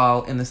disco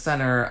ball in the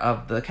center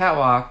of the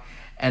catwalk,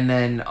 and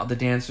then the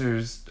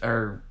dancers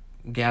are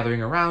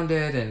gathering around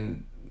it,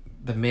 and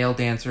the male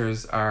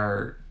dancers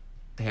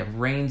they have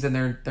reins in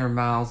their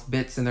mouths,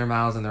 bits in their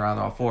mouths, and they're on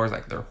all fours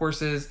like they're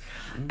horses.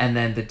 And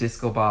then the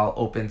disco ball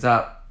opens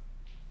up,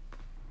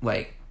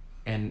 like,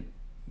 and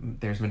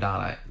there's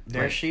Madonna.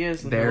 There she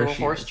is in the little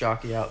horse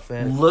jockey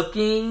outfit.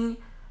 Looking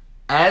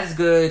as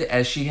good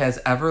as she has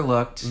ever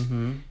looked.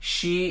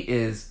 She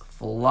is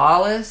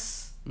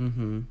flawless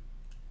in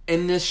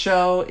this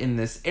show, in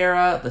this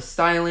era. The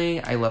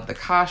styling, I love the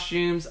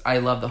costumes. I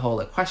love the whole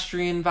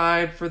equestrian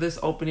vibe for this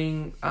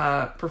opening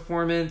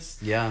performance.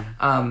 Yeah.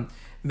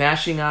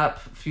 Mashing up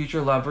Future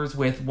Lovers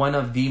with one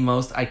of the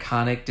most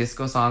iconic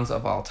disco songs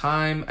of all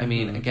time. I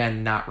mean,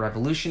 again, not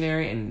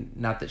revolutionary, and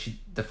not that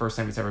the first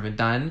time it's ever been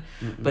done,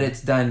 but it's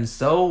done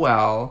so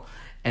well,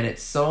 and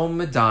it's so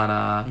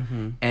Madonna,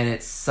 and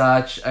it's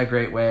such a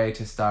great way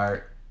to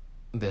start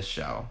this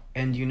show.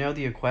 And you know,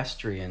 the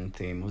equestrian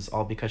theme was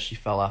all because she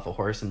fell off a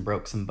horse and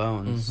broke some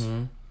bones.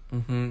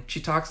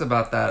 She talks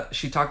about that.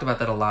 She talked about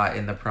that a lot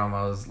in the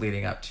promos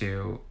leading up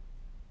to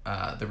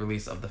the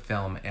release of the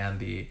film and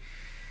the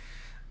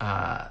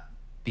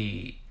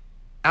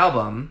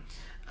album.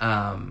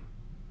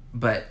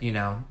 But, you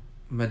know,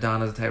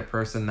 Madonna's the type of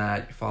person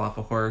that you fall off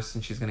a horse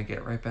and she's going to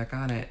get right back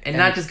on it. And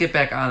not just get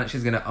back on it,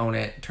 she's going to own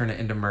it, turn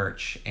it into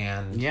merch.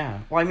 And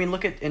yeah. Well, I mean,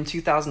 look at in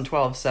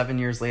 2012, 7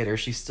 years later,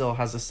 she still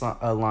has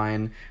a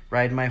line,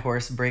 "Ride my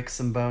horse, break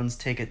some bones,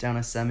 take it down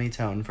a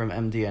semitone" from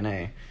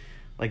MDNA.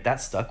 Like,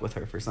 that stuck with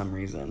her for some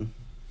reason.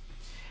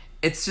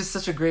 It's just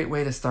such a great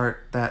way to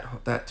start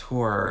that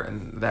tour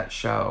and that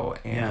show.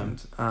 And,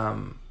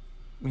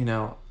 you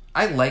know,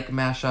 I like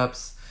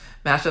mashups.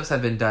 Mashups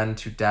have been done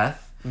to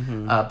death.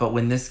 But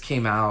when this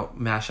came out,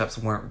 mashups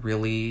weren't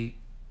really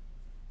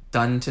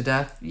done to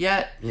death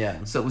yet.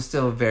 Yeah. So it was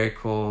still very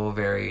cool,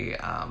 very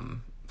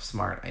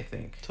smart, I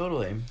think.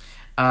 Totally.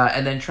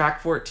 And then track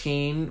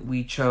 14,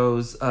 we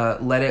chose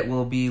Let It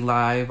Will Be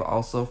Live,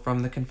 also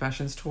from the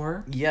Confessions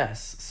tour.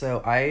 Yes.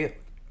 So I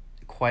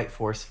quite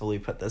forcefully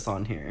put this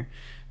on here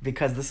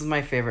because this is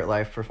my favorite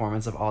live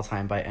performance of all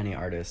time by any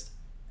artist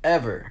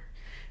ever.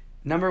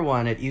 Number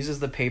one, it uses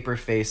the Paper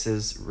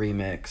Faces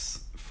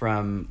remix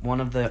from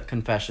one of the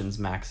Confessions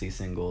maxi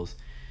singles,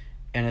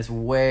 and it's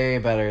way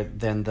better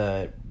than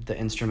the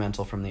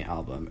instrumental from the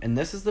album. And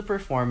this is the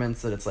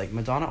performance that it's like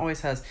Madonna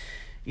always has,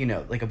 you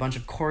know, like a bunch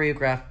of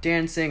choreographed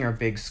dancing or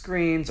big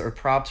screens or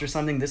props or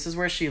something. This is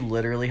where she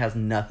literally has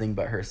nothing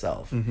but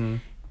herself. Mm-hmm.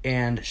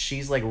 And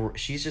she's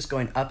just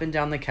going up and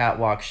down the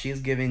catwalk. She's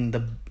giving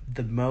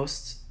the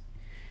most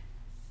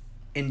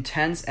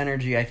intense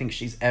energy I think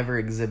she's ever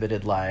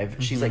exhibited live.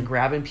 Mm-hmm. She's like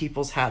grabbing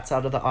people's hats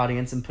out of the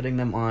audience and putting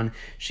them on.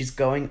 She's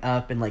going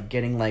up and like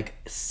getting like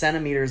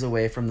centimeters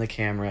away from the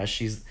camera.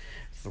 She's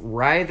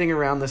writhing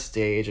around the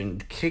stage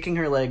and kicking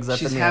her legs up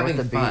She's in the air with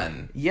having the beat.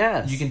 fun.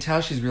 Yes. You can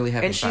tell she's really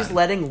having and fun. she's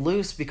letting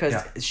loose because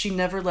Yeah. she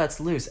never lets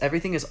loose.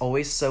 Everything is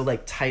always so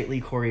like tightly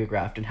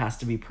choreographed and has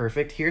to be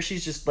perfect. Here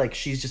she's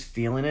just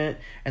feeling it,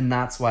 and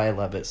that's why I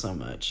love it so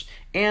much.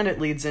 And it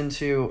leads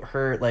into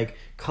her like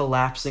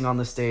collapsing on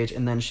the stage,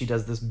 and then she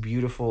does this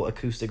beautiful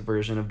acoustic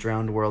version of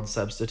Drowned World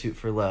Substitute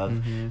for Love,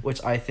 Mm-hmm.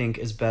 which I think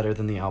is better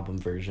than the album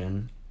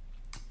version.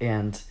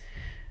 And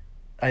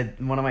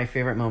one of my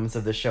favorite moments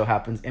of the show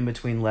happens in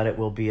between Let It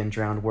Will Be and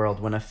Drowned World,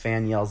 when a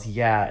fan yells,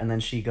 yeah, and then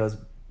she goes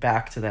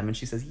back to them and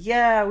she says,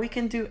 yeah, we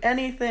can do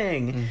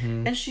anything.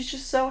 Mm-hmm. And she's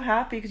just so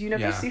happy because you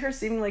never Yeah. see her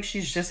seeming like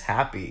she's just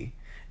happy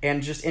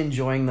and just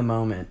enjoying the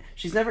moment.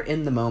 She's never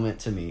in the moment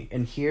to me.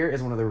 And here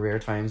is one of the rare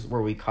times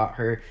where we caught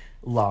her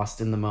lost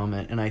in the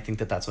moment, and I think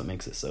that that's what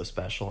makes it so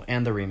special.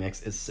 And the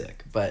remix is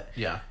sick. But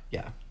Yeah.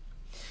 yeah.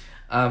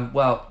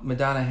 Well,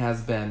 Madonna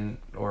has been,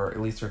 or at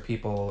least her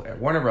people at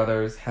Warner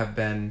Brothers have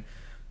been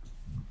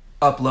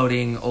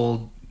uploading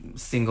old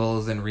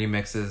singles and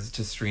remixes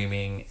to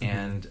streaming,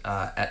 and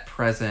at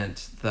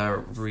present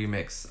the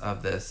remix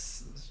of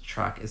this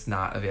track is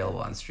not available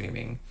on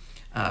streaming,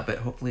 but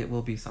hopefully it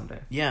will be someday.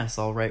 Yes,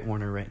 I'll write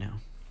Warner right now.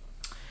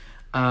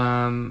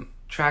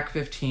 Track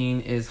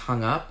 15 is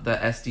Hung Up, the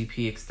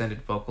SDP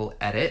extended vocal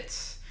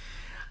edit.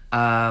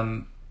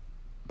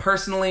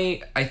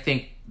 Personally, I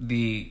think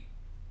the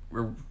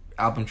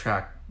album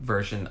track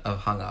version of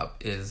Hung Up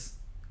is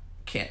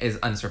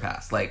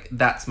unsurpassed. Like,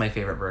 that's my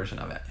favorite version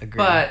of it. Agreed.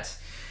 But,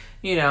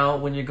 you know,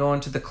 when you're going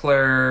to the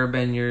club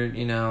and you're,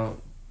 you know,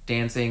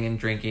 dancing and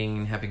drinking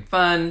and having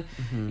fun,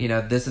 you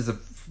know, this is a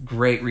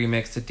great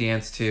remix to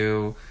dance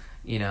to.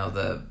 You know,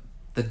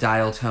 the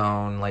dial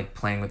tone, like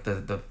playing with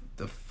the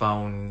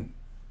phone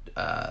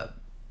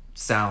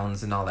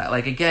sounds and all that.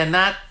 Like, again,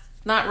 not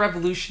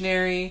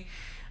revolutionary,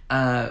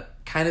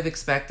 kind of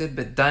expected,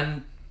 but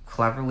done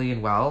cleverly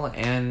and well.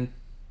 And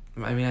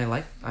I mean, I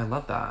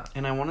love that.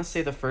 And I want to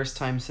say the first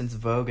time since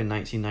Vogue in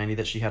 1990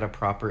 that she had a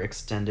proper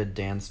extended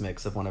dance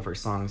mix of one of her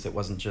songs. It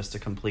wasn't just a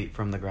complete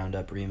from the ground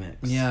up remix.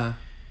 Yeah.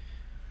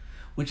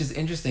 Which is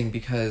interesting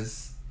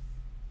because,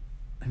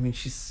 I mean,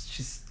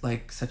 she's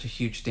like such a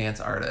huge dance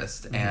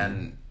artist,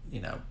 and,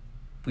 you know,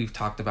 we've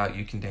talked about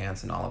You Can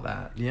Dance and all of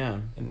that. Yeah.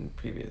 In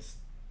previous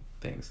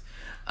things.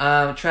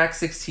 Track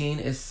 16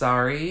 is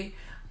Sorry,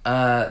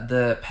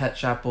 the Pet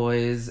Shop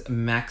Boys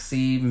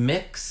maxi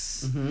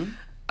mix.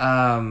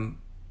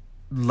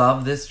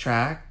 Love this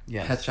track.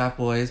 Yes. Pet Shop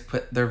Boys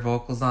put their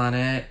vocals on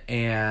it,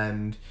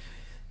 and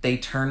they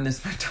turned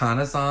this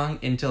Madonna song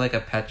into like a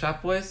Pet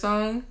Shop Boys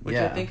song, which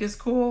I Yeah. think is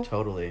cool.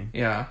 Totally.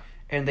 Yeah.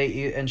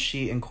 And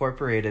she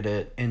incorporated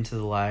it into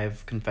the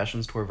live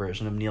Confessions tour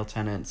version of Neil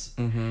Tennant's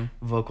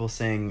vocal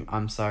saying,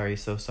 "I'm sorry,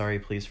 so sorry,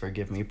 please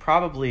forgive me,"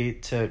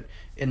 probably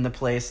in the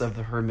place of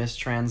her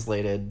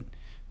mistranslated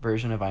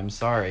version of "I'm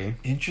sorry,"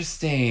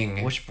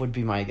 Interesting. which would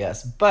be my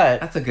guess.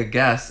 But That's a good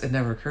guess. It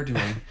never occurred to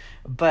me.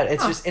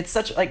 it's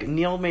such like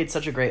Neil made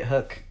such a great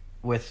hook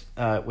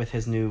with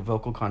his new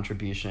vocal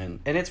contribution,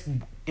 and it's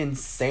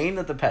insane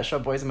that the Pet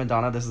Shop Boys and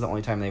Madonna, this is the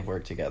only time they've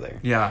worked together.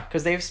 Yeah.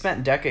 Because they've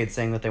spent decades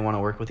saying that they want to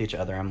work with each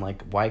other. I'm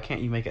like, why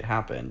can't you make it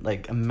happen?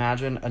 Like,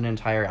 imagine an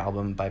entire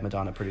album by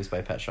Madonna produced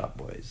by Pet Shop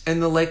Boys.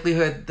 And the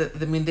likelihood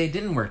that, I mean, they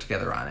didn't work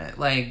together on it.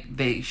 Like,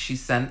 she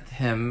sent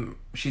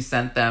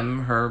them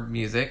her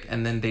music,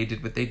 and then they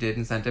did what they did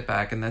and sent it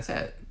back, and that's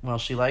it. Well,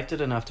 she liked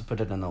it enough to put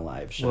it in the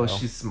live show. Well,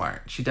 she's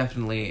smart. She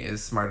definitely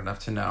is smart enough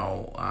to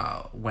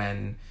know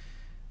when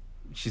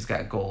she's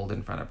got gold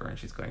in front of her and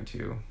she's going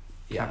to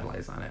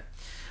capitalize on it.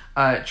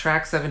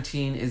 Track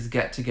 17 is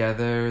Get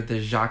Together,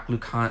 the Jacques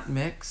Lucant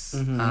mix.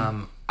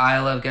 I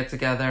love Get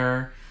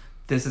Together.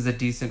 This is a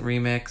decent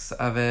remix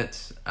of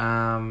it.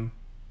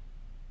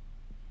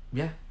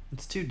 Yeah.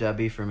 It's too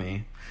dubby for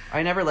me.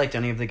 I never liked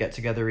any of the Get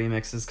Together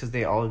remixes because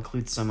they all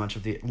include so much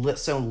of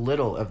so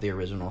little of the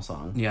original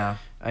song. Yeah.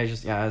 I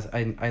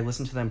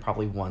listened to them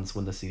probably once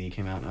when the CD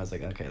came out, and I was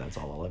like, okay, that's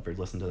all I'll ever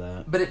listen to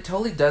that. But it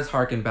totally does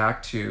harken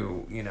back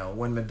to, you know,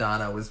 when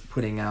Madonna was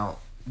putting out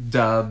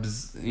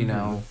dubs, you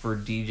know, for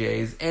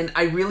DJs. And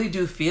I really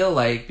do feel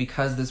like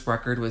because this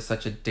record was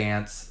such a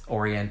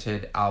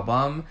dance-oriented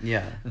album,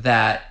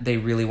 that they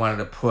really wanted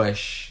to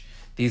push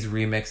these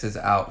remixes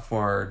out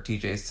for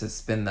DJs to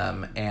spin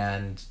them.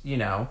 And, you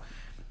know,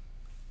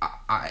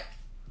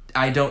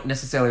 I don't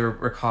necessarily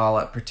recall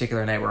a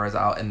particular night where I was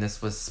out and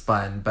this was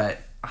spun, but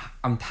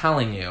I'm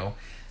telling you,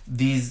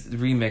 these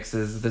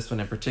remixes, this one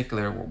in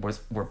particular,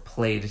 were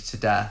played to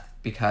death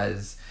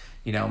because,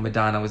 you know,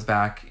 Madonna was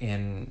back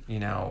in, you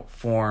know,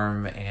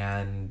 form,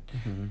 and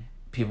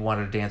people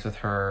wanted to dance with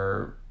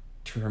her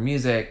to her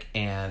music,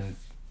 and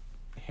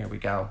here we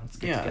go. Let's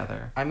get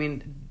together. I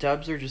mean,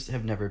 dubs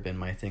have never been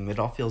my thing. It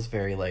all feels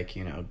very like,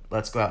 you know,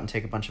 let's go out and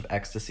take a bunch of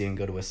ecstasy and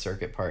go to a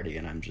circuit party,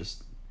 and I'm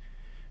just...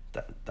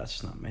 That's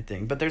just not my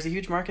thing. But there's a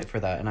huge market for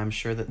that, and I'm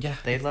sure that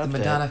they loved it. The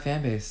Madonna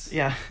fan base.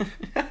 Yeah.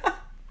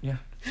 Yeah.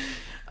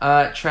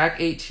 Track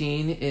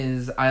 18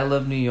 is I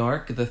Love New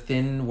York, the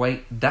Thin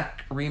White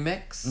Duck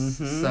remix.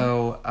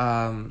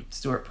 So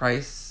Stuart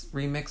Price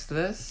remixed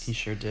this. He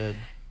sure did.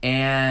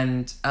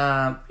 And,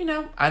 you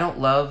know, I don't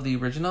love the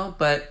original,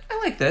 but I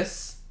like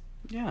this.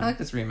 Yeah. I like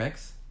this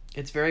remix.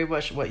 It's very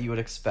much what you would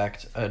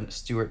expect a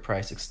Stuart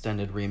Price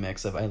extended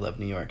remix of I Love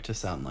New York to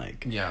sound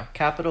like. Yeah.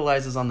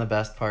 Capitalizes on the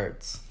best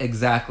parts.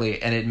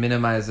 Exactly. And it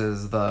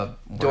minimizes the...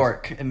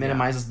 dork. It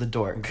minimizes the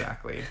dork.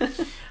 Exactly.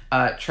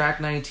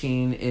 Track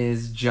 19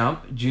 is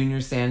Jump,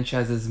 Junior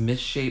Sanchez's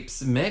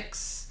Misshapes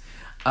mix.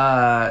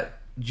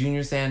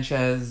 Junior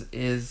Sanchez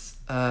is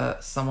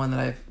someone that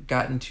I've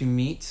gotten to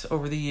meet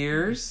over the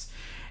years.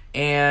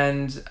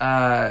 And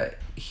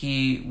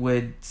he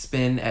would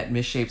spin at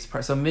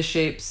Misshapes. So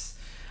Misshapes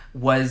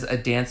was a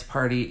dance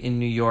party in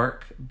New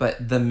York,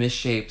 but the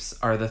Misshapes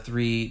are the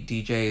three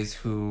DJs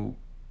who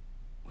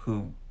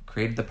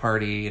created the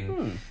party,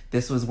 and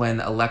this was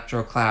when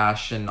Electro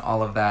Clash and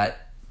all of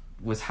that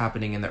was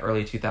happening in the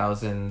early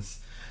 2000s.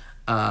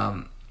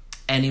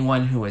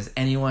 Anyone who was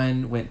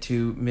anyone went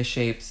to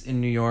Misshapes in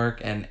New York,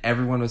 and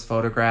everyone was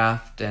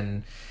photographed,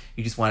 and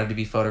you just wanted to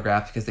be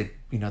photographed because they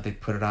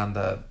put it on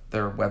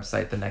their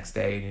website the next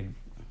day, and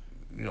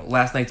you know,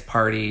 last night's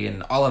party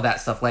and all of that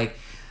stuff. Like,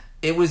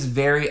 it was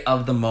very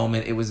of the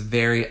moment. It was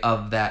very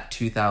of that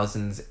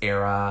 2000s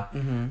era.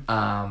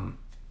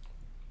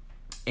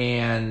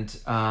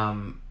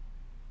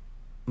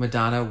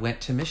 Madonna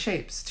went to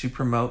Misshapes to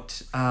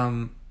promote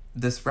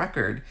this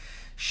record.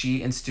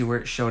 She and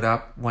Stuart showed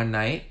up one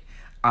night.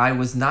 I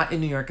was not in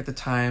New York at the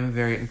time,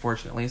 very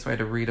unfortunately, so I had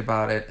to read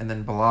about it and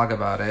then blog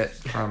about it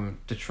from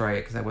Detroit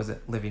because I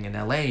wasn't living in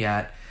LA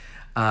yet.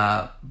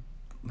 Had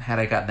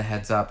I gotten the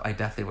heads up, I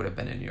definitely would have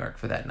been in New York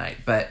for that night.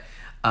 But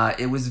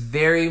it was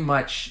very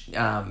much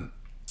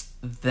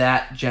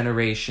that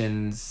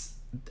generation's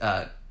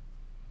 80s,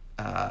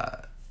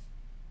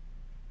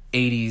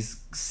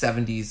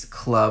 70s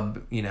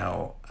club, you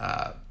know,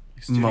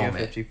 Studio moment.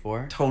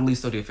 54? Totally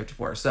Studio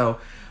 54. So,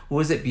 what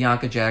was it?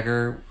 Bianca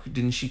Jagger?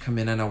 Didn't she come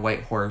in on a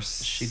white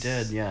horse? She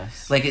did,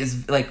 yes. Like,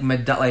 it's like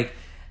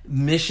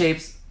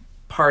Misshapes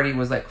party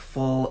was like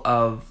full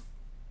of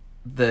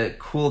the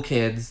cool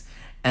kids,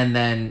 and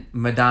then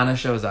Madonna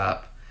shows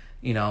up.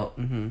 You know,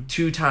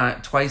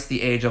 twice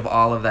the age of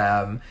all of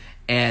them,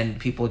 and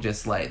people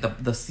just like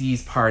the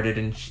seas parted,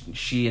 and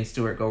she and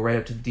Stuart go right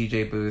up to the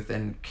DJ booth,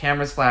 and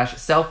cameras flash,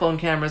 cell phone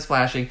cameras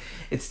flashing.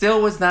 It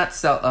still was not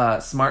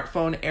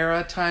smartphone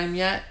era time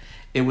yet.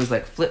 It was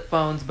like flip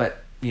phones, but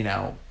you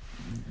know,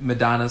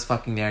 Madonna's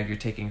fucking there. You're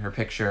taking her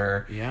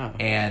picture,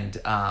 and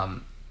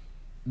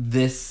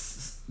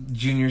this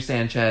Junior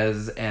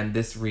Sanchez and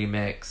this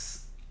remix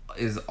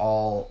is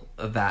all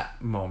of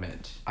that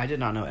moment. I did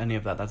not know any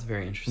of that. That's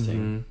very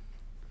interesting.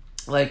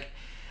 Like,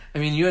 I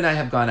mean, you and I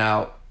have gone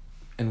out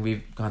and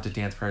we've gone to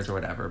dance parties or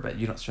whatever, but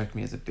you don't strike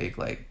me as a big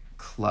like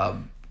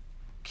club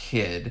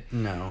kid.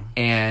 No.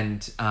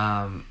 And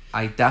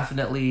I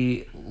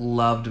definitely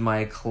loved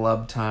my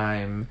club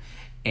time,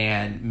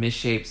 and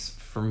Misshapes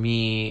for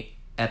me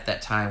at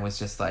that time was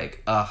just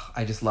like,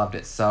 I just loved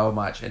it so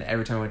much. And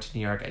every time I went to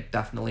New York, I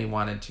definitely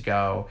wanted to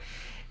go.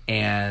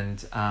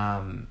 And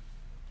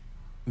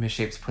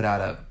Misshapes put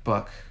out a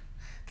book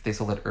that they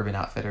sold at Urban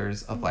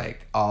Outfitters of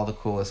like all the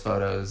coolest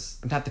photos,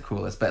 not the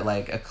coolest, but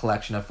like a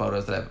collection of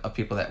photos of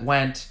people that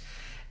went,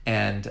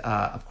 and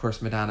of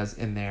course Madonna's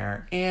in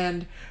there,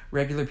 and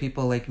regular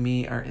people like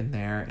me are in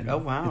there. And oh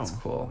wow, it's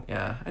cool.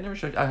 Yeah, I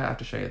have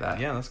to show you that.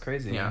 Yeah, that's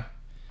crazy. Yeah.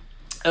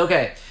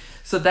 Okay,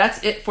 so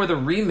that's it for the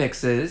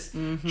remixes.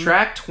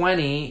 Track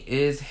 20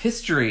 is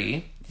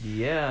History.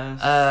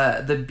 Yes.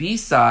 The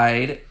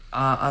B-side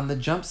on the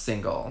Jump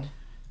single.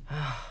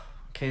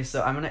 Okay,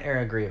 so I'm going to air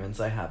a grievance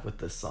I have with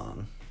this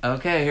song.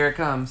 Okay, here it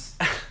comes.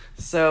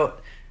 So,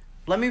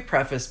 let me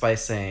preface by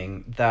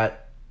saying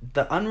that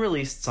the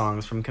unreleased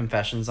songs from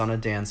Confessions on a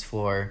Dance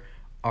Floor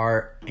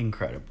are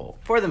incredible,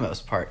 for the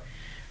most part.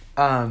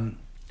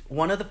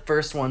 One of the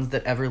first ones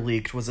that ever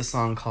leaked was a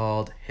song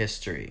called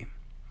History.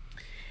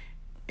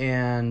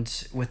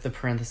 And with the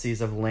parentheses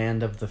of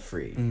Land of the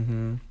Free.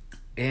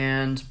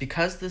 And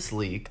because this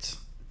leaked,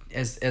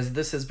 as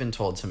this has been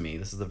told to me,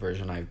 this is the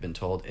version I've been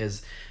told,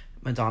 is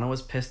Madonna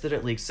was pissed that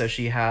it leaked, so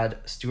she had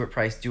Stuart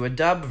Price do a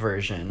dub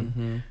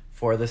version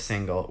for the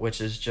single,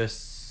 which is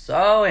just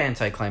so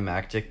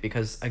anticlimactic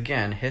because,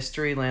 again,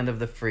 History, Land of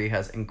the Free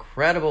has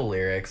incredible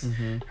lyrics.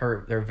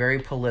 They're very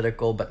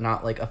political, but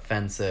not, like,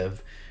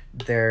 offensive.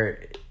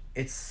 They're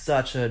it's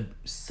such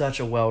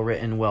a well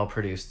written, well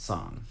produced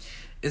song.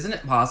 Isn't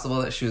it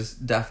possible that she was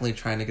definitely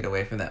trying to get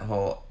away from that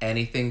whole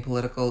anything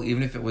political,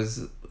 even if it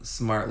was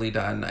smartly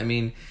done? I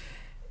mean,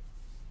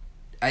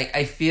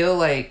 I feel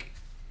like,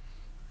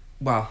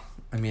 well,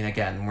 I mean,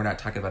 again, we're not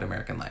talking about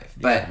American Life,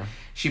 but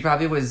she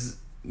probably was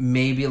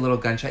maybe a little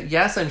gun-shy.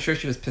 Yes, I'm sure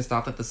she was pissed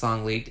off that the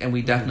song leaked, and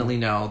we definitely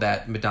know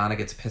that Madonna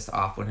gets pissed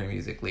off when her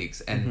music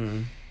leaks,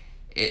 and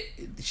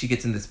she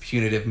gets in this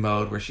punitive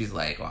mode where she's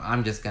like, well,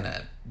 I'm just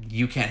gonna,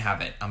 you can't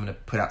have it. I'm gonna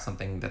put out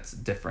something that's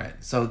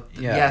different. So,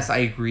 yes, I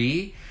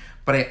agree,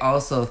 but I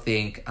also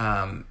think,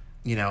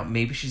 you know,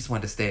 maybe she just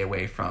wanted to stay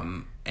away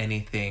from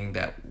anything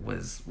that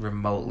was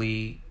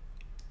remotely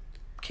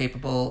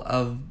capable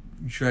of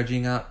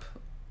dredging up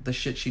the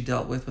shit she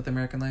dealt with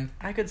American Life.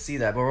 I could see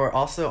that, but we're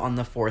also on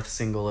the 4th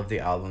single of the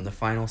album, the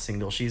final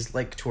single. She's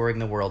like touring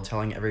the world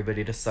telling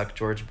everybody to suck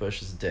George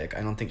Bush's dick.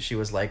 I don't think she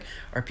was like,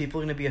 are people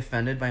going to be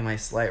offended by my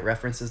slight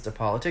references to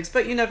politics?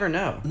 But you never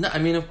know. No, I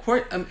mean, of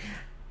course.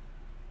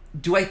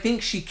 Do I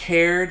think she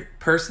cared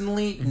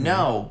personally?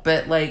 No,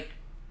 but like,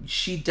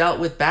 she dealt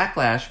with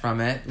backlash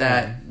from it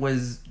that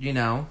was, you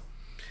know,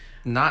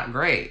 not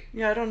great.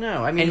 Yeah, I don't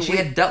know. I mean, and she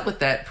had dealt with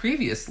that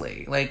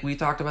previously. Like, we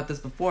talked about this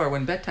before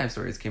when Bedtime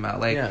Stories came out.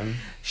 Like,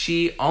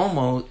 she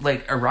almost,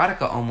 like,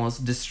 erotica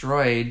almost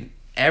destroyed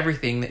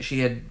everything that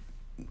she had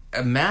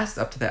amassed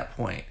up to that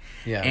point.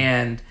 Yeah.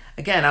 And,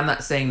 again, I'm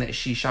not saying that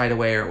she shied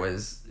away or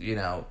was, you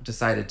know,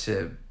 decided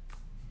to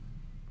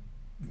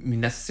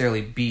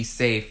necessarily be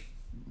safe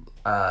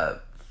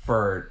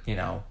for, you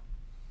know,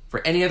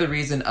 for any other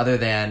reason other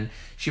than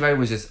she probably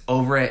was just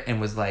over it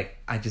and was like,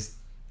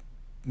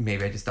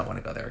 maybe I just don't want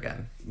to go there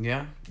again.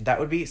 Yeah, that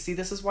would be... See,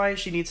 this is why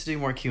she needs to do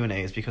more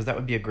Q&As, because that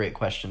would be a great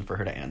question for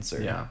her to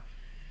answer. Yeah.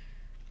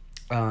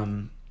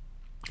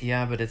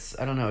 Yeah, but it's...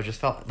 I don't know, it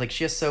just felt like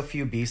she has so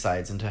few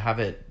B-sides, and to have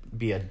it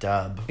be a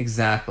dub...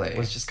 Exactly.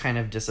 ...was just kind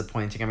of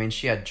disappointing. I mean,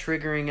 she had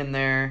Triggering in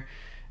there.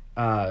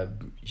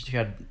 She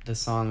had the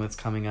song that's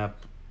coming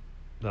up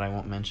that I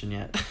won't mention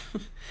yet.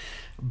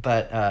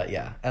 But,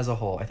 yeah, as a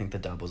whole, I think the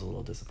dub was a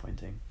little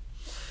disappointing.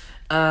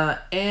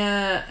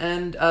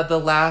 And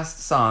the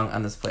last song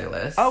on this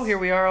playlist. Oh, here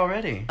we are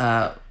already.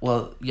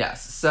 Well,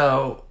 yes.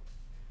 So,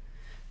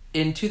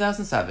 in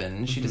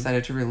 2007, she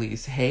decided to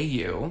release Hey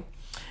You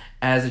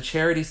as a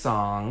charity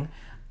song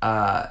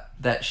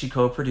that she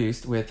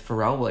co-produced with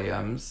Pharrell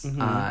Williams.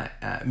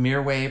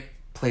 Mirwais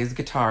plays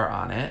guitar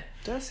on it.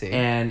 Does he?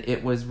 And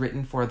it was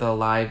written for the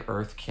Live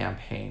Earth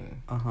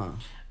campaign.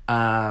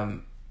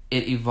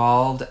 It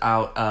evolved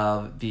out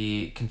of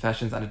the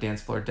Confessions on a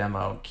Dance Floor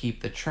demo,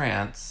 Keep the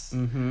Trance,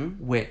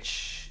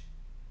 which...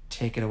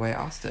 Take it away,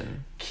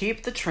 Austin.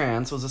 Keep the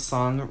Trance was a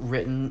song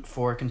written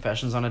for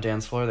Confessions on a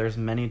Dance Floor. There's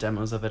many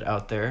demos of it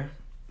out there.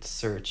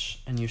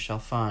 Search and you shall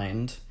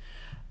find.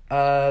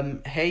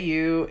 Hey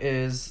You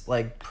is,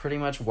 like, pretty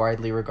much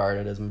widely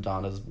regarded as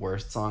Madonna's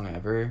worst song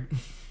ever.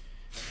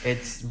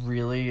 It's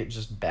really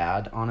just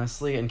bad,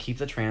 honestly, and Keep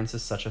the Trance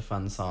is such a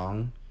fun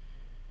song.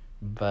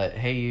 But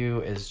Hey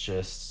You is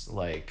just,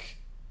 like,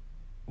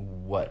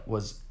 what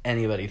was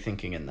anybody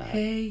thinking in that?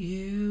 Hey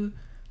You.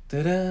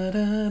 Well,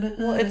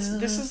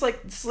 this is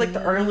like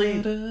the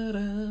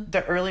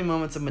early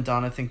moments of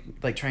Madonna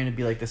trying to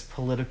be like this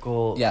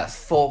political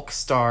folk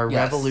star,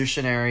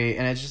 revolutionary,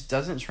 and it just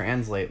doesn't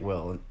translate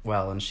well.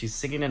 And she's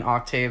singing in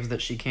octaves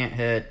that she can't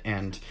hit,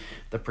 and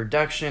the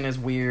production is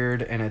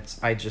weird, and it's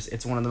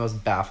one of the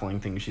most baffling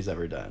things she's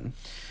ever done.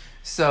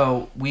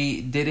 So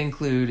we did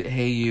include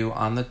Hey You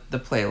on the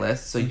playlist,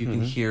 so you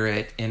can hear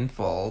it in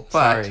full.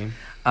 But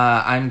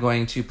I'm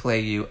going to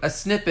play you a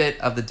snippet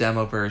of the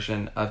demo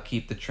version of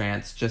Keep the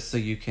Trance, just so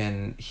you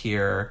can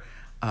hear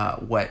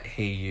what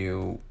Hey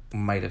You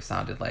might have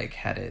sounded like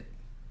had it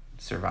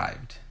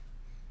survived.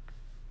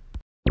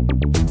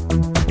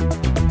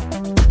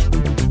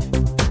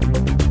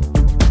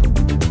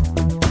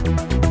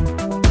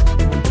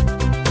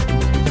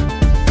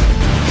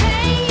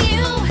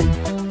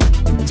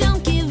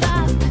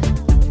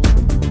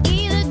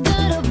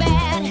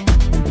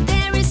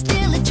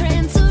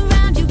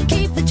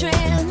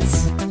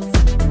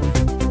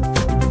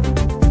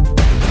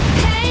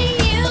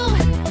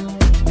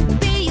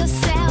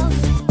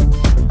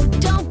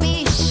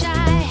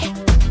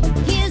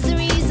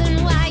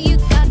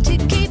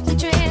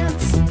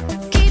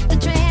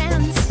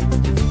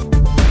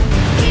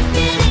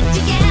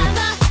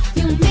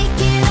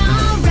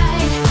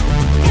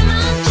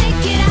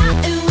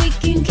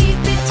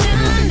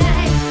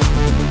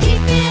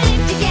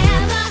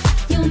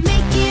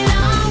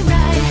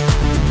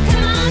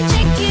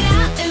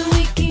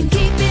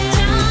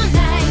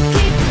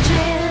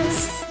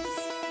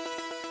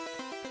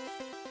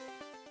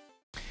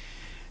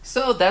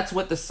 So that's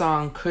what the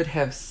song could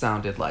have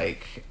sounded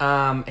like.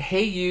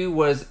 Hey You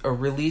was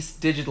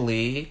released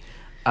digitally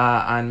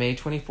on May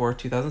 24,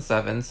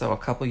 2007, so a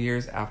couple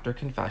years after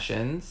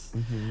Confessions.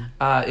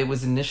 It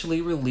was initially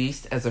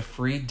released as a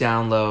free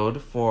download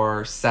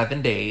for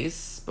 7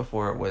 days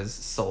before it was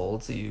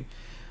sold, so you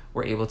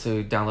were able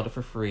to download it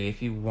for free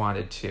if you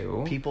wanted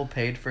to. People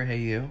paid for Hey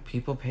You?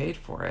 People paid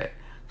for it.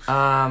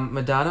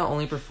 Madonna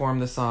only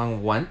performed the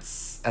song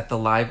once at the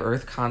Live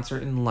Earth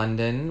concert in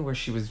London, where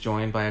she was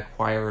joined by a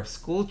choir of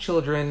school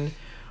children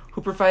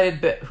who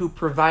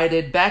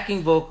provided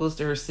backing vocals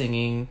to her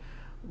singing,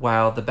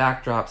 while the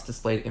backdrops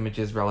displayed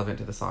images relevant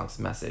to the song's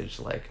message,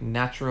 like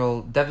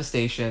natural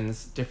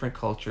devastations, different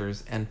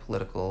cultures, and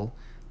political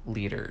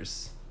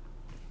leaders.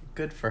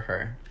 Good for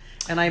her.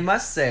 And I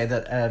must say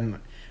that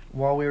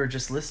while we were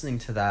just listening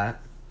to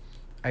that,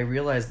 I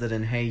realized that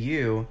in Hey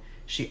You,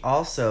 she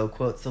also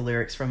quotes the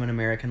lyrics from an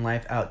American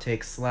Life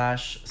outtake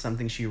 /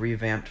 something she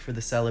revamped for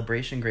the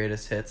Celebration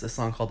Greatest Hits, a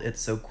song called It's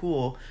So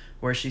Cool,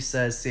 where she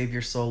says, "Save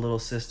your soul, little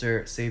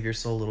sister, save your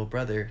soul, little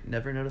brother."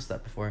 Never noticed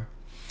that before.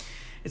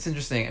 It's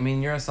interesting. I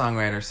mean, you're a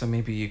songwriter, so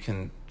maybe you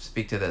can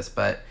speak to this,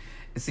 but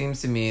it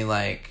seems to me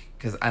like,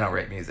 because I don't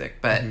write music,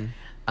 but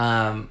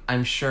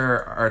I'm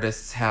sure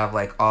artists have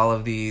like all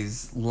of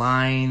these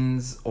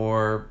lines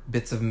or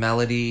bits of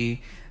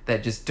melody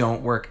that just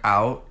don't work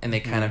out, and they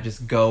kind of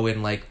just go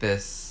in like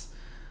this,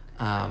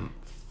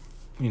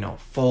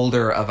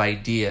 folder of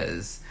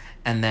ideas.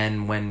 And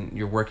then when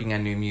you're working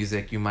on new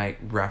music, you might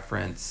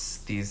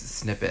reference these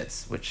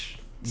snippets, which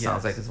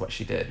sounds like is what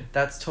she did.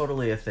 That's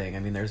totally a thing. I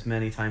mean, there's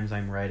many times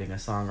I'm writing a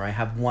song where I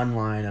have one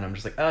line and I'm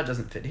just like, oh, it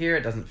doesn't fit here,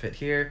 it doesn't fit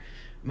here.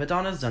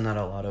 Madonna's done that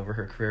a lot over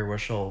her career, where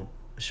she'll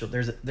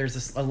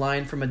there's a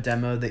line from a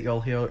demo that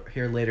you'll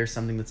hear later,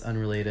 something that's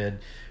unrelated.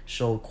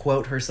 She'll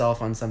quote herself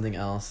on something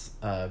else.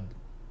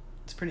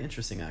 It's pretty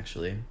interesting,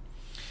 actually.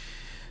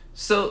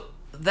 So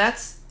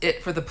that's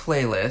it for the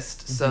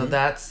playlist. So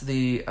that's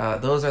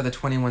those are the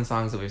 21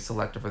 songs that we've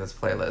selected for this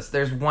playlist.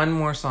 There's one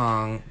more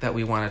song that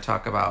we want to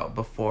talk about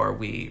before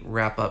we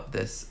wrap up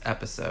this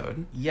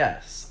episode.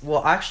 Yes.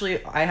 Well,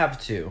 actually, I have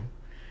two,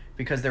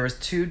 because there was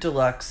 2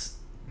 deluxe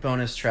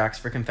bonus tracks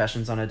for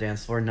Confessions on a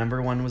Dance Floor.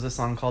 Number 1 was a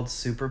song called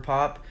Super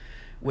Pop,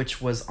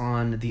 which was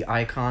on the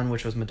Icon,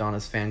 which was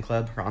Madonna's fan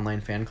club, her online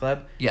fan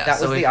club. Yeah,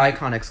 that was the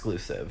Icon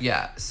exclusive.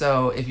 Yeah,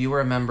 so if you were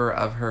a member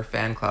of her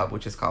fan club,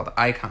 which is called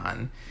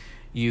Icon,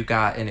 you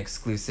got an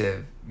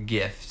exclusive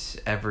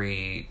gift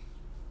every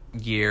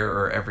year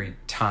or every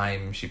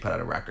time she put out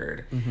a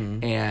record.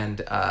 And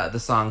the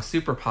song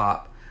Super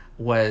Pop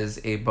was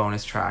a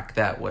bonus track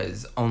that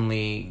was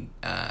only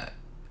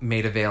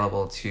made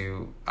available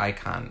to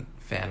Icon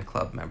fan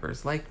club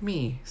members like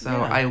me. So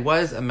I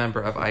was a member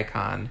of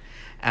Icon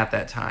at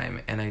that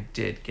time, and I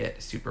did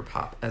get Super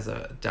Pop as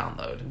a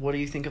download. What do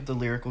you think of the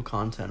lyrical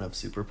content of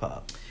Super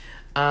Pop?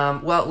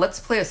 Well, let's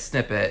play a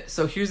snippet.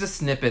 So here's a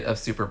snippet of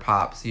Super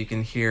Pop, so you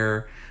can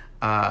hear,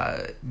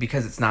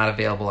 because it's not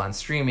available on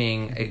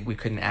streaming, we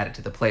couldn't add it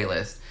to the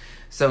playlist.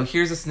 So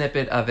here's a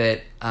snippet of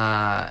it,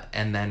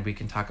 and then we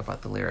can talk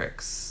about the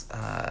lyrics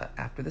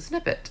after the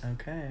snippet.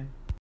 Okay.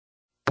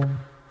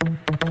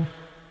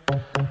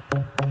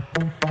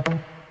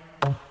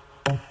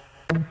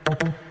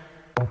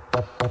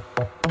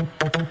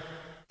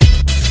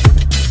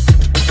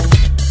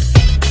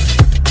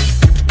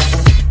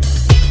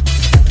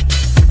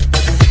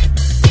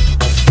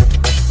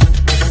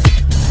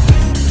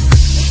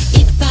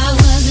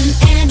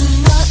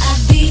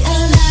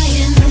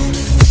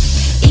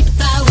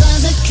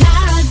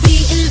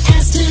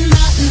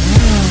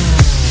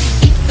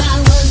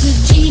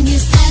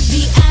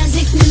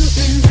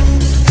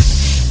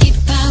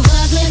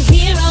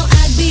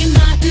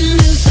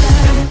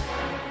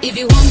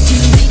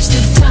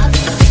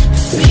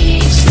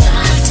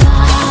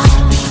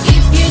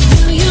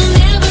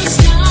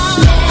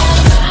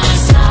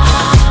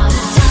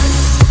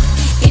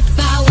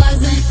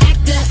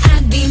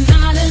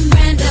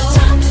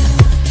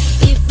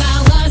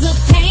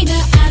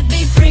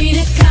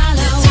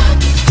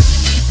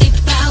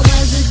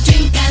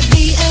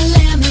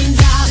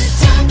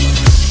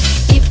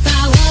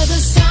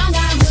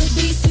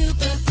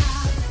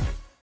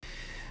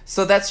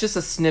 So that's just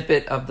a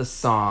snippet of the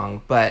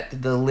song, but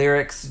the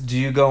lyrics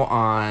do go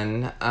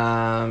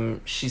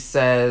on. She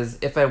says,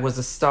 "If I was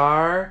a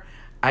star,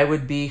 I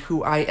would be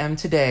who I am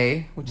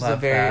today," which is a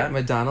very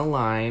Madonna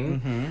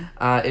line.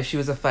 If she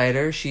was a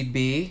fighter, she'd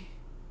be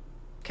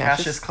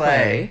Cassius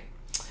Clay.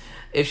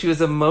 If she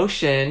was a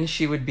motion,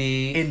 she would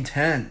be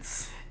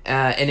intense.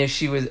 And if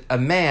she was a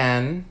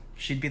man,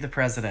 she'd be the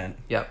president.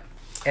 Yep.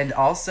 And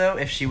also,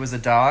 if she was a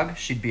dog,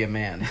 she'd be a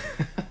man.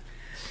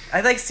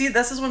 See,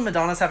 this is when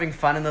Madonna's having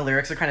fun and the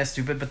lyrics are kind of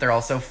stupid, but they're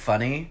also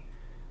funny.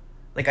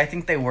 I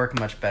think they work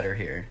much better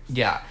here.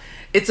 Yeah.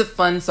 It's a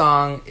fun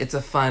song. It's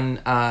a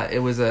fun,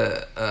 it was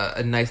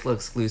a nice little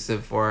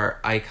exclusive for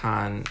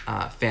Icon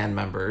fan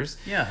members.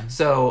 Yeah.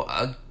 So,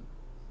 a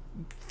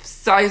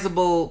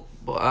sizable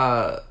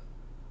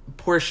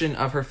portion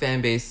of her fan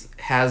base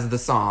has the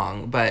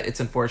song, but it's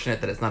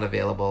unfortunate that it's not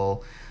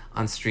available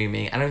on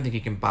streaming. I don't think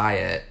you can buy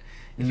it.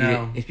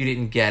 If you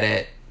didn't get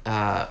it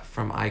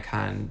from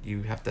Icon,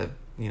 you have to,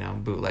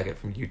 bootleg it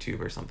from YouTube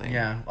or something.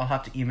 Yeah, I'll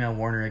have to email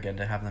Warner again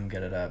to have them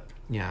get it up.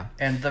 Yeah.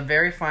 And the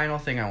very final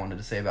thing I wanted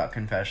to say about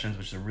Confessions,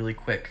 which is a really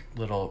quick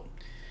little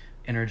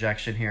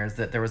interjection here, is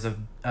that there was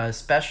a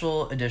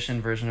special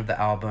edition version of the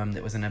album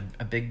that was in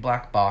a big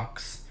black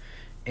box,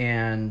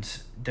 And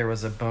there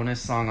was a bonus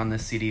song on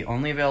this CD,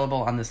 only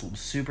available on this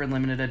super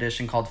limited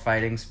edition called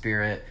Fighting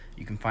Spirit.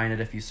 You can find it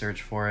if you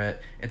search for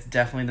it. It's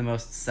definitely the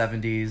most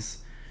 70s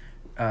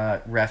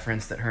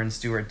reference that her and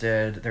Stewart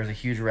did. There's a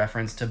huge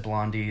reference to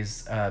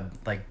Blondie's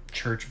like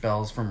church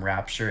bells from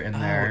Rapture in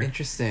there. Oh,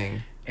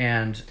 interesting.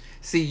 And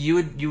see,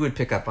 you would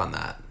pick up on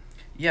that.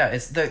 Yeah,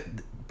 it's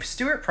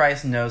Stewart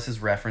Price knows his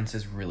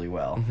references really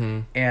well. Mm-hmm.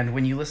 And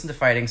when you listen to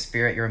Fighting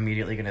Spirit, you're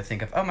immediately going to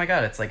think of, oh my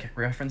god, it's like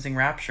referencing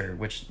Rapture,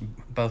 which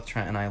both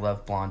Trent and I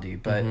love Blondie.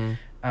 But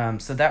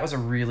so that was a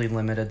really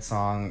limited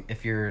song.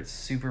 If you're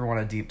super want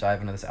to deep dive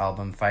into this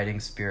album,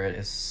 Fighting Spirit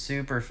is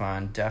super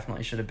fun.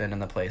 Definitely should have been in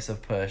the place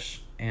of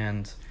Push.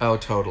 And oh,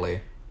 totally.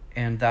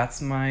 And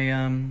that's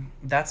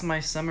my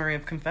summary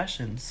of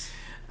Confessions.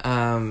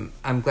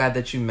 I'm glad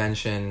that you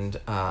mentioned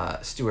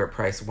Stewart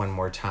Price one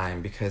more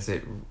time, because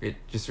it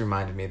just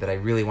reminded me that I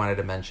really wanted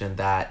to mention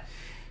that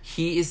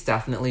he is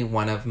definitely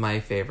one of my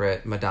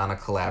favorite Madonna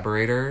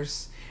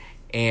collaborators.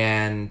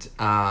 And,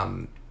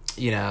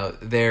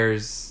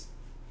 there's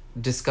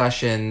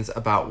discussions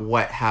about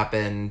what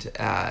happened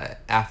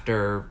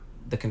after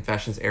the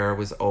Confessions era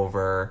was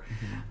over.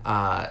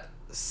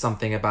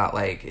 Something about,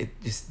 like, it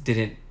just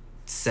didn't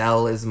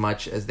sell as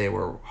much as they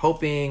were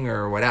hoping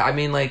or whatever. I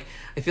mean, like,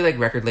 I feel like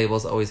record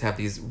labels always have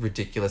these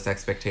ridiculous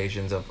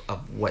expectations of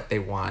what they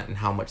want and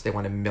how much they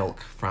want to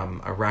milk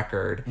from a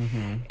record.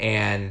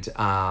 And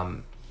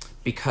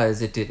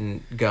because it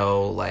didn't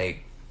go,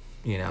 like,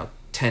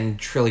 10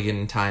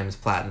 trillion times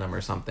platinum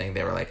or something,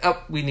 they were like,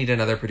 oh, we need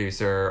another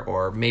producer.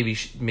 Or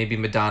maybe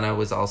Madonna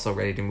was also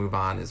ready to move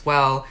on as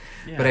well.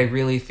 But I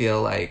really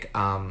feel like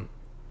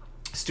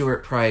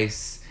Stewart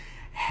Price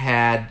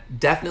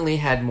definitely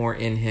had more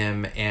in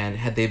him, and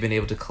had they been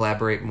able to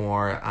collaborate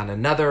more on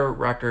another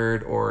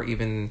record or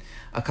even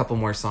a couple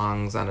more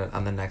songs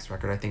on the next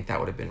record, I think that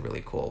would have been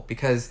really cool.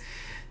 Because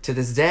to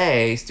this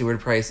day,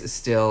 Stewart Price is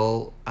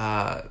still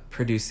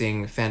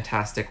producing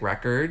fantastic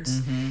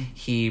records.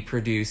 He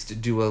produced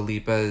Dua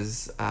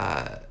Lipa's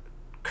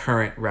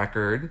current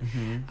record,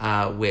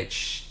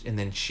 and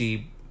then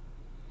she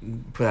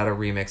put out a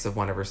remix of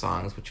one of her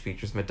songs which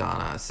features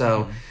Madonna.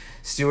 So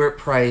Stewart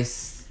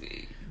Price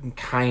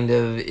kind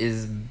of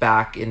is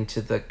back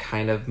into the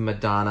kind of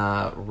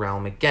Madonna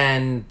realm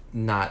again,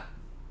 not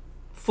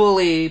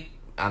fully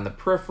on the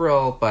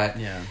peripheral, but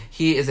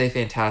he is a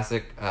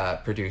fantastic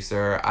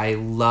producer. I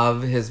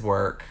love his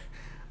work.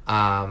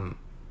 So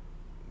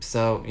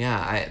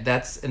yeah,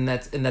 that's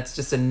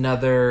just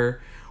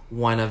another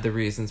one of the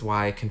reasons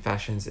why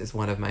Confessions is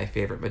one of my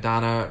favorite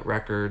Madonna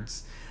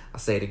records. I'll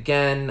say it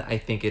again, I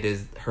think it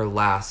is her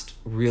last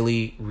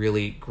really,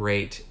 really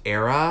great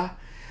era.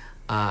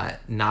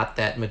 Not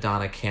that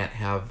Madonna can't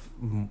have,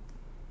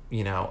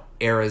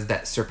 eras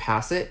that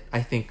surpass it.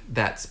 I think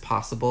that's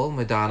possible.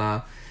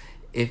 Madonna,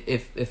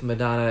 if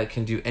Madonna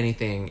can do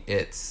anything,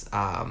 it's,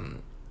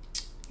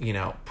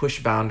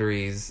 push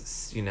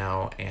boundaries,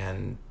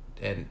 and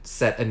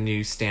set a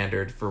new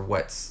standard for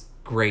what's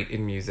great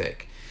in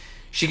music.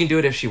 She can do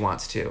it if she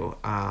wants to.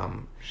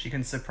 She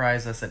can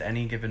surprise us at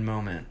any given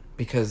moment.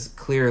 Because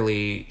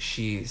clearly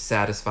she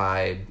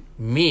satisfied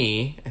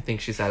me, I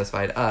think she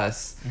satisfied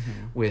us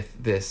with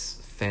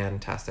this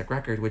fantastic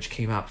record, which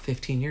came out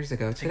 15 years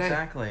ago today.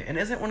 Exactly. And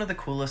isn't one of the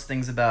coolest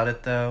things about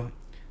it, though,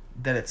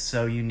 that it's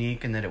so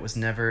unique and that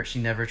she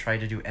never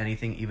tried to do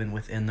anything even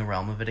within the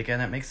realm of it again?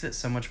 That makes it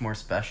so much more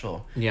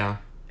special. Yeah.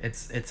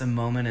 It's a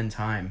moment in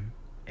time,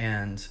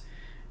 and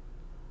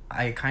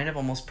I kind of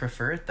almost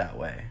prefer it that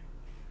way.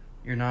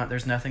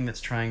 There's nothing that's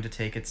trying to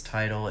take its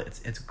title.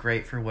 It's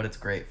great for what it's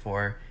great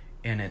for,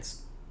 and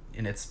it's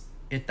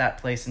at that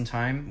place in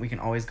time. We can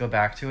always go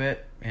back to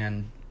it,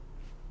 and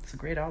it's a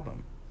great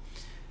album.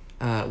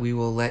 We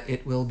will let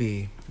it will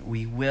be.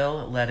 We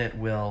will let it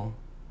will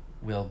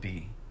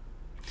be.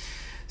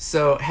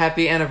 So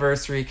happy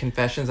anniversary,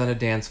 Confessions on a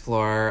Dance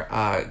Floor.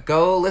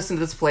 Go listen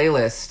to this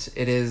playlist.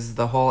 It is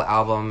the whole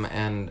album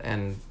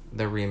and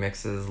the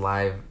remixes,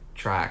 live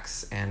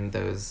tracks, and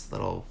those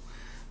little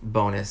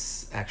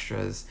bonus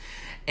extras.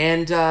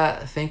 And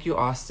thank you,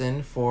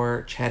 Austin,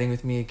 for chatting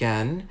with me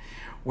again.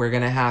 We're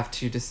going to have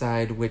to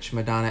decide which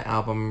Madonna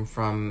album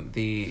from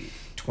the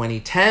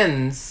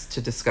 2010s to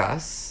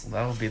discuss.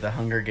 That'll be the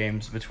Hunger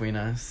Games between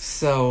us.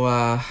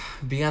 So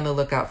be on the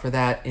lookout for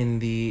that in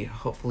the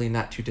hopefully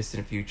not too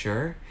distant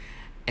future.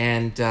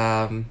 And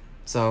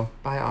so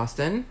bye,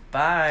 Austin.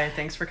 Bye.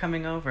 Thanks for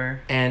coming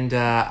over. And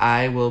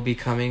I will be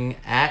coming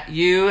at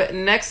you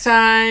next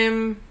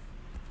time.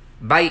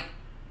 Bye.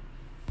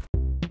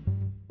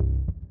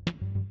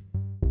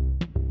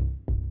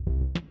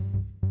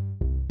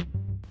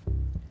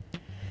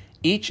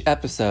 Each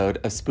episode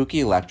of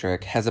Spooky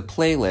Electric has a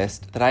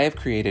playlist that I have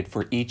created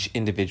for each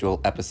individual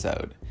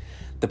episode.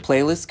 The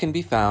playlist can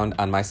be found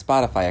on my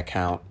Spotify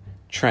account,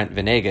 Trent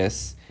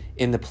Venegas,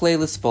 in the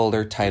playlist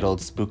folder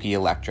titled Spooky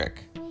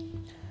Electric.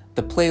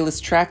 The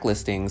playlist track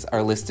listings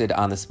are listed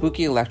on the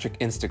Spooky Electric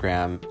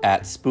Instagram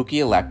at Spooky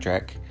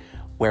Electric,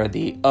 where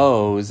the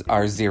O's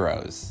are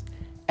zeros.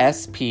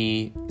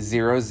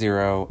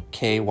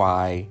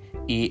 SP00KY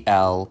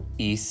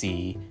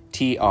ELECTRIC.